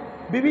খুঁজি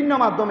বিভিন্ন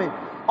মাধ্যমে,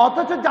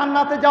 অথচ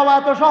জান্নাতে যাওয়া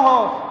এত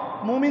সহজ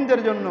মুমিনদের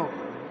জন্য,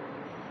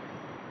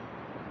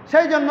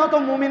 সেই জন্য তো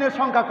মুমিনের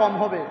সংখ্যা কম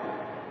হবে।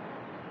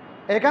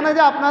 এখানে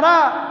যে আপনারা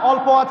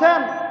অল্প আছেন,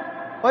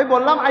 ওই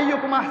বললাম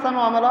আইয়ুকুম আহসানু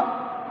আমালা,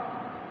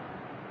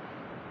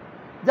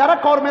 যারা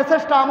কর্মে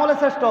শ্রেষ্ঠ, আমলে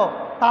শ্রেষ্ঠ,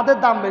 তাদের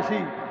দাম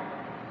বেশি।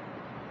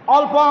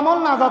 অল্প আমল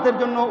নাজাতের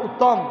জন্য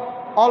উত্তম,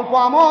 অল্প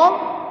আমল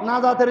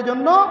নাজাতের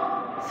জন্য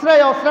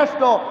শ্রেয়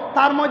শ্রেষ্ঠ।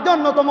 তার মধ্যে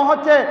অন্যতম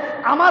হচ্ছে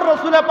আমার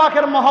রসুলে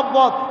পাকের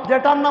মহব্বত,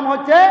 যেটার নাম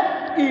হচ্ছে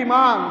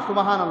ঈমান।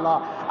 সুবহানাল্লাহ।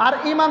 আর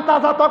ঈমান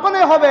তাজা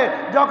তখনই হবে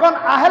যখন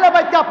আহলে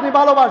বাইতকে আপনি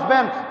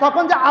ভালোবাসবেন,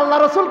 তখন যে আল্লাহ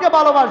রসুলকে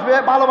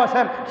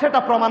ভালোবাসেন সেটা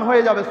প্রমাণ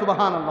হয়ে যাবে।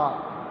 সুবহানাল্লাহ।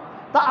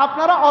 তা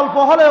আপনারা অল্প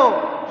হলেও,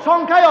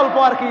 সংখ্যায় অল্প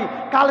আর কি,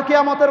 কাল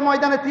কিয়ামতের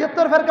ময়দানে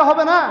 73 ফেরকা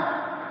হবে না,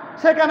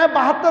 সেখানে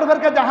 72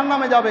 ফেরকা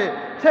জাহান্নামে যাবে।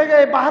 সে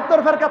 72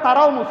 ফেরকা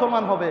তারাও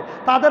মুসলমান হবে,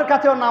 তাদের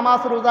কাছেও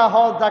নামাজ রোজা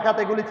হজ জাকাত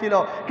এগুলি ছিল,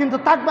 কিন্তু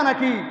থাকবে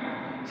নাকি?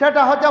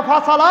 সেটা হচ্ছে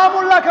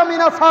ফাসালামুল্লাকা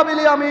মিন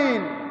আসহাবিল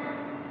ইয়ামিন।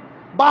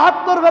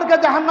 72 ফেরকা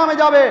জাহান্নামে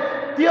যাবে,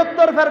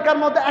 73 ফেরকার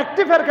মধ্যে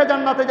একটি ফেরকা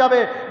জান্নাতে যাবে,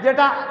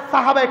 যেটা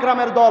সাহাবা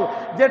একরামের দল।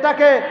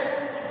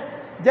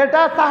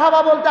 যেটা সাহাবা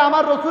বলতে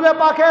আমার রসুলে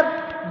পাকের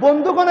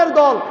বন্ধুগণের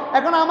দল।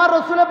 এখন আমার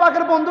রসুলে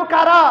পাকের বন্ধু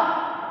কারা?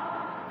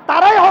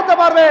 তারাই হতে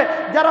পারবে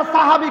যারা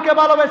সাহাবীকে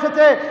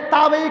ভালোবেসেছে,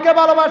 তাবেঈকে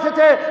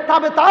ভালোবাসেছে,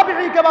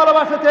 তাবেঈকে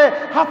ভালোবাসেছে,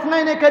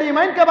 হাসনাইনে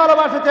কারিমাইনকে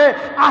ভালোবাসেছে,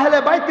 আহলে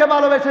বাইতকে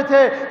ভালোবেসেছে,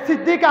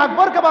 সিদ্দিক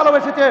আকবরকে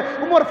ভালোবেসেছে,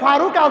 উমর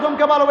ফারুক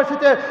আজমকে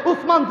ভালোবেসেছে,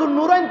 উসমান যুন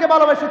নুরাইনকে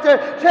ভালোবেসেছে,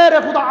 শেরে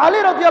খুদা আলী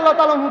রাদিয়াল্লাহু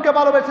তাআলা আনহুকে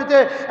ভালোবেসেছে,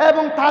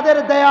 এবং তাদের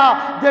দেয়া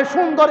যে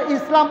সুন্দর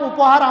ইসলাম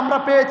উপহার আমরা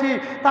পেয়েছি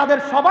তাদের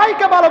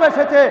সবাইকে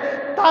ভালোবেসেছে।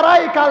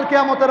 তারাই কাল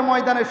কিয়ামতের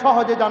ময়দানে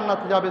সহজে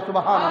জান্নাতে যাবে।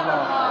 সুবহানাল্লাহ।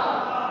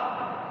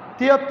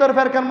 73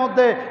 ফেরকার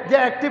মধ্যে যে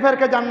একটি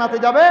ফেরকা জান্নাতে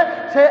যাবে,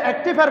 সেই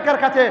একটি ফেরকার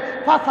কাছে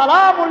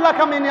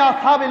ফাসালামুল্লাকা মিন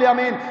আসহাবিল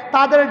ইয়ামিন,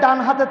 তাদের ডান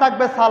হাতে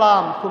থাকবে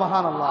সালাম।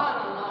 সুবহানাল্লাহ।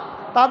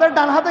 তাদের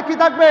ডান হাতে কি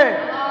থাকবে?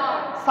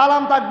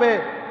 সালাম থাকবে।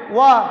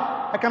 ওয়া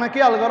এখানে কি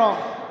আল গরম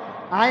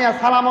আয়া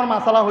সালামর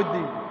মাসালা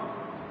হইদি।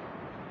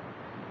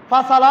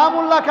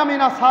 ফাসালামুল্লাকা মিন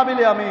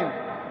আসহাবিল ইয়ামিন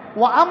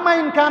ওয়া আম্মা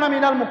ইন কানা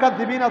মিনাল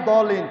মুকাজ্জিবিনা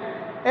দালিন।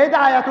 এই যে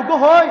আয়াতটুকু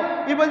হয়,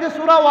 ই বলছে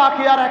সূরা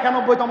ওয়াকিয়ার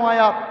 91তম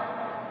আয়াত।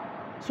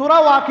 সূরা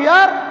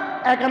ওয়াকিয়ার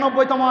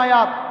 91তম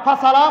আয়াত।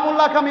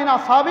 ফাসালামুল্লাকা মিন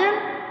আসহাবিল,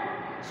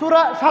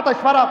 সূরা 27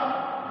 পারা,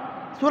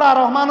 সূরা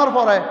রহমানের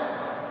পরে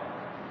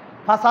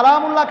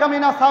ফাসালামুল্লাকা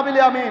মিন আসহাবিল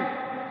ইয়ামিন।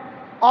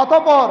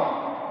 অতঃপর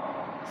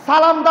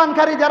সালাম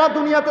দানকারী যারা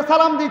দুনিয়াতে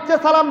সালাম দিচ্ছে,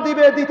 সালাম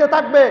দিবে, দিতে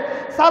থাকবে,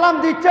 সালাম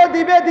দিচ্ছে,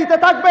 দিবে, দিতে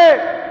থাকবে।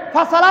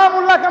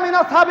 ফাসালামুল্লাকা মিন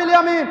আসহাবিল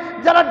ইয়ামিন,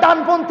 যারা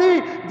ডানপন্থী,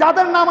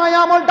 যাদের নামায়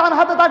আমল ডান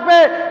হাতে থাকবে,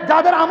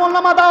 যাদের আমল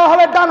নামা দেওয়া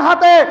হবে ডান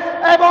হাতে,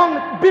 এবং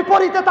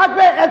বিপরীতে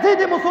থাকবে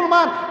এজিদি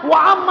মুসলমান। ওয়া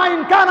আম্মা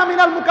ইন কানা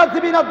মিনাল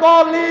মুকাজ্জিবিনা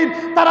দালিন,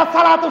 তারা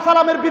সালাতু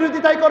সালামের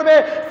বিরোধিতাই করবে,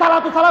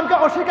 সালাতু সালামকে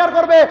অস্বীকার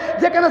করবে।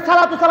 যেখানে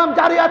সালাতু সালাম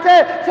জারি আছে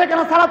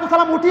সেখানে সালাতু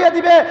সালাম উঠিয়ে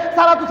দিবে,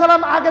 সালাতু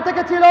সালাম আগে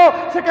থেকে ছিল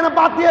সেখানে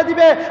বাদ দিয়ে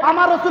দিবে।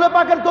 আমার রাসূল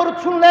পাকের দরুদ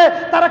শুনলে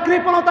তারা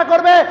কৃপণতা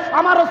করবে,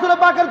 আমার রাসূল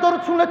পাকের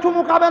দরুদ শুনলে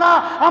চুমু খাবে না,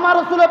 আমার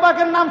রাসূল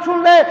পাকের নাম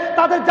শুনলে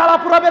তাদের জ্বালা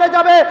পোড়া বেড়ে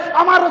যাবে,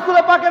 আমার রাসূল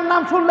পাকের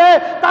নাম শুনলে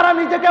তারা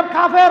নিজেকে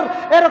কাফের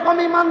এরকম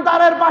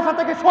ইমানদারের বাসা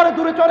থেকে সরে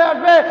দূরে চলে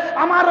আসবে,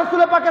 আমার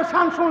রাসূল পাকের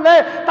শান শুনলে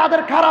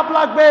তাদের খারাপ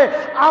লাগবে।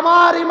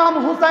 আমার ইমাম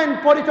হুসাইন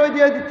পরিচয়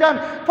দিয়ে দিচ্ছেন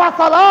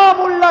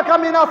ফাসালামুল্লাকা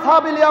মিন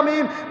আসহাবিল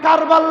ইয়ামিন।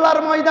 কারবালার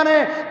ময়দানে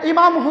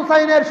ইমাম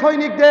হুসাইনের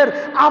সৈনিকদের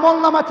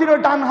আমলনামা ছিল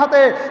ডান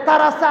হাতে,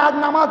 তারা সাদ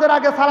নামাজের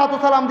আগে সালাতু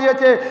সালাম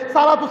দিয়েছে,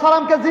 সালাতু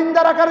সালামকে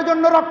জিন্দা রাখার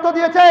জন্য রক্ত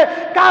দিয়েছে।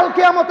 কাল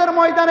কিয়ামতের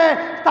ময়দানে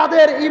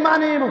তাদের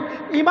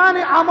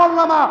ইমানি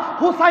আমলনামা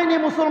হুসাইনি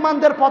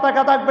মুসলমানদের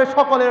পতাকা থাকবে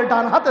সকলের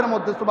ডান হাতের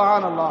মধ্যে।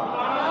 সুবহানাল্লাহ।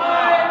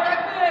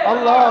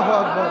 আল্লাহু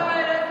আকবার।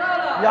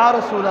 ইয়া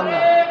রাসূলুল্লাহ,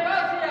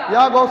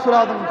 ইয়া গাউসুল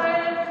আযম,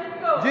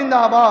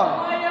 জিন্দাবাদ,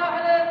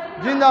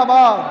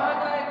 জিন্দাবাদ,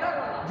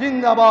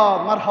 জিন্দাবাদ,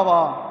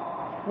 মারহাবা।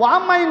 ওয়া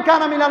আম্মা ইন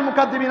কানা মিনাল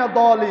মুকাদ্দিমিনা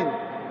দালিন।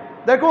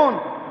 দেখুন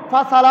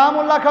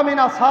ফাসালামুল্লাকা মিন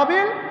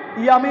আসহাবিল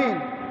ইয়ামিন।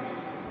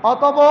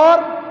 অতঃপর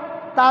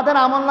তাদের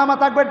আমলনামা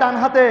থাকবে ডান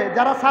হাতে,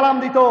 যারা সালাম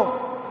দিত।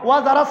 ওয়া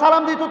যারা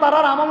সালাম দিত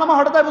তারার আমলনামা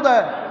হঠাৎ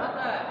বোধহয়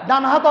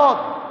ডান হাতত,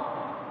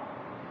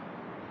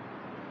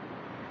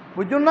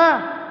 বুঝুন না?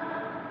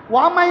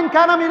 ওয়া আম্মা ইন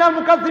কানা মিনাল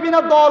মুকাজ্জিবিনা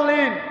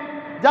দালিন,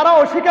 যারা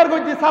অস্বীকার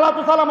করছি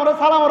সালাতু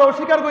সালামরে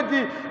অস্বীকার করছি,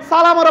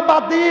 সালামরে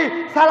বাদ দিই,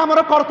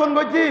 সালামরে কর্তন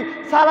করছি,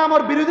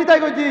 সালামর বিরোধিতাই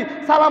করছি,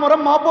 সালামরে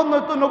মহব্বত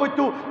নৈতন্য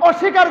করতু,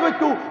 অস্বীকার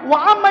করতু। ওয়া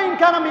আম্মা ইন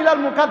কানা মিনাল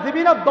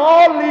মুকাজ্জিবিনা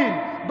দালিন।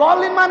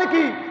 দালিন মানে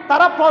কি?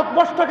 তারা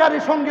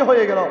পথভ্রষ্টকারীর সঙ্গে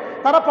হয়ে গেল,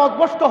 তারা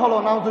পথভ্রষ্ট হলো।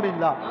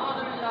 নাউজুবিল্লাহ।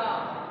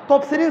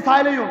 তফসিরিন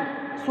সাইলইউন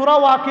সূরা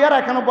ওয়াকিয়ার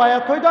 91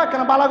 আয়াত হইতো,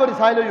 এখানে বালা করি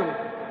সাইলইউন,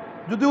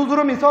 যদি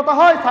হুজুরে মিসতা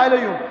হয়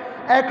সাইলইউন।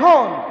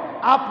 এখন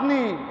আপনি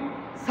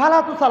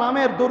সালাতু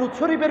সালামের দরুদ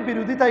শরীফের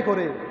বিরোধিতাই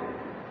করে,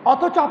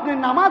 অথচ আপনি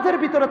নামাজের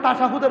ভিতরে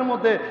তাশাহুদের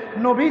মধ্যে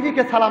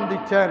নবীজিকে সালাম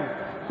দিচ্ছেন।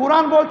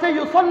 কুরআন বলছে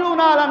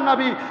ইউসাল্লুনা আলান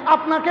নবী,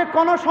 আপনাকে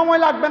কোনো সময়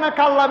লাগবে না,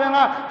 কাল লাগবে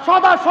না,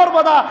 সদা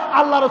সর্বদা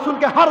আল্লাহ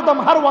রাসূলকে হরদম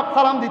হর ওয়াক্ত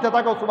সালাম দিতে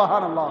থাকো।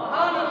 সুবহানাল্লাহ।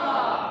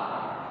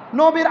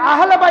 নবীর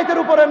আহলে বাইতের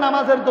উপরে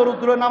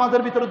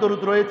নামাজের ভিতরে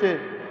দরুদ রয়েছে,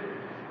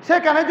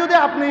 সেখানে যদি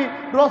আপনি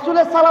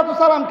রসুলের সালাতু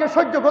সালামকে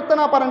সহ্য করতে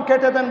না পারেন,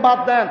 কেটে দেন, বাদ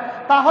দেন,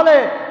 তাহলে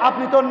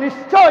আপনি তো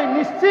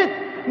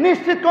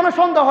নিশ্চিত কোনো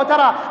সন্দেহ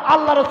ছাড়া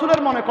আল্লাহ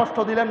রসুলের মনে কষ্ট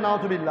দিলেন।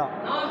 নাউজুবিল্লাহ।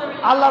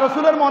 আল্লাহ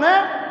রসুলের মনে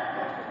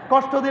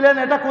কষ্ট দিলেন।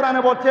 এটা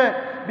কোরআনে বলছে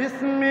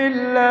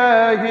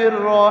বিসমিল্লাহির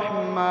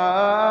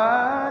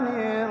রহমানির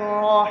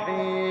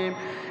রহিম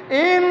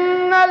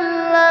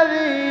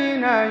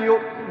ইন্নাল্লাযীনা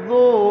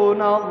ইউযুনাল্লাহা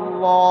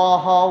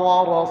ওয়া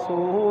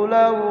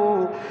রাসূলাহু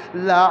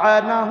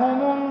লা'আনাহুমুল্লাহু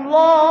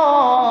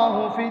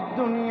ফিদ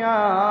দুনিয়া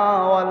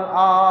ওয়াল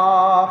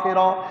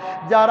আখিরাহ।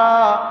 যারা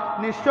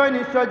নিশ্চয়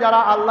যারা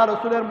আল্লাহ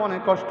রাসূলের মনে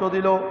কষ্ট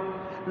দিল,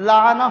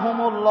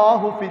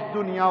 লা'আনাহুমুল্লাহু ফিদ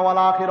দুনিয়া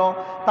ওয়াল আখিরাহ,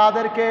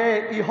 তাদেরকে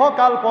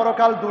ইহকাল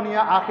পরকাল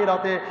দুনিয়া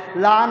আখিরাতে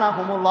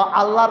লা'আনাহুমুল্লাহ,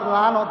 আল্লাহর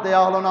লানত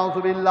দেয়া হলো।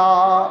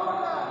 নাউজুবিল্লাহ।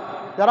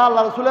 যারা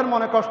আল্লাহ রাসূলের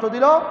মনে কষ্ট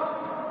দিল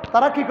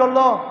তারা কি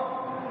করলো?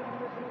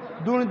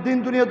 দিন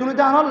দুনিয়া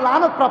জাহান্নাম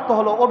লানত প্রাপ্ত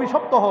হলো,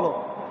 অভিশপ্ত হলো।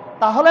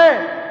 তাহলে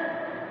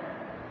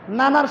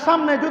নানার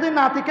সামনে যদি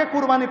নাতিকে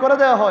কুরবানি করে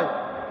দেওয়া হয়,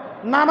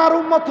 নানার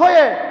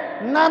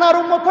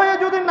উম্মত হয়ে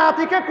যদি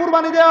নাতিকে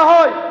কুরবানি দেওয়া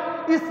হয়,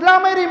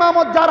 ইসলামের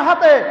ইমামত যার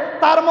হাতে,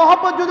 তার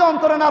মহব্বত যদি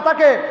অন্তরে না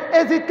থাকে,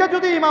 এজিদকে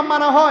যদি ইমাম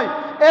মানা হয়,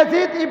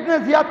 এজিদ ইবনে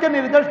জিয়াদকে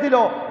নির্দেশ দিল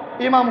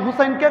ইমাম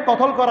হুসাইনকে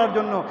কতল করার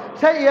জন্য,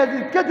 সেই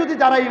এজিদকে যদি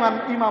যারা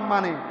ইমাম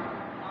মানে,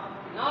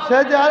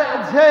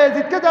 সে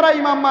এজিদকে যারা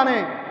ইমাম মানে,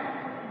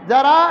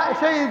 যারা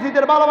সেই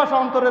এজিদের ভালোবাসা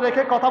অন্তরে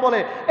রেখে কথা বলে,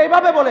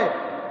 এইভাবে বলে,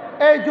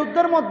 এই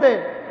যুদ্ধের মধ্যে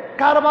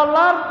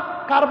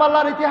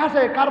কারবালার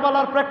ইতিহাসে,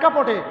 কারবালার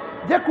প্রেক্ষাপটে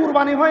যে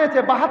কুরবানি হয়েছে,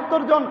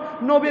 72 জন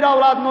নবীর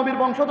আওলাদ, নবীর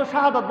বংশধর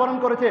শাহাদাত বরণ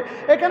করেছে,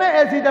 এখানে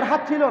এজিদের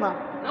হাত ছিল না।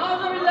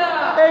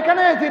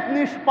 এখানে এজিদ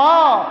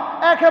নিষ্পাপ,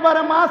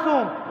 একেবারে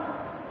মাসুম,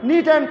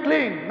 নিট অ্যান্ড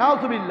ক্লিন।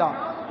 নাউজুবিল্লাহ।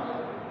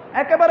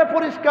 একেবারে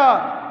পরিষ্কার,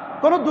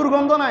 কোনো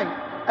দুর্গন্ধ নাই,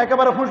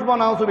 একেবারে খুশবু।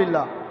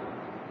 নাউজুবিল্লাহ।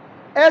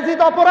 এজিদ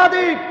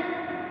অপরাধী,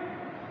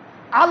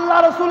 আল্লাহ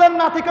রসুলের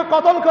নাতিকে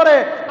কতল করে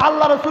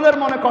আল্লাহ রসুলের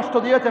মনে কষ্ট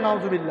দিয়েছে।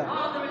 নাউজুবিল্লাহ।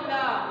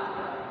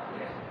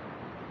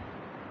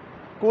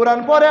 কোরআন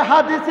পড়ে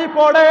হাদিসি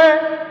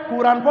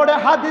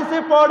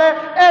পড়ে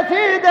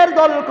এজিদের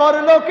দল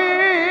করলো কি?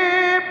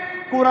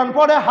 কোরআন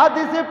পড়ে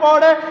হাদিসি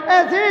পড়ে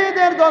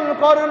এজিদের দল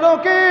করলো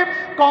কি?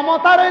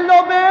 ক্ষমতার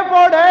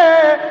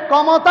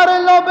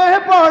লোভে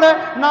পড়ে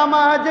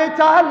নামাজে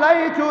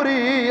চালাই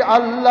চুরি।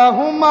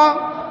 আল্লাহুম্মা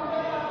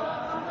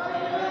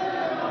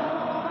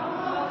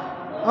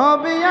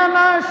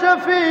আবিয়ানা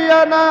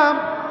শফিয়ানা।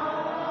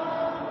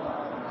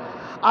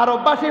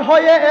 আরববাসী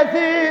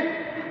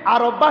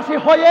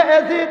হয়ে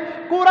এজিদ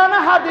কুরআন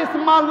হাদিস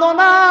মানল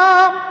না।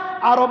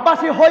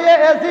 আরববাসী হয়ে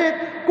এজিদ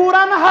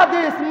কুরআন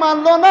হাদিস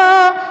মানল না।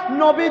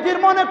 নবীজির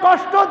মনে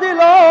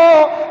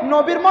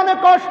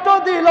কষ্ট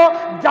দিল,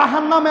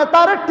 জাহান্নামে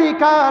তার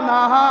ঠিকানা।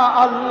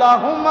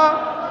 আল্লাহুম্মা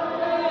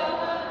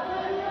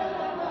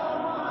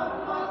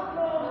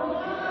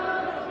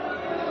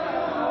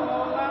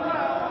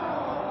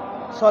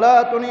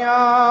সালাতুন ইয়া।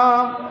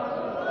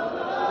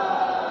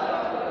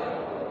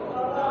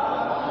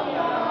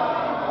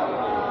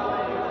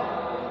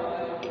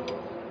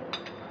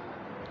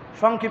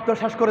 সংক্ষিপ্ত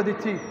শেষ করে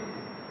দিচ্ছি।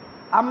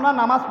 আমরা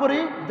নামাজ পড়ি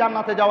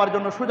জান্নাতে যাওয়ার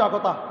জন্য, সোজা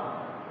কথা।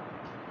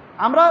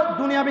 আমরা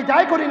দুনিয়াবি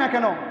যাই করি না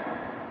কেন,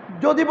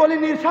 যদি বলি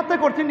নিঃস্বার্থে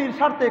করছি,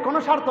 নিঃস্বার্থে, কোনো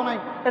স্বার্থ নাই,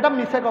 এটা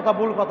মিছে কথা,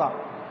 ভুল কথা।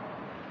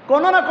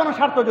 কোনো না কোনো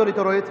স্বার্থ জড়িত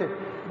রয়েছে,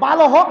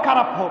 ভালো হোক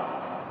খারাপ হোক,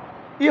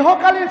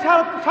 ইহকালীন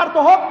স্বার্থ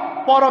হোক,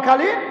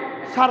 পরকালীন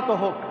স্বার্থ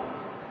হোক।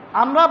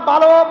 আমরা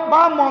ভালো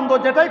বা মন্দ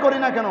যেটাই করি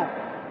না কেন,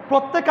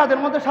 প্রত্যেক কাজের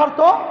মধ্যে স্বার্থ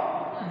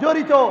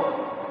জড়িত।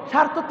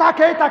 স্বার্থ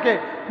থাকে,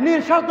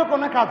 নিঃস্বার্থ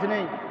কোনো কাজ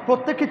নেই,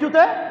 প্রত্যেক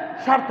কিছুতে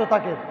স্বার্থ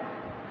থাকে।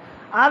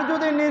 আর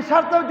যদি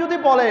নিঃস্বার্থ যদি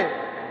বলে,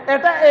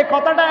 এই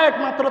কথাটা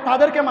একমাত্র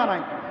তাদেরকে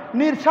মানায়,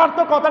 নিঃস্বার্থ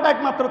কথাটা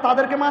একমাত্র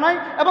তাদেরকে মানায়,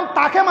 এবং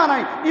তাকে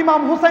মানায়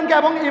ইমাম হুসাইনকে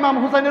এবং ইমাম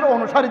হুসাইনের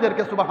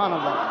অনুসারীদেরকে।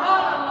 সুবহানাল্লাহ।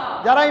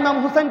 যারা ইমাম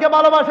হুসাইনকে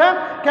ভালোবাসেন,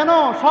 কেন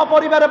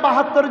সপরিবারে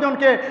 72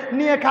 জনকে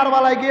নিয়ে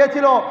কারবালায়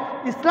গিয়েছিল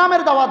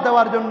ইসলামের দাওয়াত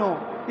দেওয়ার জন্য,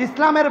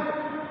 ইসলামের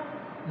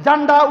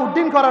ঝান্ডা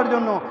উড্ডীন করার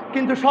জন্য,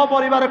 কিন্তু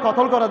সপরিবারে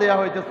কতল করে দেওয়া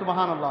হয়েছে।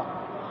 সুবহানাল্লাহ।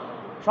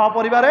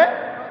 সপরিবারে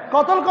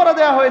কতল করে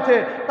দেওয়া হয়েছে।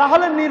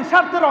 তাহলে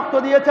নিঃস্বার্থে রক্ত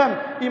দিয়েছেন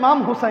ইমাম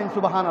হুসাইন।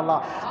 সুবহানাল্লাহ।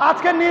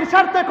 আজকে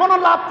নিঃস্বার্থে কোনো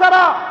লাভ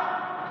ছাড়া,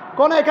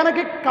 এখানে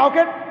কি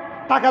কাউকে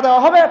টাকা দেওয়া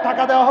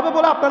হবে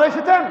বলে আপনারা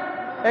এসেছেন?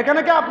 এখানে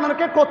কি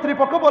আপনাকে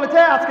কর্তৃপক্ষ বলেছে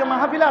আজকে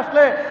মাহফিলে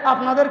আসলে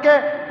আপনাদেরকে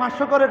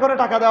 500 করে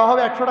টাকা দেওয়া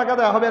হবে, 100 টাকা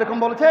দেওয়া হবে, এরকম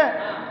বলেছে?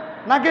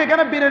 নাকি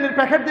এখানে বিরিয়ানির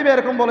প্যাকেট দিবে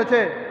এরকম বলেছে?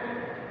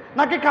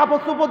 নাকি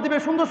কাপড় চোপড় দিবে,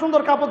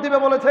 সুন্দর কাপড় দিবে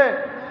বলেছে?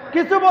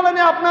 কিছু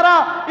বলেনি। আপনারা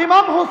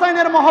ইমাম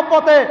হুসাইনের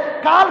মহব্বতে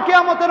কাল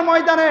কিয়ামতের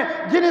ময়দানে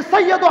যিনি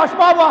সৈয়দ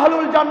আসবাব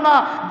আহলুল জান্নাহ,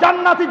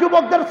 জান্নাতি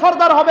যুবকদের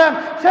সর্দার হবেন,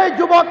 সেই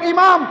যুবক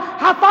ইমাম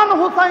হাসান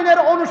হুসাইনের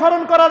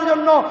অনুসরণ করার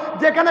জন্য,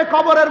 যেখানে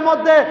কবরের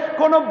মধ্যে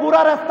কোনো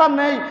বুড়ার স্থান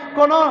নেই,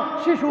 কোনো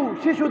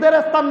শিশুদের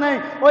স্থান নেই,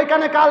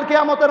 ওইখানে কাল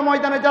কিয়ামতের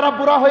ময়দানে যারা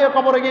বুড়া হয়ে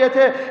কবরে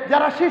গিয়েছে,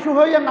 যারা শিশু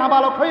হয়ে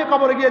নাবালক হয়ে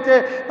কবরে গিয়েছে,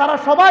 তারা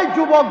সবাই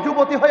যুবক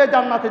যুবতী হয়ে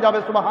জান্নাতে যাবে।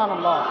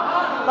 সুবহানাল্লাহ।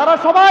 তারা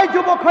সবাই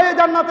যুবক হয়ে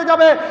জান্নাতে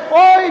যাবে।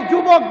 ওই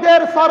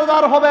যুবকদের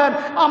সরদার হবেন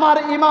আমার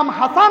ইমাম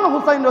হাসান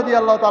হুসাইন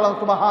রাদিয়াল্লাহু তাআলা।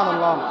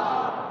 সুবহানাল্লাহ।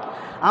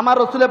 আমার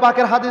রসুল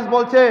পাকের হাদিস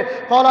বলছে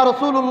কলা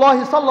রসুল্লাহ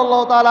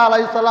সাল্লাল্লাহু তাআলা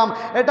আলাইহি সাল্লাম,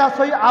 এটা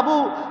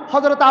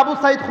হযরত আবু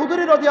সাঈদ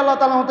খুদরি রাদিয়াল্লাহু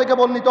তাআলা থেকে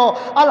বর্ণিত,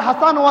 আল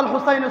হাসান ওয়াল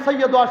হুসাইন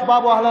সাইয়্যিদু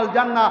আসবাবু আহলিল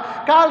জান্নাহ,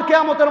 কাল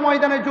কিয়ামতের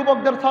ময়দানে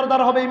যুবকদের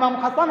সরদার হবে ইমাম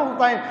হাসান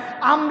হুসাইন।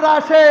 আমরা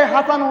সেই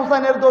হাসান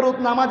হুসাইনের দরুদ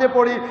নামাজে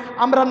পড়ি,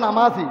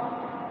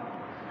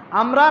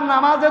 আমরা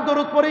নামাজে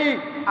দরুদ পড়ি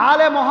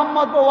আলে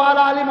মোহাম্মদ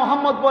ওয়ালা আলী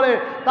মোহাম্মদ বলে,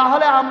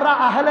 তাহলে আমরা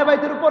আহলে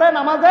বাইতের উপরে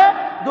নামাজে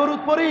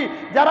দরুদ পড়ি।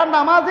 যারা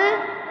নামাজি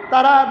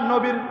তারা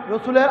নবীর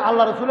রসুলের,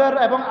 আল্লাহ রসুলের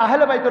এবং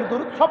আহলে বাইতের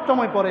দরুদ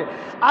সবসময় পড়ে।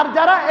 আর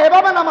যারা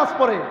এভাবে নামাজ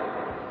পড়ে,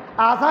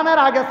 আজানের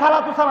আগে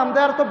সালাতু সালাম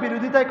দেওয়ার তো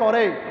বিরোধিতাই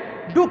করে,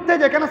 ঢুকতে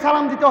যেখানে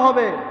সালাম দিতে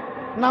হবে,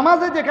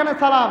 নামাজে যেখানে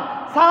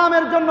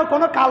সালামের জন্য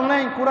কোনো কাল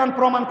নেই, কোরআন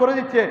প্রমাণ করে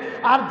দিচ্ছে।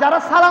 আর যারা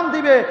সালাম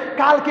দিবে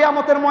কাল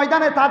কিয়ামতের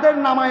ময়দানে তাদের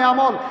নামায়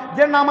আমল,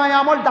 যে নামায়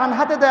আমল ডান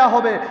হাতে দেয়া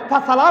হবে,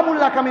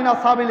 ফাসালামুল্লাকা মিনাস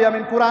সাবিল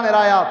ইয়ামিন, কোরআনের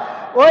আয়াত।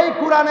 ওই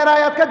কোরআনের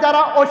আয়াতকে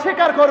যারা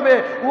অস্বীকার করবে,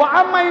 ওয়া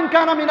আম্মা ইন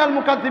কানা মিনাল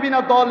মুকাজ্জিবিনা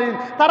দলিন,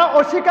 তারা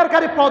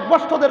অস্বীকারী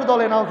পথভ্রষ্টদের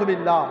দলে,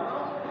 নাউজুবিল্লাহ।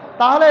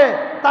 তাহলে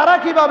তারা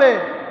কিভাবে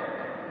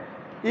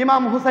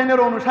ইমাম হুসাইনের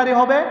অনুসারী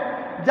হবে?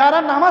 যারা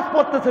নামাজ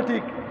পড়তেছে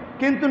ঠিক,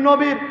 কিন্তু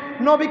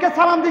নবীকে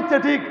সালাম দিচ্ছে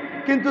ঠিক,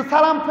 কিন্তু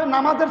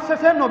নামাজের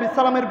শেষে নবীর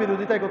সালামের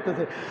বিরোধিতাই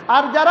করতেছে।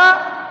 আর যারা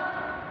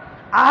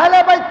আহলে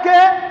বাইতকে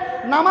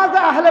নামাজে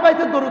আহলে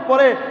বাইতের দরুদ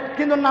পড়ে,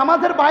 কিন্তু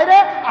নামাজের বাইরে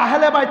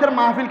আহলে বাইতের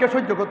মাহফিলকে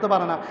সহ্য করতে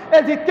পারে না,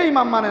 এজিদকে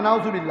ইমাম মানে,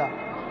 নাউজুবিল্লাহ।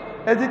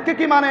 এজিদকে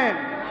কি মানে?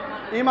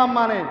 ইমাম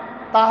মানে।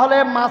 তাহলে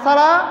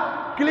মাসালা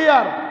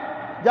ক্লিয়ার।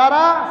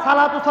 যারা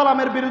সালাতু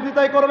সালামের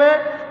বিরোধিতাই করবে,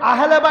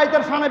 আহলে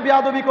বাইতের শানে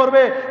বেয়াদবি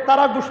করবে,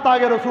 তারা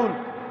গুস্তাগে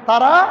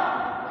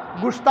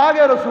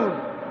রসুল।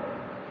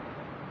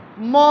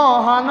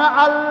 মহান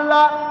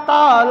আল্লাহ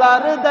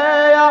তাআলার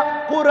দেয়া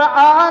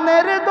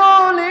কুরআনের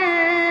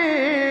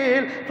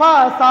দলিল,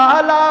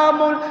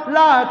 ফাসালামুল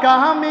লাকা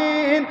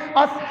মিন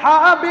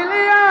আসহাবিল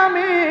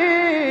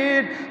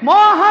ইয়ামিন।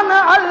 মহান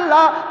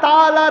আল্লাহ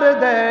তাআলার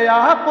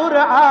দেয়া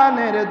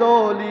কুরআনের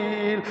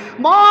দলিল,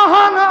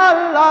 মহান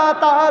আল্লাহ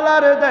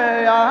তাআলার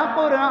দেয়া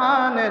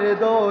কুরআনের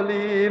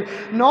দলিল।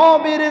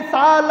 নবীর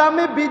সালাম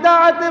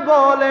বিদআত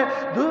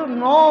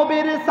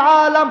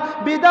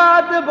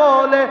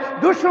বলে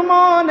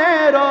দুশমনে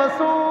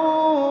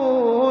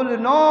রসুল,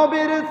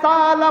 নবীর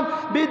সালাম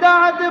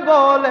বিদআত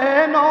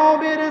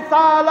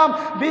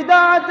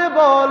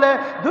বলে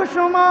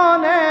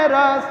দুশমনে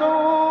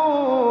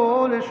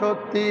রসুল।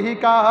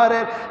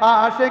 সত্যিকারের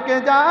আশিক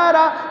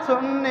যারা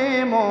সুন্নি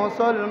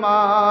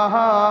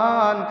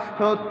মুসলমান,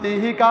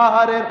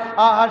 সত্যিকারের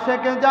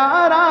আশিক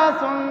যারা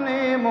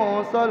সুন্নি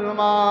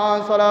মুসলমান।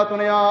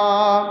 সালামুনিয়া।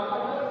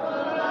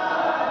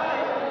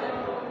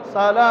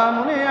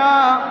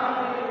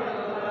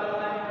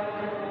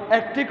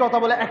 একটি কথা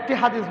বলে, একটি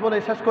হাদিস বলে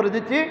শেষ করে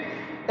দিচ্ছি।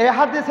 এই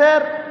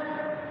হাদিসের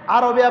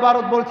আরবি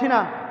ইবারত বলছি না,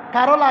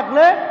 কারো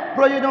লাগলে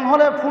প্রয়োজন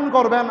হলে ফোন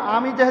করবেন।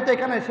 আমি যেহেতু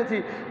এখানে এসেছি,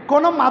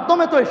 কোনো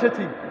মাধ্যমে তো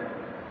এসেছি,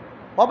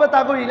 হবে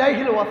তাগো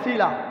ইলাইহিল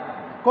ওয়াসিলা,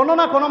 কোনো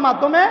না কোনো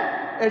মাধ্যমে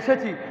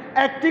এসেছি।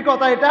 একটি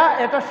কথা,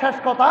 এটা শেষ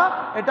কথা,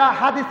 এটা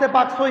হাদিসে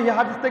পাক সহিহ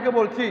হাদিস থেকে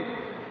বলছি।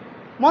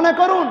 মনে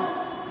করুন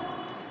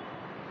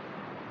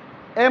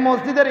এই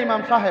মসজিদের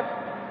ইমাম সাহেব,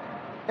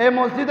 এই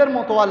মসজিদের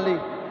মোতোয়াল্লি,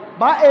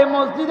 বা এই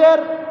মসজিদের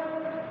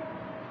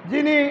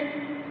যিনি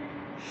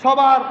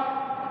সবার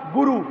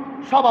গুরু,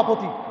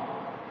 সভাপতি,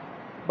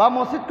 বা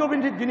মসজিদ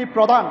কমিটির যিনি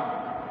প্রধান,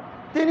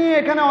 তিনি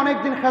এখানে অনেক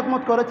দিন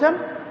খেদমত করেছেন।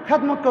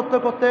 খেদমত করতে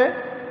করতে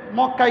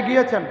মক্কায়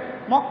গিয়েছেন।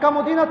 মক্কা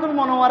মদিনাতুল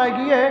মুনাওয়ারায়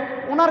গিয়ে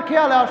ওনার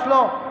খেয়ালে আসলো,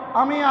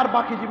 আমি আর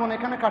বাকি জীবন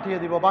এখানে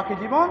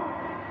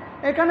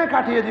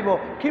কাটিয়ে দিব।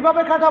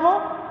 কিভাবে কাটাবো?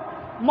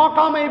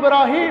 মাকামে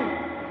ইব্রাহিম,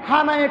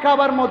 হানায়ে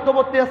কাবার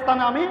মধ্যবর্তী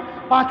স্থানে আমি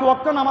 5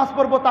 ওয়াক্ত নামাজ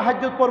পড়বো,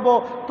 তাহাজ্জুদ পড়বো,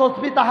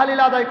 তসবিহ তাহলিল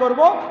আদায় করব,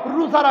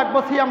 রোজা রাখবো,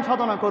 সিয়াম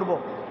সাধনা করব।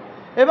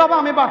 এভাবে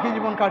আমি বাকি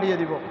জীবন কাটিয়ে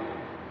দিব।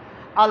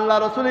 আল্লাহ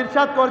রসুল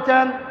ইরশাদ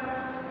করছেন,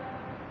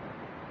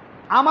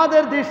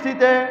 আমাদের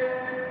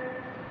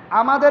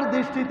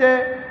দৃষ্টিতে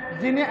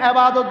যিনি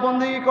ইবাদত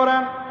বন্দেগী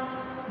করেন,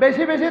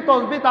 বেশি বেশি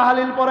তসবিহ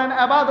তাহলিল পড়েন,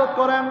 ইবাদত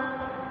করেন,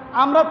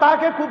 আমরা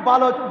তাকে খুব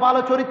ভালো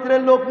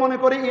চরিত্রের লোক মনে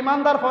করি,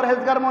 ইমানদার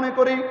পরহেজগার মনে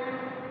করি।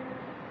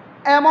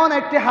 এমন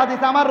একটি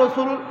হাদিস আমার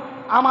রসুল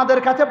আমাদের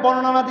কাছে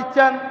বর্ণনা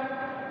দিচ্ছেন।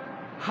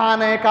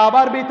 হানে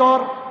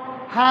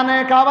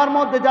কাবার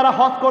মধ্যে যারা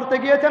হজ করতে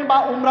গিয়েছেন বা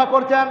উমরা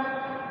করছেন,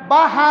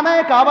 বা হানে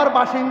কাবার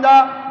বাসিন্দা,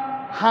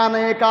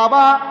 হানে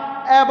কাবা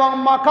এবং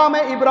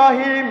মাকামে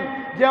ইব্রাহিম,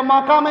 যে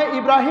মাকামে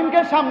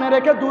ইব্রাহিমকে সামনে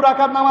রেখে 2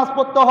 রাকাত নামাজ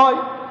পড়তে হয়,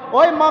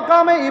 ওই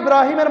মাকামে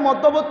ইব্রাহিমের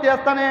মধ্যবর্তী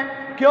স্থানে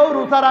কেউ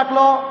রোজা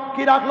রাখলো,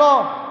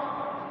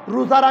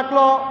 রোজা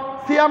রাখলো,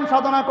 সিয়াম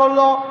সাধনা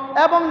করলো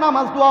এবং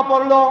নামাজ দোয়া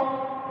পড়লো,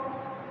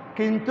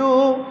 কিন্তু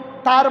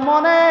তার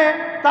মনে,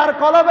 তার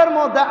কলবের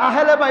মধ্যে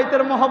আহলে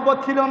বাইতের মহব্বত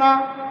ছিল না।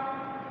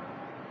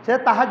 সে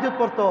তাহাজ্জুদ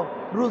পড়তো,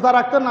 রোজা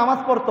রাখতো, নামাজ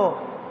পড়তো,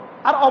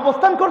 আর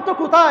অবস্থান করতো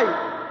কোথায়?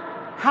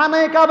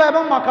 হানে কাবা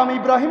এবং মাকাম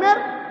ইব্রাহিমের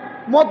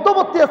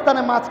মধ্যবর্তী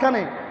স্থানে,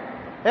 মাঝখানে।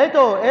 এই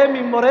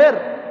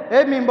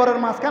মিম্বরের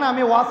মাঝখানে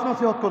আমি ওয়াজ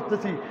নসিহত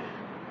করতেছি।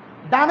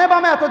 ডানে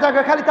বামে এত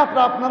জায়গা খালি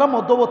তারপরে আপনারা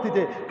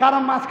মধ্যবর্তীতে,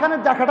 কারণ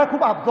মাঝখানের জায়গাটা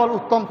খুব আফজল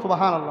উত্তম,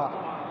 সুবহানাল্লাহ,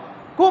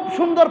 খুব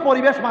সুন্দর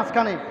পরিবেশ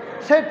মাঝখানে।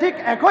 সে ঠিক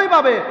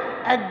একইভাবে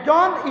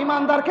একজন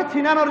ইমানদারকে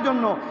চিনানোর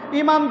জন্য,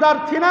 ইমানদার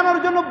চিনানোর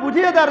জন্য,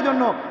 বুঝিয়ে দেওয়ার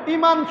জন্য,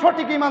 ইমান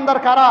সঠিক ইমানদার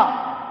কারা,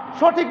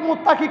 সঠিক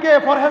মুত্তাকিকে,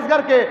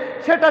 ফরহেজগারকে,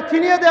 সেটা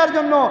চিনিয়ে দেওয়ার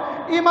জন্য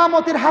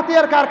ইমামতির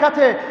হাতিয়ার কার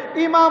কাছে,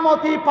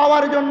 ইমামতি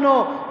পাওয়ার জন্য,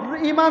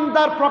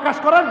 ইমানদার প্রকাশ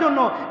করার জন্য,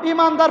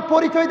 ইমানদার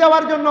পরিচয়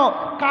দেওয়ার জন্য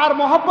কার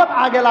মহব্বত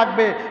আগে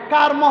লাগবে,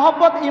 কার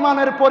মহব্বত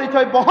ইমানের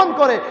পরিচয় বহন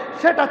করে,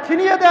 সেটা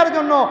চিনিয়ে দেওয়ার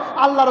জন্য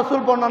আল্লাহ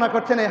রসুল বর্ণনা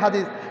করছেন এই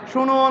হাদিস।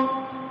 শুনুন,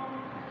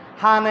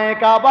 খানে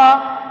কাবা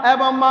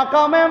এবং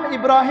মাকামে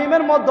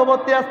ইব্রাহিমের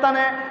মধ্যবর্তী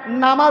স্থানে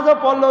নামাজও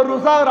পড়লো,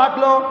 রোজাও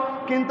রাখলো,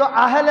 কিন্তু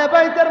আহলে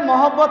বাইতের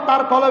মহব্বত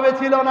তার কলবে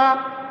ছিল না।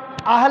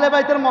 আহলে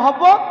বাইতের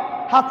মহব্বত,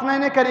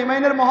 হাসনাইনে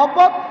কারিমাইনের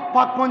মহব্বত,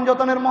 পাক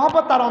পঞ্জতনের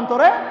মহব্বত তার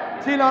অন্তরে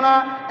ছিল না।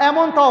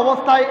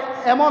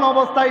 এমন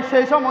অবস্থায়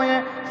সেই সময়ে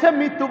সে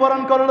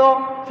মৃত্যুবরণ করলো।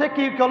 সে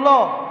কি করলো?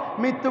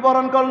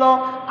 মৃত্যুবরণ করলো।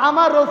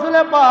 আমার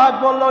রসুলে পাক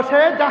বলল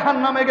সে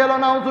জাহান্নামে গেল,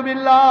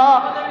 নাউজুবিল্লাহ।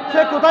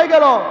 সে কোথায়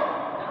গেল?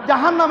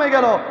 জাহান্নামে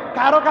গেল।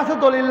 কারো কাছে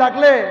দলিল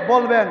লাগলে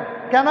বলবেন,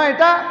 কেন?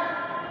 এটা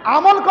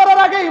আমল করার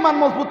আগে ইমান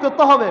মজবুত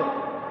করতে হবে।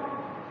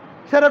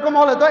 সেরকম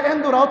হলে তো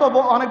হিন্দুরাও তো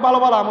অনেক ভালো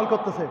ভালো আমল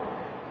করতেছে।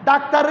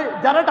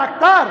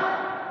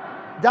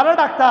 যারা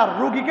ডাক্তার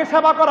রুগীকে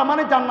সেবা করা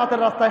মানে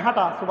জান্নাতের রাস্তায়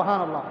হাঁটা,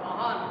 সুবহানাল্লাহ।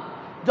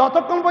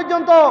 যতক্ষণ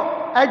পর্যন্ত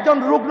একজন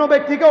রুগ্ন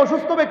ব্যক্তিকে,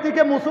 অসুস্থ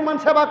ব্যক্তিকে মুসলমান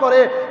সেবা করে,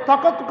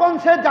 ততক্ষণ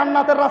সে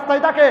জান্নাতের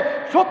রাস্তায় থাকে।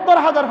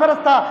 70,000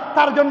 ফেরেশতা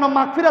তার জন্য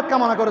মাগফিরাত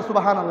কামনা করে,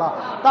 সুবহানাল্লাহ।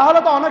 তাহলে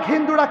তো অনেক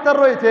হিন্দু ডাক্তার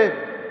রয়েছে।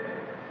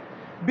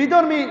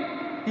 বিধর্মী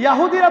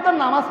ইয়াহুদিরা তো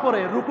নামাজ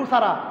পড়ে রুকু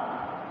ছাড়া।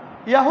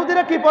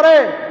 ইয়াহুদিরা কি পড়ে?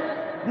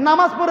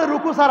 নামাজ পড়ে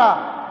রুকু ছাড়া।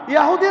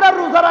 ইয়াহুদিরা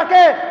রোজা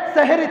রাখে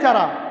সেহেরি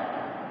ছাড়া,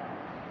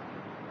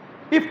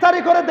 ইফতারি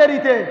করে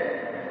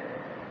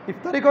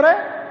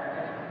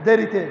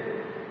দেরিতে।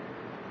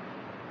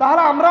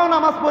 তাহলে আমরাও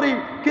নামাজ পড়ি।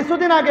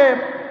 কিছুদিন আগে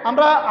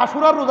আমরা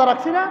আশুরার রোজা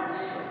রাখছি না?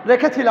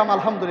 রেখেছিলাম,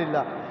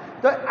 আলহামদুলিল্লাহ।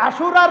 তো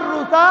আশুরার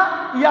রোজা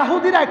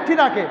ইয়াহুদিরা একটি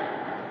রাখে।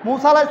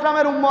 মুসা আলাইহিস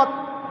সালামের উম্মত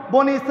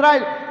বনি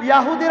ইসরাইল,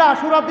 ইয়াহুদিরা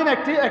আশুরার দিন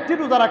একটি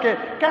রোজা রাখে।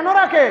 কেন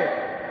রাখে?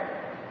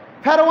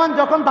 ফেরওয়ান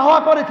যখন দাওয়া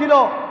করেছিল,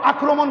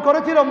 আক্রমণ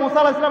করেছিল মুসা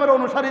আলাইহিস সালামের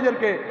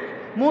অনুসারীদেরকে,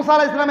 মুসা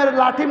আলাইহিস সালামের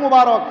লাঠি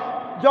মুবারক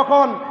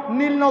যখন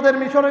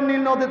মিশরের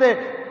নীল নদীতে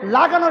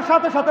লাগানোর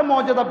সাথে সাথে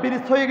মর্যাদা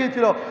ব্রিজ হয়ে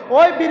গিয়েছিল,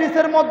 ওই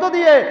ব্রিজের মধ্য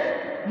দিয়ে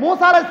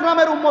মুসা আলাইহিস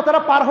সালামের উম্মতেরা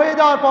পার হয়ে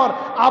যাওয়ার পর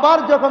আবার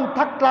যখন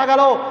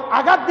লাগালো,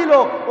 আঘাত দিল,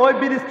 ওই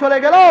ব্রিজ চলে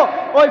গেল,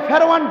 ওই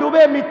ফেরওয়ান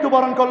ডুবে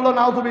মৃত্যুবরণ করলো,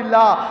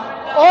 নাউজুবিল্লাহ।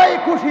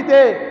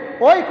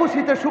 ওই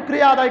খুশিতে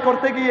শুকরিয়া আদায়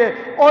করতে গিয়ে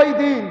ওই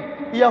দিন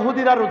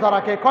ইয়াহুদিরা রোজা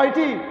রাখে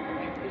কয়টি?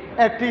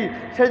 একটি।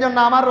 সেই জন্য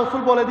আমার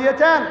রসুল বলে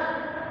দিয়েছেন,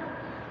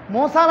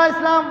 মুসা আলাইহিস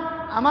সালাম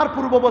আমার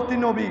পূর্ববর্তী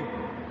নবী,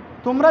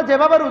 তোমরা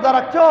যেভাবে রোজা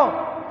রাখছো,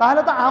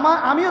 তাহলে তো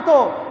আমিও তো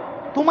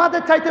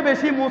তোমাদের চাইতে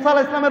বেশি মুসা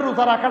আলাইহিস সালামের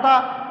রোজা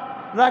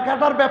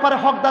রাখাটার ব্যাপারে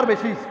হকদার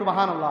বেশি,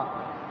 সুবহানাল্লাহ।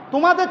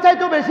 তোমাদের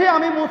চাইতে বেশি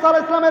আমি মুসা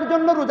আলাইহিস সালামের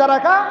জন্য রোজা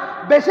রাখা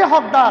বেশি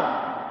হকদার।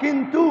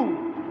 কিন্তু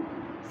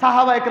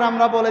সাহাবা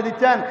ইকরামরা বলে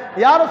দিচ্ছেন,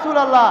 ইয়া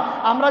রাসূলুল্লাহ,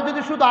 আমরা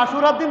যদি শুধু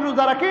আশুরার দিন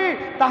রোজা রাখি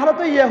তাহলে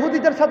তো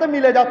ইহুদিদের সাথে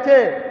মিলে যাচ্ছে।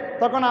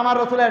 তখন আমার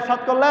রসুল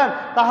ইরশাদ করলেন,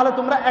 তাহলে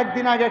তোমরা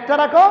একদিন আগে একটা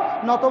রাখো,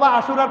 নতবা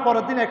আশুরার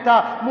পরের দিন একটা।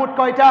 মোট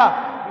কয়টা?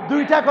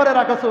 2টা করে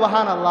রাখো,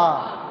 সুবহানাল্লাহ।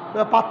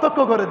 পার্থক্য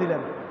করে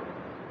দিলেন,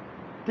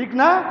 ঠিক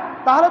না?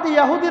 তাহলে তো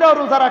ইয়াহুদিরাও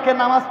রোজা রাখে,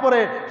 নামাজ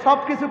পড়ে, সব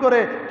কিছু করে,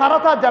 তারা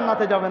তো আর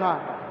জান্নাতে যাবে না।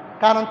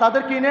 কারণ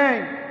তাদের কি নেই?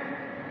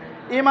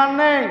 ঈমান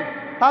নেই।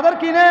 তাদের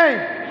কি নেই?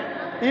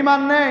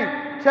 ঈমান নেই।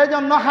 সেই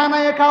জন্য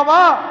খানায়ে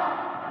কাবা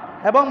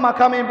এবং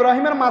মাকামে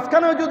ইব্রাহিমের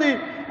মাঝখানেও যদি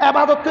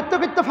ইবাদত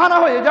করতে ফানা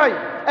হয়ে যায়,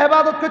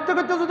 ইবাদত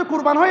করতে যদি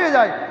কুরবান হয়ে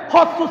যায়,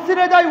 হজ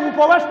ছিঁড়ে যায়,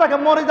 উপবাস থাকে,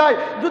 মরে যায়,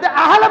 যদি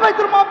আহলে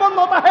বাইতুল মহব্বত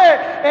না থাকে,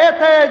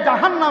 এতে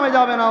জাহান্নামে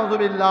যাবে,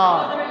 নাউজুবিল্লাহ।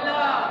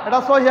 এটা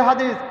সহিহ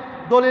হাদিস।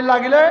 দলিল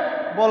লাগিলে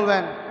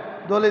বলবেন,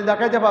 দলিল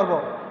দেখাইতে পারবো।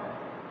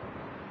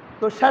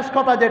 তো শেষ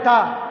কথা যেটা,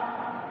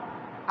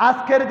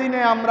 আজকের দিনে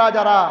আমরা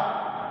যারা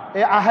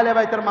এই আহলে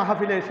বাইতের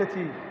মাহফিলে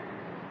এসেছি,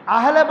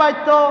 আহলে বাইত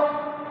তো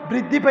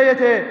বৃদ্ধি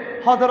পেয়েছে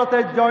হযরতে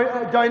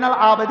জয়নাল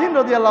আবেদিন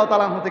রাদিয়াল্লাহু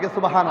তাআলা আনহু থেকে,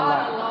 সুবহানাল্লাহ।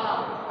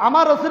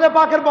 আমার রাসূল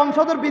পাকের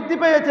বংশধর বৃদ্ধি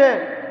পেয়েছে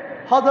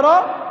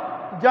হযরত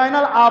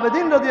জয়নাল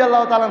আবেদিন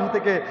রাদিয়াল্লাহু তাআলা আনহু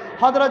থেকে।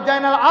 হযরত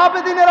জয়নাল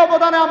আবেদিনের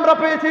অবদানে আমরা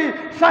পেয়েছি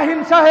শাহিন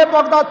সাহেব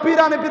বগদাদ,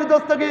 পীরানে পীর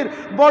দস্তগীর,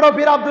 বড়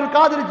পীর আব্দুল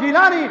কাদের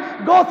জিলানী,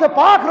 গৌসে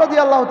পাক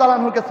রাদিয়াল্লাহু তাআলা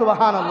আনহুকে,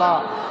 সুবহানাল্লাহ।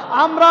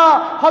 আমরা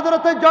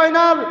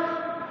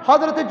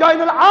হযরতে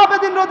জয়নুল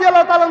আবেদিন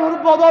রাদিয়াল্লাহু তাআলা আনহুর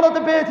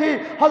বদৌলতে পেয়েছি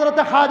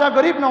হযরতে খাজা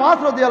গরিব নওয়াজ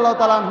রাদিয়াল্লাহু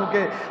তাআলা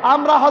আনহুকে।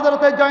 আমরা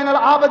হযরতে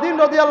জয়নুল আবেদিন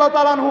রাদিয়াল্লাহু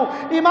তাআলা আনহু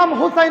ইমাম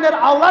হুসাইনের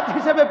আওলাদ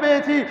হিসেবে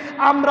পেয়েছি।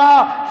 আমরা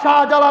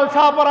শাহজালাল,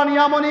 শাহপরান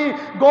ইয়ামনি,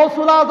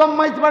 গৌসুল আজম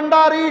মাইজ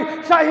ভান্ডারী,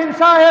 শাহিন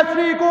শাহে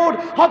শ্রীকুট,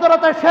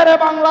 হযরতে শেরে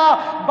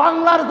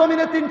বাংলার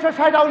জমিনে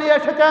 360 আউলিয়া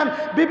এসেছেন।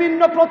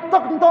 বিভিন্ন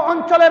প্রত্যন্ত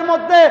অঞ্চলের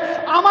মধ্যে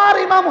আমার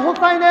ইমাম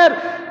হুসাইনের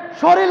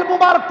শরীর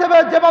মুবারক থেকে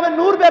যেভাবে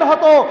নূর বের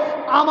হতো,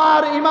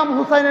 আমার ইমাম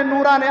হুসাইনের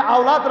নুরানে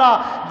আওলাদরা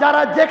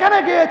যারা যেখানে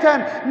গিয়েছেন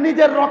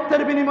নিজের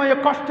রক্তের বিনিময়ে,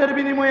 কষ্টের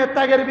বিনিময়ে,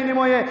 ত্যাগের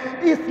বিনিময়ে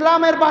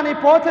ইসলামের বাণী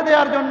পৌঁছে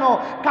দেওয়ার জন্য,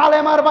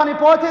 কালেমার বাণী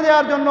পৌঁছে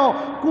দেওয়ার জন্য,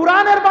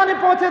 কুরআনের বাণী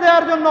পৌঁছে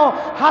দেওয়ার জন্য,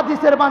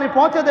 হাদিসের বাণী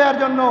পৌঁছে দেওয়ার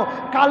জন্য,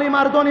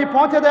 কালিমার ধ্বনি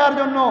পৌঁছে দেওয়ার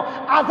জন্য,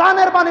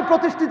 আজানের বাণী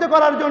প্রতিষ্ঠিত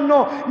করার জন্য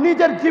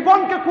নিজের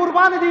জীবনকে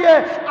কুরবানি দিয়ে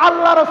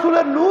আল্লাহ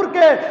রসুলের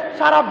নূরকে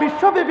সারা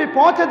বিশ্বব্যাপী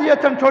পৌঁছে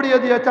দিয়েছেন, ছড়িয়ে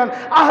দিয়েছেন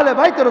আহলে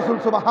বাইতে রসুল।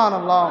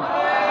 সুবহানাল্লাহ।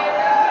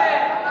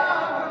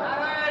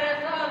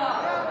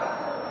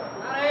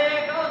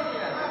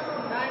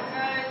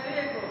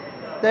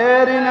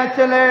 तेरी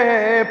नचले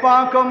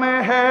पाक में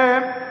है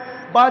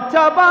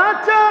बच्चा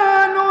बच्चा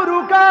नूर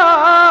का,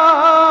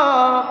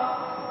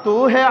 तू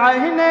है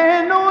आईने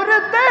नूर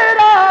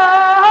तेरा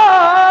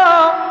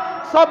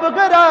सब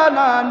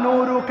घराना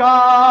नूर का।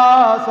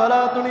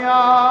 सारा दुनिया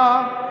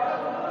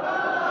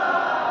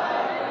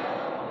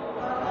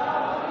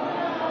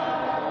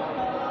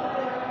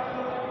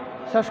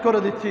শেষ করে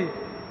দিচ্ছি।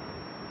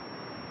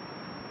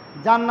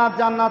 জান্নাত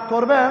জান্নাত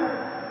করবেন,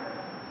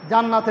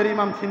 জান্নাতের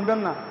ইমাম চিনবেন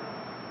না।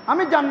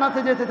 আমি জান্নাতে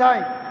যেতে চাই,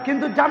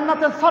 কিন্তু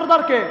জান্নাতের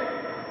সরদারকে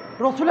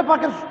রসুলের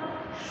পাকের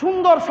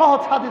সুন্দর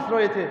সহজ হাদিস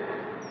রয়েছে।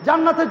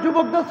 জান্নাতের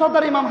যুবকদের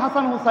সর্দার ইমাম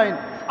হাসান হুসাইন।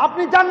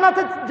 আপনি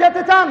জান্নাতে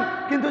যেতে চান,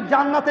 কিন্তু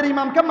জান্নাতের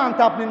ইমামকে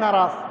মানতে আপনি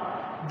নারাজ,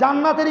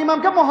 জান্নাতের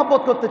ইমামকে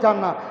মহব্বত করতে চান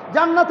না,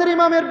 জান্নাতের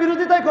ইমামের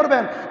বিরোধিতাই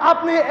করবেন।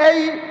 আপনি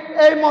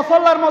এই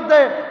মসল্লার মধ্যে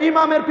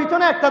ইমামের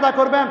পিছনে একতাদা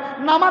করবেন,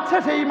 নামাজ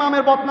শেষে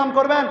ইমামের বদনাম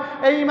করবেন,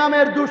 এই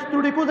ইমামের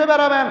দুষ্ত্রুটি খুঁজে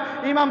বেড়াবেন,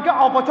 ইমামকে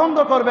অপছন্দ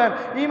করবেন,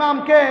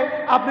 ইমামকে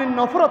আপনি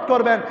নফরত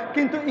করবেন,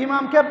 কিন্তু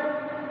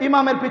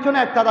ইমামের পিছনে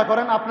একতাদা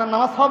করেন, আপনার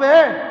নামাজ হবে?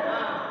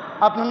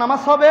 আপনার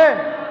নামাজ হবে?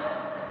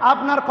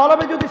 আপনার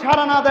কলবে যদি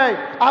সাড়া না দেয়,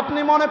 আপনি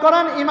মনে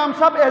করেন ইমাম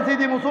সাহেব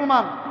এজিদি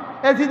মুসলমান,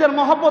 এজিদের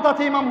মহব্বত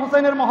আছে, ইমাম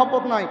হুসাইনের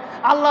মহব্বত নাই,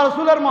 আল্লাহ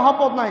রসুলের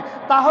মহব্বত নাই,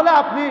 তাহলে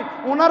আপনি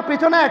ওনার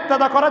পিছনে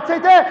একতাদা করার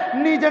চাইতে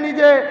নিজে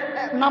নিজে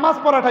নামাজ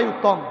পড়াটাই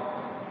উত্তম,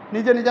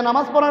 নিজে নিজে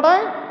নামাজ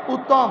পড়াটাই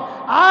উত্তম।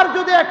 আর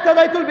যদি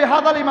একতাদাইতুল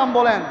বিহাদাল ইমাম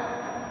বলেন,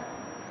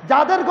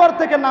 যাদের ঘর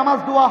থেকে নামাজ,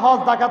 দোয়া, হজ,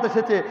 জাকাত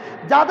এসেছে,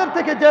 যাদের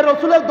থেকে, যে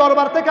রসুলের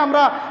দরবার থেকে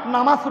আমরা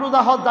নামাজ,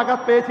 রোজা, হজ,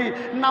 জাকাত পেয়েছি,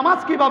 নামাজ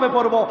কিভাবে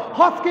পড়বো,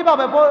 হজ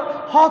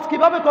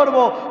কিভাবে করব,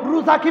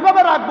 রোজা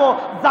কিভাবে রাখবো,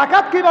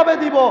 জাকাত কিভাবে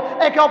দিব,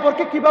 একে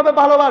অপরকে কিভাবে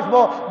ভালোবাসবো,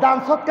 দান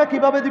সদকা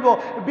কিভাবে দিব,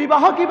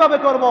 বিবাহ কিভাবে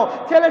করব,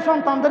 ছেলে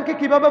সন্তানদেরকে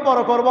কিভাবে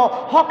বড় করব,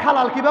 হক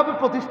হালাল কিভাবে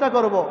প্রতিষ্ঠা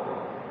করব,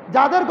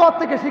 যাদের ঘর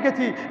থেকে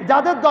শিখেছি,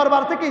 যাদের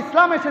দরবার থেকে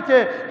ইসলাম এসেছে,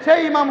 সেই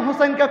ইমাম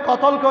হুসাইনকে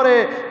কতল করে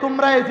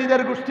তোমরা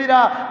এজিদের গোষ্ঠীরা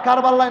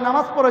কারবালায়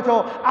নামাজ পড়েছো,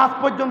 আজ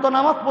পর্যন্ত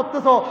নামাজ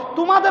পড়তেছো,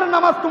 তোমাদের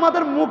নামাজ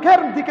তোমাদের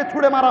মুখের দিকে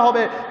ছুঁড়ে মারা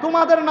হবে,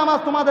 তোমাদের নামাজ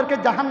তোমাদেরকে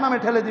জাহান্নামে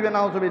ঠেলে দিবে।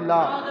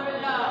 নাউজুবিল্লাহ।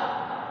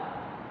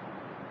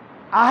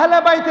 আহলে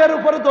বাইতের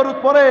উপরে দরুদ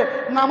পড়ে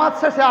নামাজ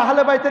শেষে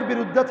আহলে বাইতের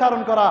বিরুদ্ধে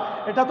চারণ করা,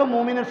 এটা তো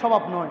মুমিনের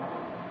স্বভাব নয়,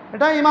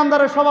 এটা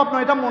ইমানদারের স্বভাব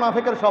নয়, এটা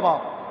মুনাফিকের স্বভাব,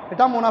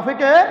 এটা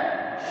মুনাফিকের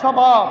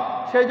স্বভাব।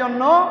 সেই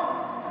জন্য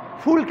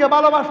ফুলকে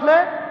ভালোবাসলে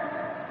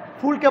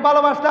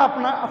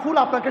ফুল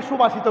আপনাকে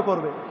সুবাসিত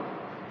করবে,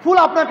 ফুল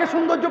আপনাকে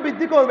সৌন্দর্য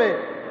বৃদ্ধি করবে।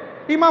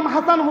 ইমাম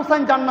হাসান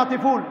হুসাইন জান্নাতি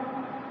ফুল,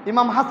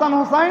 ইমাম হাসান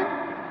হুসাইন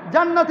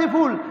জান্নাতি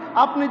ফুল।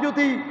 আপনি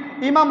যদি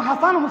ইমাম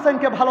হাসান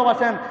হুসাইনকে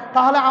ভালোবাসেন,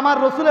 তাহলে আমার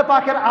রসুলে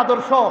পাকের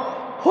আদর্শ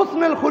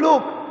হুসনুল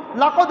খুলুক,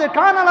 লাকাদ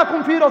কানা লাকুম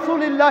ফি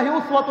রাসূলিল্লাহি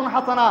উসওয়াতুন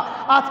হাসানা,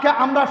 আজকে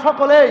আমরা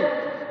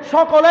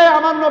সকলে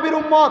আমার নবীর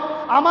উম্মত,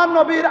 আমার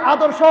নবীর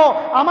আদর্শ,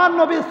 আমার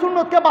নবীর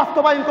সুন্নতকে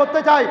বাস্তবায়ন করতে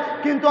চাই,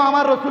 কিন্তু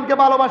আমার রসুলকে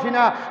ভালোবাসি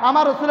না,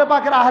 আমার রসুলের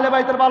পাকের আহলে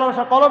বাইতের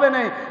ভালোবাসা কলবে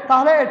নেই,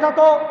 তাহলে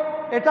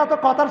এটা তো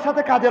কথার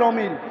সাথে কাজের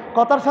অমিল,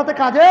 কথার সাথে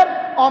কাজের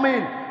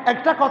অমিল।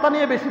 একটা কথা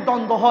নিয়ে বেশি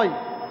দ্বন্দ্ব হয়।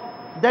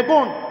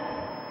 দেখুন,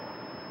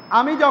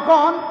 আমি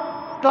যখন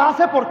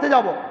ক্লাসে পড়তে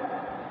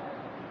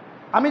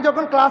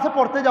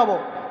যাব,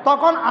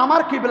 তখন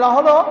আমার কিবলা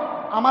হলো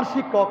আমার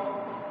শিক্ষক।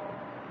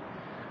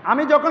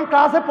 আমি যখন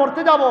ক্লাসে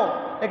পড়তে যাব,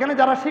 এখানে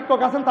যারা শিক্ষক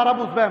আছেন তারা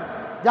বুঝবেন,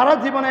 যারা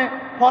জীবনে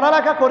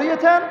পড়ালেখা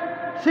করিয়েছেন,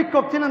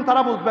 শিক্ষক ছিলেন,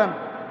 তারা বুঝবেন।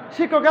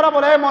 শিক্ষকেরা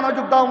বলে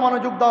মনোযোগ দাও,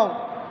 মনোযোগ দাও,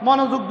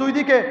 মনোযোগ দুই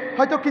দিকে,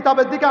 হয়তো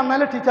কিতাবের দিকে আর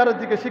নাহলে টিচারের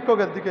দিকে,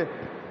 শিক্ষকের দিকে।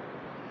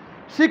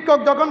 শিক্ষক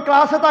যখন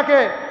ক্লাসে থাকে,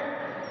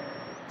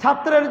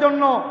 ছাত্রের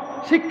জন্য,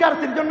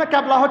 শিক্ষার্থীর জন্য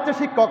ক্যাবলা হচ্ছে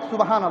শিক্ষক।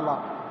 সুবহানাল্লাহ।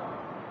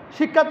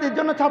 শিক্ষার্থীর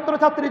জন্য,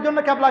 ছাত্রছাত্রীর জন্য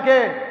ক্যাবলাকে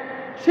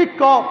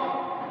শিক্ষক।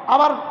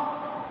 আবার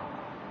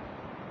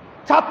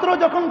ছাত্র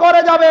যখন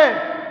ঘরে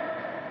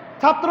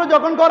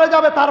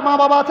যাবে, তার মা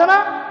বাবা আছে না,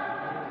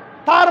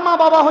 তার মা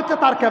বাবা হচ্ছে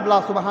তার কেবলা।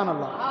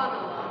 সুবহানাল্লাহ।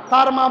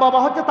 তার মা বাবা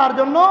হচ্ছে তার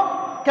জন্য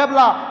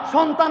কেবলা।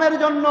 সন্তানের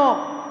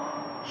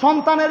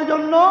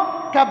জন্য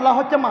কেবলা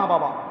হচ্ছে মা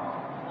বাবা,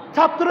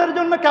 ছাত্রের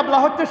জন্য কেবলা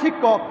হচ্ছে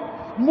শিক্ষক,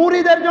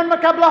 মুরিদের জন্য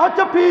কেবলা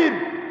হচ্ছে পীর।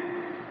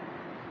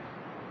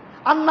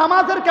 আর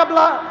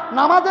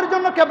নামাজের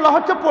জন্য কেবলা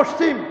হচ্ছে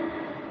পশ্চিম।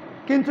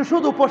 কিন্তু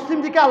শুধু পশ্চিম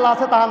দিকে আল্লাহ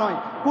আছে তা নয়,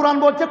 কুরআন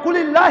বলছে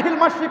কুলিল্লাহিল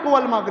মাশরিকু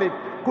ওয়াল মাগরিব,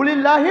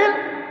 কুলিল্লাহিল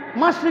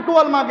মাশরিকু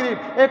ওয়াল মাগরিব।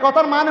 এই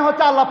কথার মানে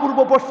হচ্ছে আল্লাহ পূর্ব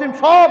পশ্চিম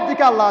সব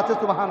দিকে আল্লাহ আছে।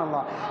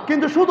 সুবহানাল্লাহ।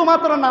 কিন্তু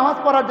শুধুমাত্র নামাজ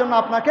পড়ার জন্য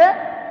আপনাকে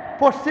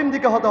পশ্চিম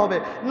দিকে হতে হবে।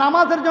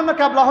 নামাজের জন্য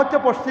কেবলা হচ্ছে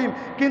পশ্চিম,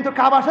 কিন্তু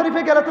কাবা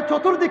শরীফে গেলে তো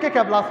চতুর্দিকে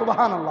কেবলা।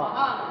 সুবহানাল্লাহ।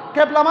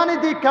 কেবলা মানে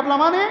দিক, কেবলা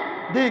মানে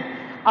দিক।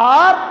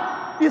 আর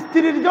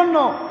স্ত্রীর জন্য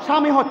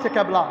স্বামী হচ্ছে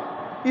কেবলা,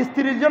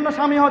 স্ত্রীর জন্য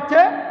স্বামী হচ্ছে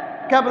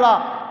কেবলা।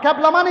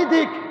 কেবলা মানে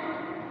দিক,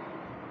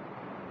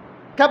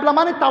 কেবলা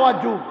মানে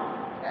তাওয়াজ্জু।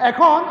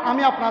 এখন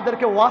আমি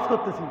আপনাদেরকে ওয়াজ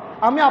করতেছি,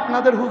 আমি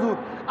আপনাদের হুজুর,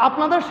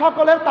 আপনাদের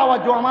সকলের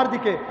তাওয়াজ্জু আমার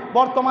দিকে।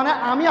 বর্তমানে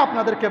আমি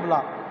আপনাদের কেবলা।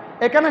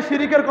 এখানে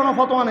শিরিকের কোনো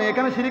ফতোয়া নেই,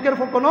 এখানে শিরিকের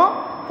কোনো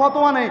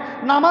ফতোয়া নেই।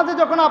 নামাজে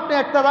যখন আপনি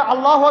একটা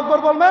আল্লাহু আকবার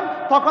বলবেন,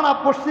 তখন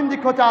পশ্চিম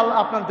দিক হচ্ছে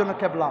আপনার জন্য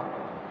কেবলা।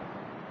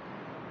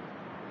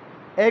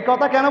 এই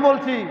কথা কেন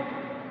বলছি?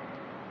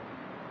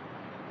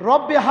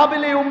 রব্বি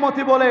হাবিলি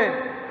উম্মতি বলে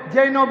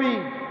যেই নবী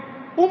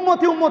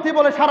উম্মতি উম্মতি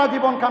বলে সারা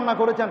জীবন কান্না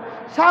করেছেন,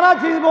 সারা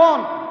জীবন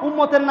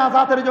উম্মতের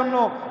নাজাতের জন্য,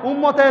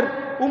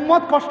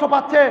 উম্মত কষ্ট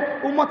পাচ্ছে,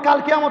 উম্মত কাল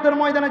কিয়ামতের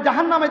ময়দানে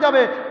জাহান্নামে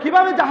যাবে,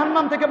 কিভাবে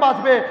জাহান্নাম থেকে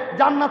বাঁচবে,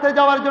 জান্নাতে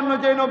যাওয়ার জন্য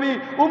যে নবী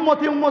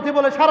উম্মতি উম্মতি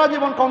বলে সারা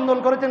জীবন কন্দন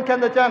করেছেন,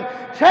 কেঁদেছেন,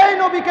 সেই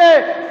নবীকে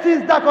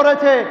সিজদা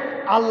করেছে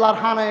আল্লাহর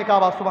হানায়ে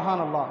কাবা।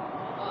 সুবহানাল্লাহ।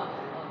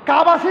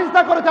 কাবা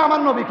সিজদা করেছে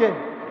আমার নবীকে।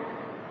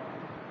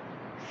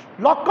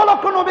 লক্ষ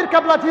লক্ষ নবীর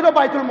কিবলা ছিল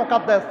বাইতুল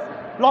মুকাদ্দাস,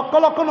 লক্ষ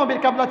লক্ষ নবীর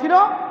কিবলা ছিল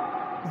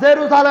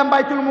জেরুজালেম,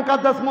 বাইতুল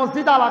মুকাদ্দাস,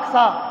 মসজিদ আল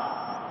আকসা।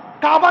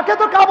 কাবাকে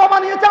তো কাবা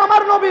বানিয়েছে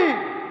আমার নবী।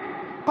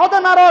 কদ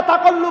নারা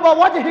তাকাল্লুবা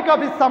ওয়াজহিকা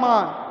ফিস সামা,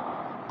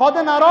 কদ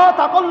নারা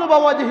তাকাল্লুবা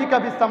ওয়াজহিকা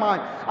ফিস সামা।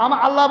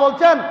 আল্লাহ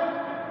বলছেন,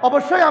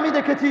 অবশ্যই আমি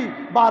দেখেছি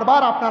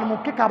বারবার আপনার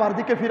মুখকে কাবার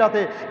দিকে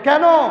ফিরাতে।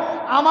 কেন?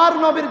 আমার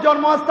নবীর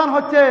জন্মস্থান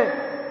হচ্ছে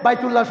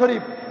বাইতুল্লাহ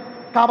শরীফ,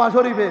 কাবা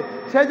শরীফে।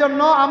 সেই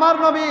জন্য আমার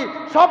নবী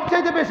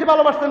সবচেয়ে বেশি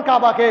ভালোবাসতেন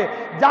কাবাকে।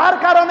 যার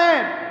কারণে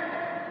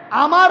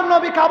আমার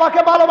নবী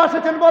কাবাকে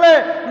ভালোবাসেছেন বলে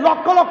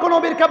লক্ষ লক্ষ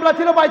নবীর কিবলা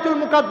ছিল বাইতুল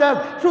মুকাদ্দাস।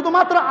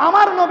 শুধুমাত্র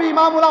আমার নবী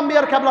ইমামুল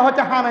আম্বিয়ার কিবলা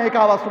হচ্ছে হানায়ে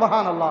কাবা।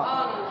 সুবহানাল্লাহ।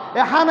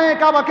 এই হানায়ে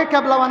কাবাকে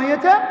কিবলা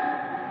বানিয়েছে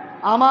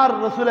আমার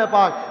রসুলে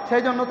পাক।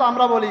 সেই জন্য তো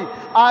আমরা বলি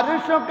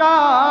আরশ কা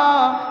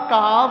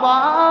কাবা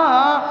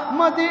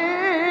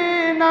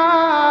মদিনা,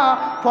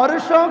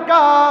 ফরশ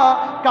কা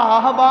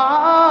কাবা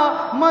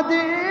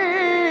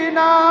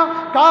মদিনা,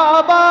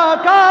 কাবা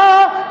কা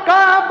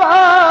কাবা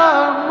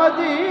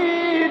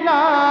মদিনা,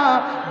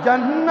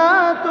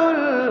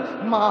 জন্নাতুল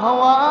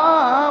মাওয়া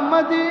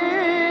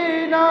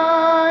মদিনা।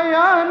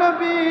 ইয়া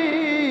নবী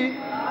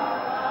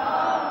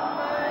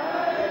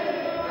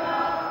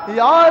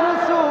ইয়া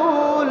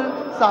রাসূল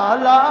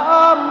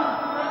সালাম,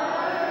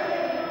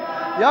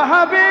 ইয়া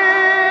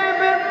হাবিব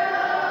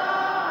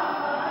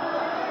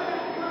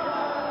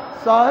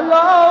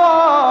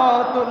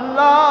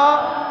সালাতুল্লাহ।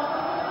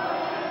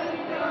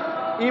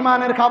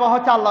 ইমানের কাবা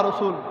হচ্ছে আল্লাহ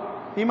রসুল,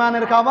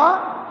 ইমানের কাবা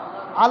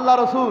আল্লাহ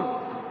রসুল।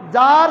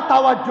 যার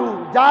তাওয়াজ্জু,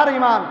 যার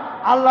ইমান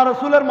আল্লাহ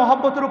রসুলের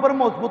মহব্বতের উপর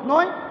মজবুত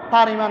নয়,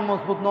 তার ইমান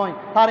মজবুত নয়,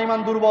 তার ইমান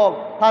দুর্বল,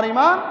 তার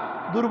ইমান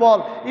দুর্বল।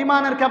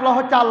 ইমানের কেবলা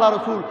হচ্ছে আল্লাহ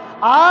রসুল।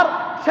 আর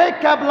সেই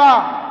কেবলা,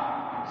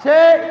 সে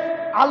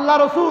আল্লাহ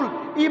রসুল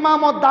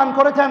ইমামত দান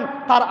করেছেন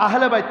তার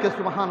আহলে বাইতকে।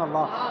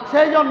 সুবহানাল্লাহ।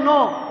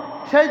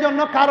 সেই জন্য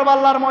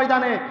কারবালার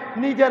ময়দানে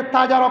নিজের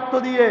তাজা রক্ত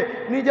দিয়ে,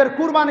 নিজের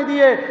কুরবানি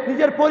দিয়ে,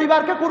 নিজের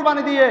পরিবারকে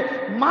কুরবানি দিয়ে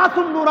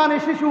মাসুম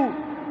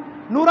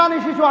নুরানি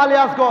শিশু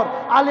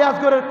আলী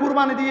আসগরের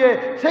কুরবানি দিয়ে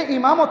সেই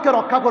ইমামতকে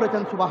রক্ষা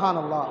করেছেন।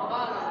 সুবহানাল্লাহ।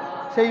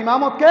 সেই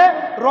ইমামতকে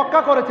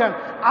রক্ষা করেছেন।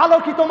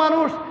 আলোকিত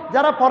মানুষ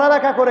যারা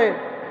পড়ালেখা করে,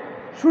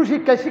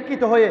 সুশিক্ষায়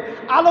শিক্ষিত হয়ে,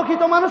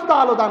 আলোকিত মানুষ তো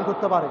আলো দান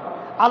করতে পারে,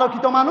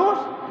 আলোকিত মানুষ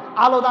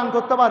আলো দান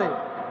করতে পারে।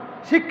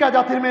 শিক্ষা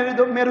জাতির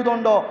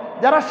মেরুদণ্ড।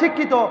 যারা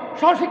শিক্ষিত,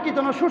 স্বশিক্ষিত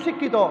না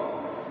সুশিক্ষিত,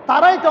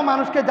 তারাই তো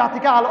মানুষকে,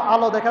 জাতিকে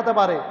আলো দেখাতে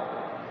পারে।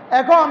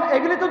 এখন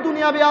এগুলি তো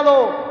দুনিয়াবি আলো,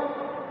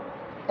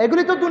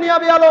 এগুলি তো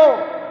দুনিয়াবি আলো।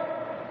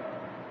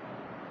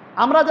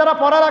 আমরা যারা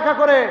পড়ালেখা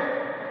করে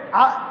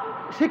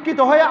শিক্ষিত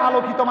হয়ে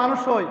আলোকিত মানুষ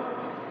হই,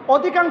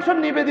 অধিকাংশ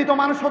নিবেদিত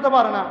মানুষ হতে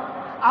পারে না।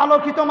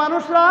 আলোকিত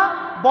মানুষরা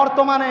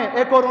বর্তমানে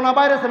এই করোনা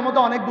ভাইরাসের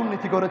মধ্যে অনেক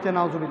দুর্নীতি করেছে,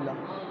 নাউজুবিল্লাহ।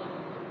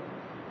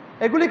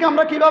 এগুলিকে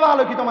আমরা কিভাবে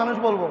আলোকিত মানুষ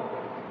বলবো?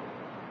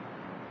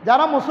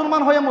 যারা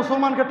মুসলমান হয়ে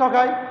মুসলমানকে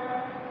ঠকায়,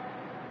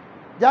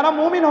 যারা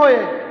মুমিন হয়ে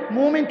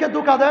মুমিনকে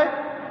ধোঁকা দেয়,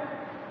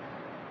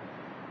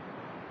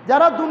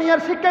 যারা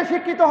দুনিয়ার শিক্ষায়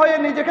শিক্ষিত হয়ে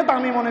নিজেকে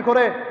দামি মনে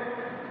করে,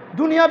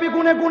 দুনিয়াবি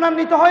গুণে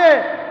গুণান্বিত হয়ে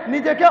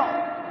নিজেকে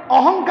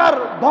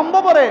দম্ভ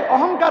করে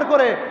অহংকার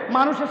করে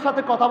মানুষের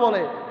সাথে কথা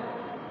বলে,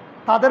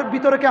 তাদের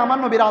ভিতরে কি আমার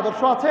নবীর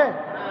আদর্শ আছে?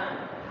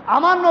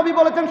 আমার নবী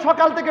বলেছেন,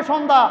 সকাল থেকে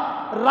সন্ধ্যা,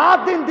 রাত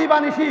দিন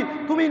দিবানিশি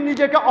তুমি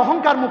নিজেকে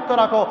অহংকার মুক্ত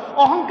রাখো।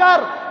 অহংকার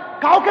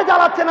কাউকে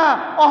জ্বালাচ্ছে না,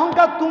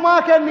 অহংকার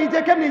তোমাকে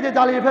নিজেকে নিজে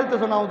জ্বালিয়ে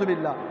ফেলতেছো।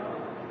 নাউজুবিল্লাহ।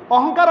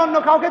 অহংকার অন্য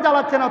কাউকে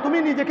জ্বালাচ্ছে না, তুমি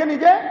নিজেকে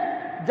নিজে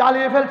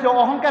জ্বালিয়ে ফেলছো।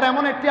 অহংকার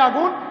এমন একটি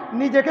আগুন,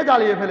 নিজেকে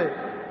জ্বালিয়ে ফেলে।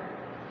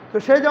 তো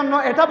সেই জন্য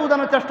এটা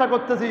বোঝানোর চেষ্টা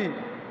করতেছি,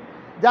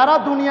 যারা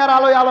দুনিয়ার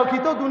আলোয়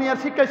আলোকিত,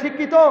 দুনিয়ার শিক্ষায়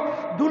শিক্ষিত,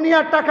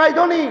 দুনিয়ার টাকায়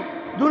ধনী,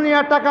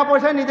 দুনিয়ার টাকা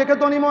পয়সায় নিজেকে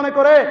ধনী মনে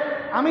করে,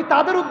 আমি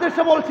তাদের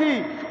উদ্দেশ্যে বলছি,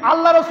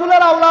 আল্লাহ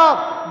রসুলের আওলাদ,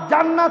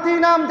 জান্নাতি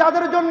নাম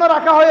যাদের জন্য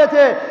রাখা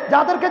হয়েছে,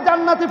 যাদেরকে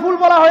জান্নাতি ফুল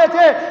বলা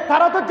হয়েছে,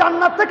 তারা তো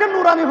জান্নাত থেকে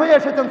নূরানি হয়ে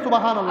এসেছেন।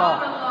 সুবহানাল্লাহ।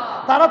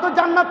 তারা তো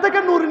জান্নাত থেকে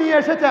নূর নিয়ে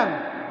এসেছেন।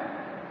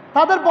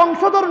 তাদের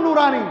বংশধর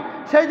নুরানি।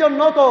 সেই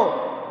জন্য তো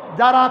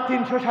যারা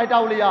 360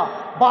 আউলিয়া,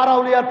 12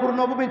 আউলিয়ার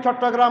পূর্ণভূমি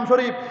চট্টগ্রাম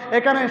শরীফ,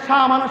 এখানে শাহ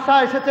আমানত শাহ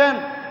এসেছেন,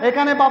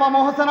 এখানে বাবা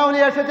মোহসেন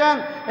আউলিয়া এসেছেন,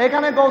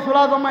 এখানে গৌসুল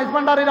আজম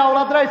মাইজভান্ডারীর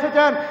আওলাদরা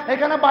এসেছেন,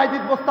 এখানে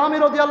বাইজিদ বোস্তামি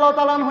রাদিয়াল্লাহু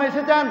তাআলা আনহু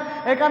এসেছেন,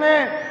 এখানে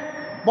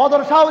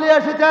বদর শাহ আউলিয়া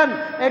এসেছেন,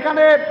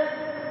 এখানে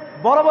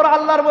বড় বড়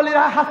আল্লাহর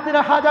বলিরা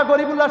হাস্তিরা খাজা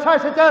গরিবুল্লাহ শাহ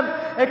এসেছেন,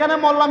 এখানে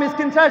মোল্লা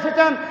মিসকিন শাহ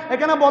এসেছেন,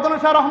 এখানে বদন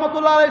শাহ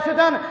রহমতুল্লাহ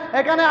এসেছেন,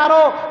 এখানে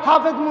আরও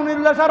হাফেজ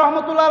মুনিরুল্লাহ শাহ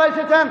রহমতুল্লাহ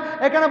এসেছেন,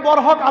 এখানে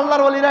বরহক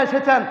আল্লাহর বলিরা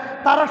এসেছেন।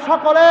 তারা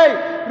সকলেই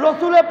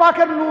রসুলে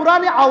পাকের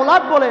নুরানি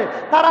আওলাদ বলে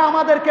তারা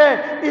আমাদেরকে,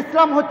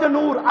 ইসলাম হচ্ছে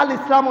নূর, আল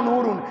ইসলামু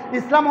নূরুন,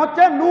 ইসলাম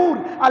হচ্ছে নূর,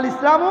 আল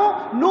ইসলামু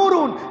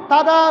নূরুন।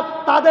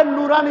 তাদের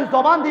নুরানি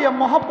জবান দিয়ে,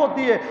 মহব্বত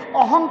দিয়ে,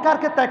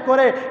 অহংকারকে ত্যাগ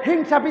করে,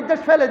 হিংসা বিদ্বেষ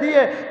ফেলে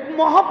দিয়ে,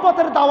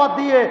 মহব্বতের দাওয়াত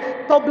দিয়ে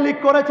তবলিগ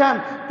করেছেন।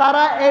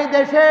 তারা এই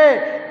দেশে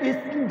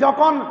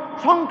যখন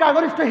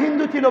সংখ্যাগরিষ্ঠ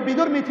হিন্দু ছিল,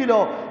 বিধর্মী ছিল,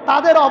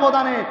 তাদের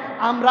অবদানে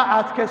আমরা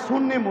আজকে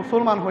সুন্নি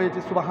মুসলমান হয়েছি।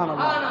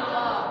 সুবহানাল্লাহ।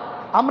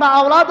 আমরা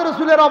আওলাদ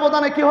রসুলের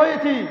অবদানে কি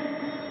হয়েছি?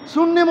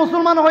 সুন্নি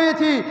মুসলমান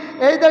হয়েছি।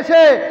 এই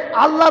দেশে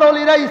আল্লাহর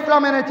ওলিরা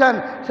ইসলাম এনেছেন।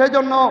 সেই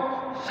জন্য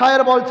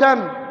শায়ের বলছেন,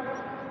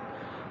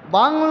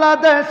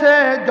 বাংলাদেশে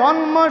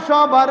জন্ম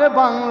সবার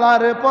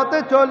বাংলার পথে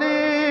চলি,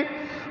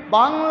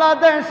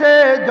 বাংলাদেশে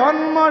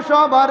জন্ম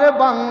সবার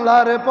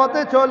বাংলার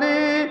পথে চলি,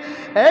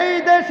 এই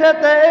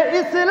দেশেতে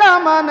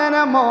ইসলাম আনেন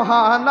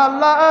মহান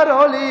আল্লাহর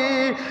ওলি,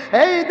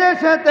 এই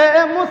দেশেতে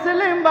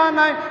মুসলিম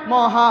বানায়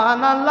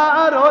মহান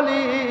আল্লাহর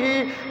ওলি,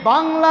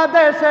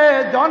 বাংলাদেশে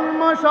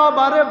জন্ম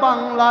সবার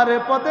বাংলার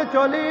পথে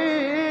চলি,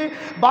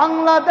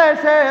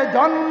 বাংলাদেশে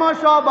জন্ম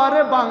সবার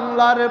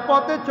বাংলার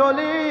পথে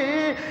চলি,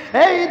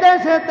 এই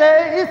দেশেতে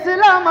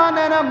ইসলাম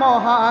আনেন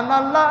মহান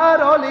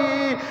আল্লাহর ওলি,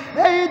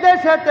 এই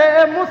দেশেতে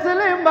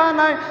মুসলিম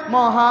বানায়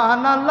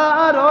মহান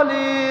আল্লাহর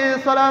ওলি।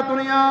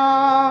 সালাতুনিয়া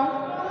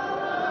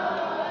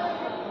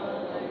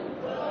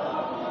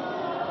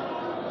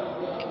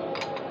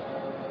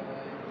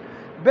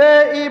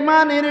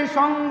বেঈমানির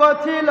সঙ্গ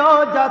ছিল,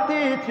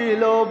 জাতি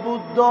ছিল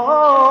বুদ্ধ,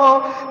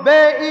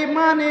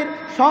 বেঈমানির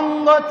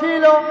সঙ্গ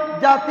ছিল,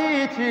 জাতি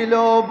ছিল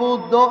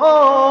বুদ্ধ,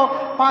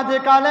 5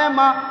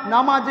 কালেমা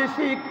নামাজ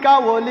শিক্ষা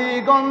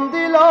ওলিগণ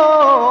দিল,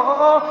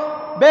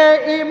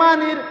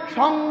 বেঈমানির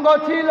সঙ্গ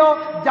ছিল,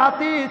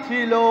 জাতি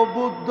ছিল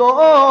বুদ্ধ,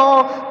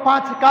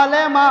 5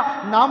 কালেমা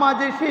নামাজ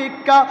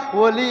শিক্ষা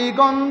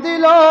ওলিগণ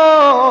দিল,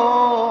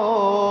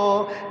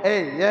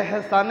 এই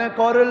এহসান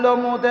করলো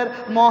মুদের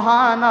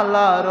মহান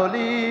আল্লাহর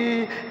ওলি,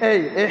 এই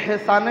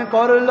এহসান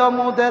করলো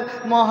মুদের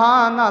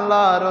মহান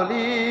আল্লাহর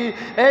ওলি,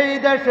 এই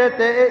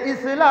দেশেতে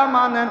ইসলাম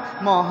আনেন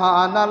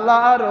মহান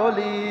আল্লাহর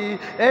ওলি,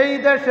 এই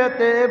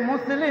দেশেতে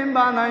মুসলিম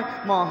বানায়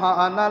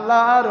মহান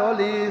আল্লাহর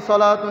ওলি।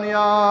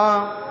 সালাতুনিয়া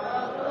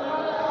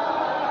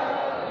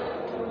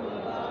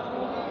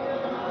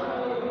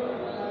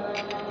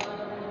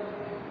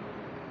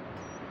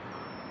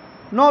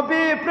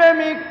নবী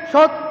প্রেমিক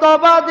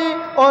সত্যবাদী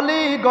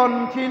অলিগণ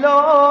ছিল,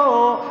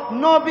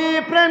 নবী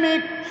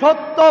প্রেমিক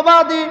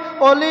সত্যবাদী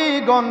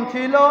অলিগণ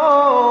ছিল,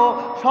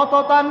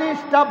 সততা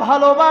নিষ্ঠা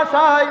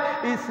ভালোবাসায়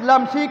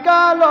ইসলাম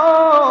শিখালো,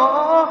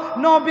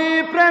 নবী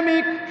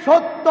প্রেমিক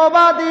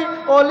সত্যবাদী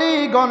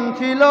অলিগণ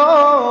ছিল,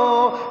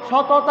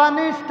 সততা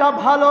নিষ্ঠা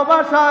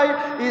ভালোবাসায়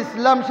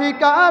ইসলাম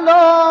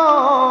শিখালো,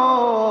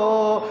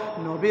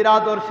 নবীর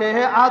আদর্শে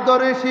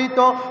আদর্শিত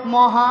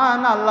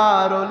মহান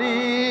আল্লাহর ওলি,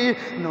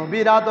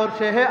 নবীর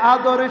আদর্শে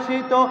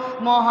আদর্শিত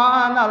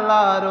মহান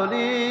আল্লাহর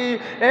ওলি,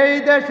 এই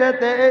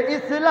দেশেতে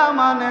ইসলাম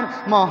আনেন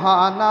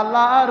মহান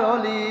আল্লাহর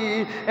ওলি,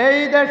 এই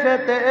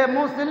দেশেতে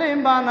মুসলিম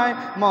বানায়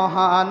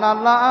মহান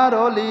আল্লাহর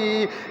ওলি,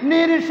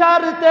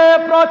 নির্স্বার্থে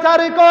প্রচার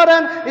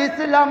করেন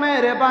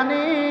ইসলামের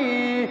বাণী,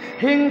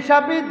 হিংসা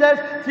বিদ্বেষ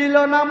ছিল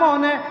না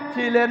মনে,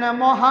 ছিলেন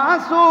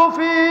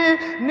মহাসুফি,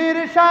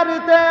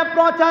 নির্স্বার্থে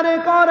প্রচার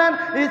করেন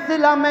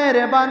ইসলামের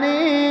বাণী,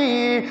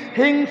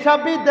 হিংসা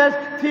বিদ্বেষ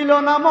ছিল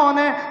না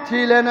মনে,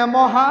 ছিলেন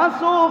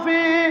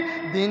মহাসুফি,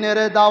 দিনের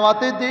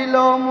দাওয়াত দিল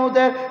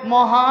মুদের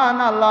মহান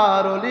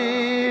আল্লাহর ওলি,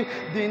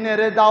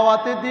 দিনের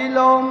দাওয়াত দিল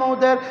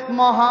মুদের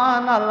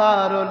মহান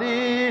আল্লাহর ওলি,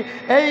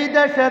 এই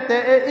দেশেতে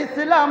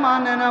ইসলাম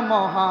আনেন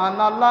মহান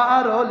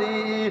আল্লাহর ওলি,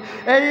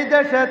 এই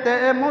দেশেতে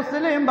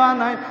মুসলিম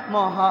বানায়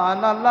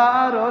মহান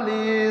আল্লাহর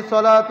ওলি।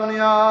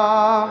 সালাতুনিয়া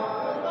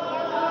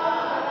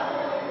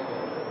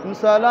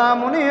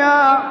সালামুনিয়া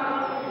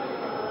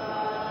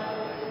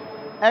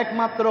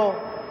একমাত্র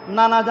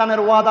নানা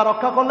জানের ওয়াদা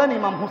রক্ষা করলেন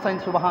ইমাম হুসাইন।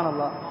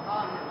 সুবহানাল্লাহ।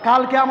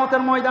 কাল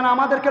কিয়ামতের ময়দানে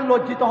আমাদেরকে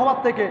লজ্জিত হওয়ার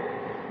থেকে,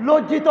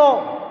 লজ্জিত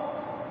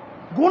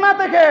গুনাহ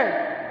থেকে,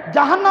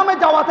 জাহান্নামে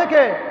যাওয়া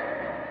থেকে,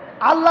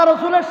 আল্লাহ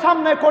রসুলের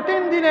সামনে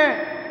কঠিন দিনে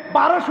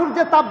 12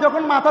 সূর্যের তাপ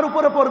যখন মাথার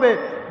উপরে পড়বে,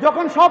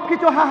 যখন সব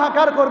কিছু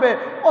হাহাকার করবে,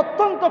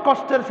 অত্যন্ত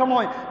কষ্টের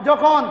সময়,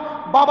 যখন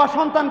বাবা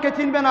সন্তানকে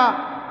চিনবে না,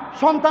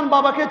 সন্তান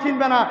বাবাকে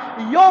চিনবে না।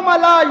 ইয়াউমা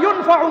লা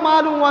ইউনফাউ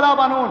মালুন ওয়ালা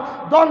বানুন,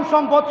 ধন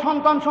সম্পদ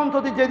সন্তান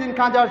সন্ততি যেদিন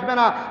কাজে আসবে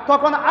না,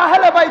 তখন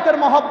আহলে বাইতের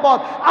মহব্বত,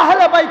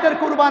 আহলে বাইতের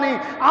কুরবানি,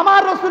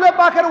 আমার রসুল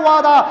পাকের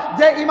ওয়াদা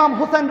যে ইমাম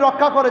হুসাইন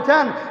রক্ষা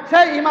করেছেন,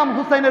 সেই ইমাম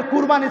হুসাইনের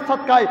কুরবানির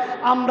সদকায়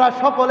আমরা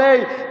সকলেই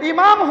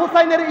ইমাম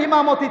হুসাইনের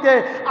ইমামতিতে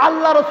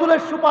আল্লাহ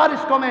রসুলের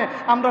সুপারিশ ক্রমে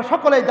আমরা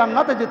সকলেই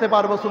জান্নাতে যেতে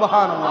পারবো।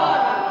 সুবহানাল্লাহ।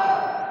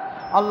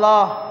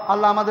 আল্লাহ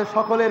আল্লাহ আমাদের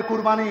সকলের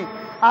কুরবানি।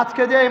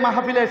 আজকে যে এই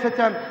মাহফিলে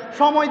এসেছেন,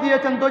 সময়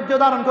দিয়েছেন, ধৈর্য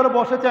ধারণ করে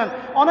বসেছেন,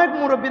 অনেক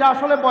মুরব্বীরা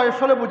আসলে বয়স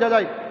হলে বোঝা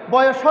যায়,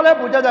 বয়স হলে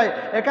বোঝা যায়।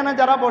 এখানে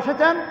যারা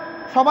বসেছেন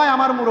সবাই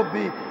আমার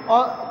মুরব্বী।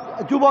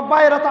 যুবক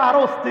ভাইয়েরা তো আরও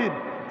অস্থির,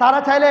 তারা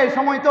চাইলে এই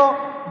সময় তো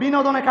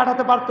বিনোদনে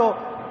কাটাতে পারতো,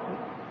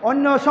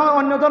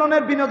 অন্য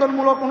ধরনের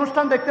বিনোদনমূলক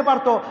অনুষ্ঠান দেখতে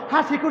পারতো,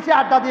 হাসি খুশি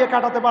আড্ডা দিয়ে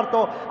কাটাতে পারতো।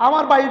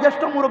 আমার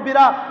বয়োজ্যেষ্ঠ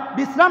মুরব্বীরা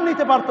বিশ্রাম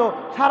নিতে পারতো,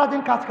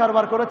 সারাদিন কাজ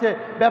কারবার করেছে,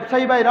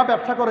 ব্যবসায়ী ভাইরা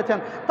ব্যবসা করেছেন।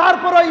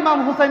 তারপরও ইমাম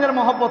হুসাইনের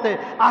মহব্বতে,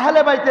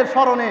 আহলে বাইতের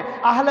স্মরণে,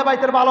 আহলে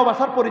বাইতের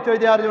ভালোবাসার পরিচয়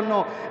দেওয়ার জন্য,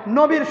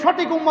 নবীর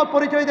সঠিক উম্মত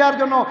পরিচয় দেওয়ার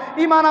জন্য,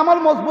 ঈমান আমল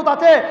মজবুত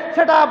আছে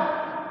সেটা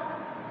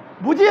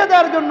বুঝিয়ে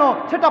দেওয়ার জন্য,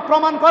 সেটা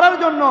প্রমাণ করার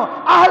জন্য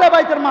আহলে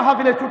বাইতের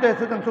মাহফিলে ছুটে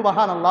এসেছেন।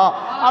 সুবহানাল্লাহ।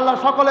 আল্লাহ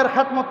সকলের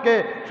খেদমতকে,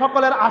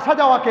 সকলের আসা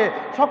যাওয়াকে,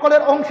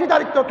 সকলের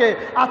অংশীদারিত্বকে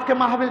আজকে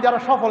মাহফিল যারা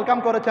সফল কাম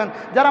করেছেন,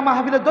 যারা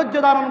মাহফিলে ধৈর্য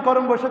ধারণ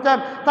করেন বসেছেন,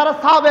 তারা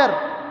সাবের,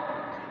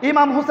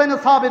 ইমাম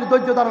হুসাইনের সাহাবীর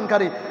ধৈর্য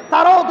ধারণকারী,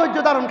 তারাও ধৈর্য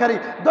ধারণকারী,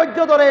 ধৈর্য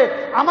ধরে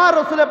আমার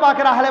রসুলের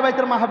পাকের আহলে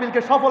বাইতের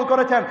মাহফিলকে সফল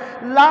করেছেন।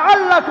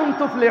 লাআল্লাকুম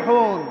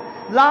তুফলিহুন,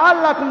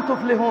 লাআল্লাকুম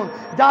তুফলিহুন,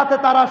 যাতে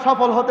তারা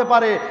সফল হতে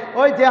পারে।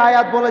 ওই যে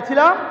আয়াত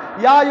বলেছিলাম,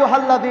 ইয়া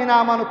আইয়ুহাল্লাযীনা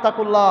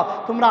আমানুত্তাকুল্লাহ,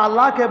 তোমরা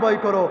আল্লাহকে ভয়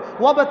করো,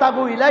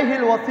 ওয়াবতাগু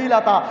ইলাইহিল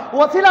ওয়াসিলাতা,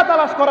 ওয়াসিলা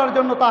তালাশ করার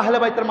জন্য তো আহলে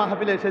বাইতের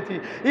মাহফিলে এসেছি।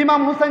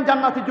 ইমাম হুসাইন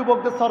জান্নাতি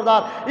যুবকদের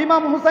সর্দার,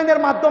 ইমাম হুসাইনের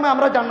মাধ্যমে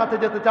আমরা জান্নাতে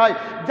যেতে চাই।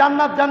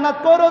 জান্নাত জান্নাত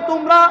করো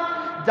তোমরা,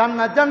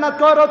 জান্নাত জান্নাত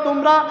করো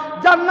তোমরা,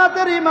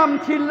 জান্নাতের ইমাম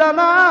ছিলা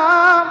না,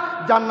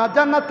 জান্নাত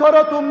জান্নাত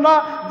করো তোমরা,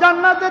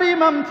 জান্নাতের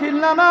ইমাম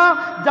ছিলা না,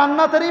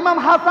 জান্নাতের ইমাম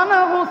হাসান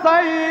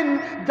হুসাইন,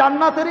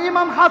 জান্নাতের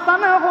ইমাম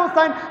হাসান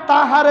হুসাইন,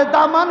 তাহার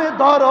দামান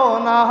ধরো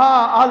না।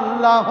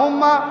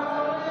 আল্লাহুম্মা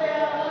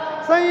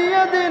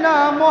সাইয়্যিদিনা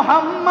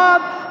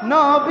মুহাম্মদ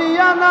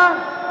নবিয়ানা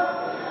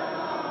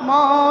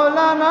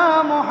মাওলানা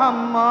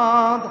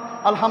মুহাম্মদ।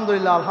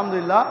 আলহামদুলিল্লাহ,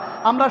 আলহামদুলিল্লাহ।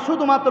 আমরা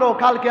শুধুমাত্র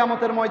কাল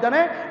কিয়ামতের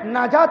ময়দানে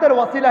নাজাতের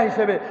ওয়াসিলা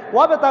হিসেবে,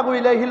 ওয়াবতাগু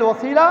ইলাইহিল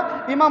ওয়াসিলা,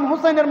 ইমাম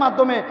হুসাইনের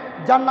মাধ্যমে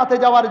জান্নাতে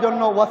যাওয়ার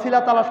জন্য ওয়াসিলা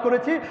তালাশ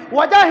করেছি।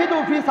 ওয়াজাহিদু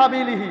ফি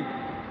সাবিলিহি,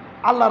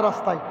 আল্লাহর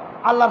রাস্তায়,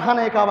 আল্লাহর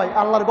হানে কাবায়,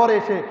 আল্লাহর ঘরে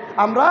এসে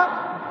আমরা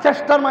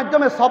চেষ্টার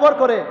মাধ্যমে সবর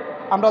করে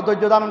আমরা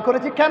ধৈর্য ধারণ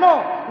করেছি। কেন?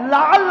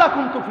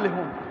 লাআল্লাকুম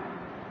তুফলিহুন,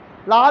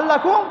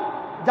 লাআল্লাকুম,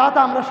 যাতে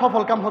আমরা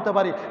সফল কাম হতে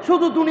পারি।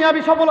 শুধু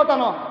দুনিয়াবি সফলতা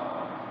নয়,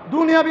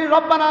 দুনিয়াবি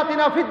রব্বানা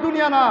আতিনা ফিদ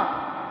দুনিয়া না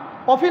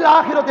ওয়াফিল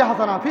আখিরাতি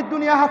হাসানা, ফিদ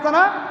দুনিয়া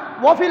হাসানা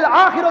ওয়াফিল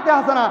আখিরাতি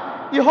হাসানা,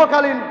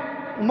 ইহকালীন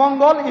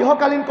মঙ্গল,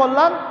 ইহকালীন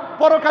কল্যাণ,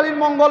 পরকালীন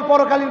মঙ্গল,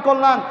 পরকালীন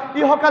কল্যাণ,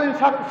 ইহকালীন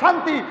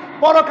শান্তি,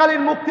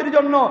 পরকালীন মুক্তির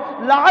জন্য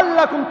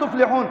লাআল্লাকুম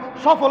তুফলিহুন,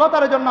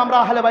 সফলতার জন্য আমরা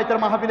আহলে বাইতের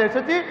মাহফিলে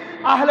এসেছি।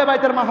 আহলে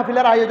বাইতের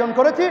মাহফিলের আয়োজন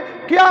করেছি।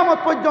 কিয়ামত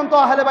পর্যন্ত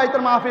আহলে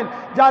বাইতের মাহফিল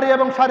জারি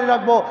এবং সারি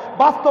রাখবো,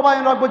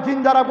 বাস্তবায়ন রাখবো,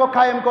 জিন্দা রাখবো,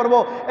 কায়েম করব,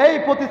 এই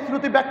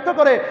প্রতিশ্রুতি ব্যক্ত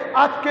করে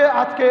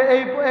আজকে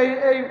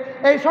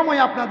এই সময়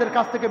আপনাদের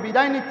কাছ থেকে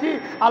বিদায় নিচ্ছি।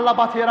 আল্লাহ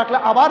বাঁচিয়ে রাখলে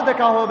আবার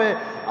দেখা হবে।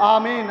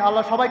 আমিন।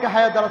 আল্লাহ সবাইকে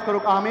হায়াত দারাজ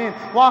করুক। আমিন।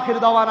 ওয়া আখির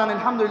দাওয়ানা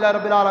আলহামদুলিল্লাহি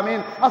রাব্বিল আলামিন।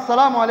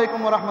 আসসালামু আলাইকুম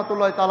ওয়া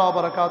রাহমাতুল্লাহি তাআলা ওয়া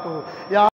বারাকাতুহু।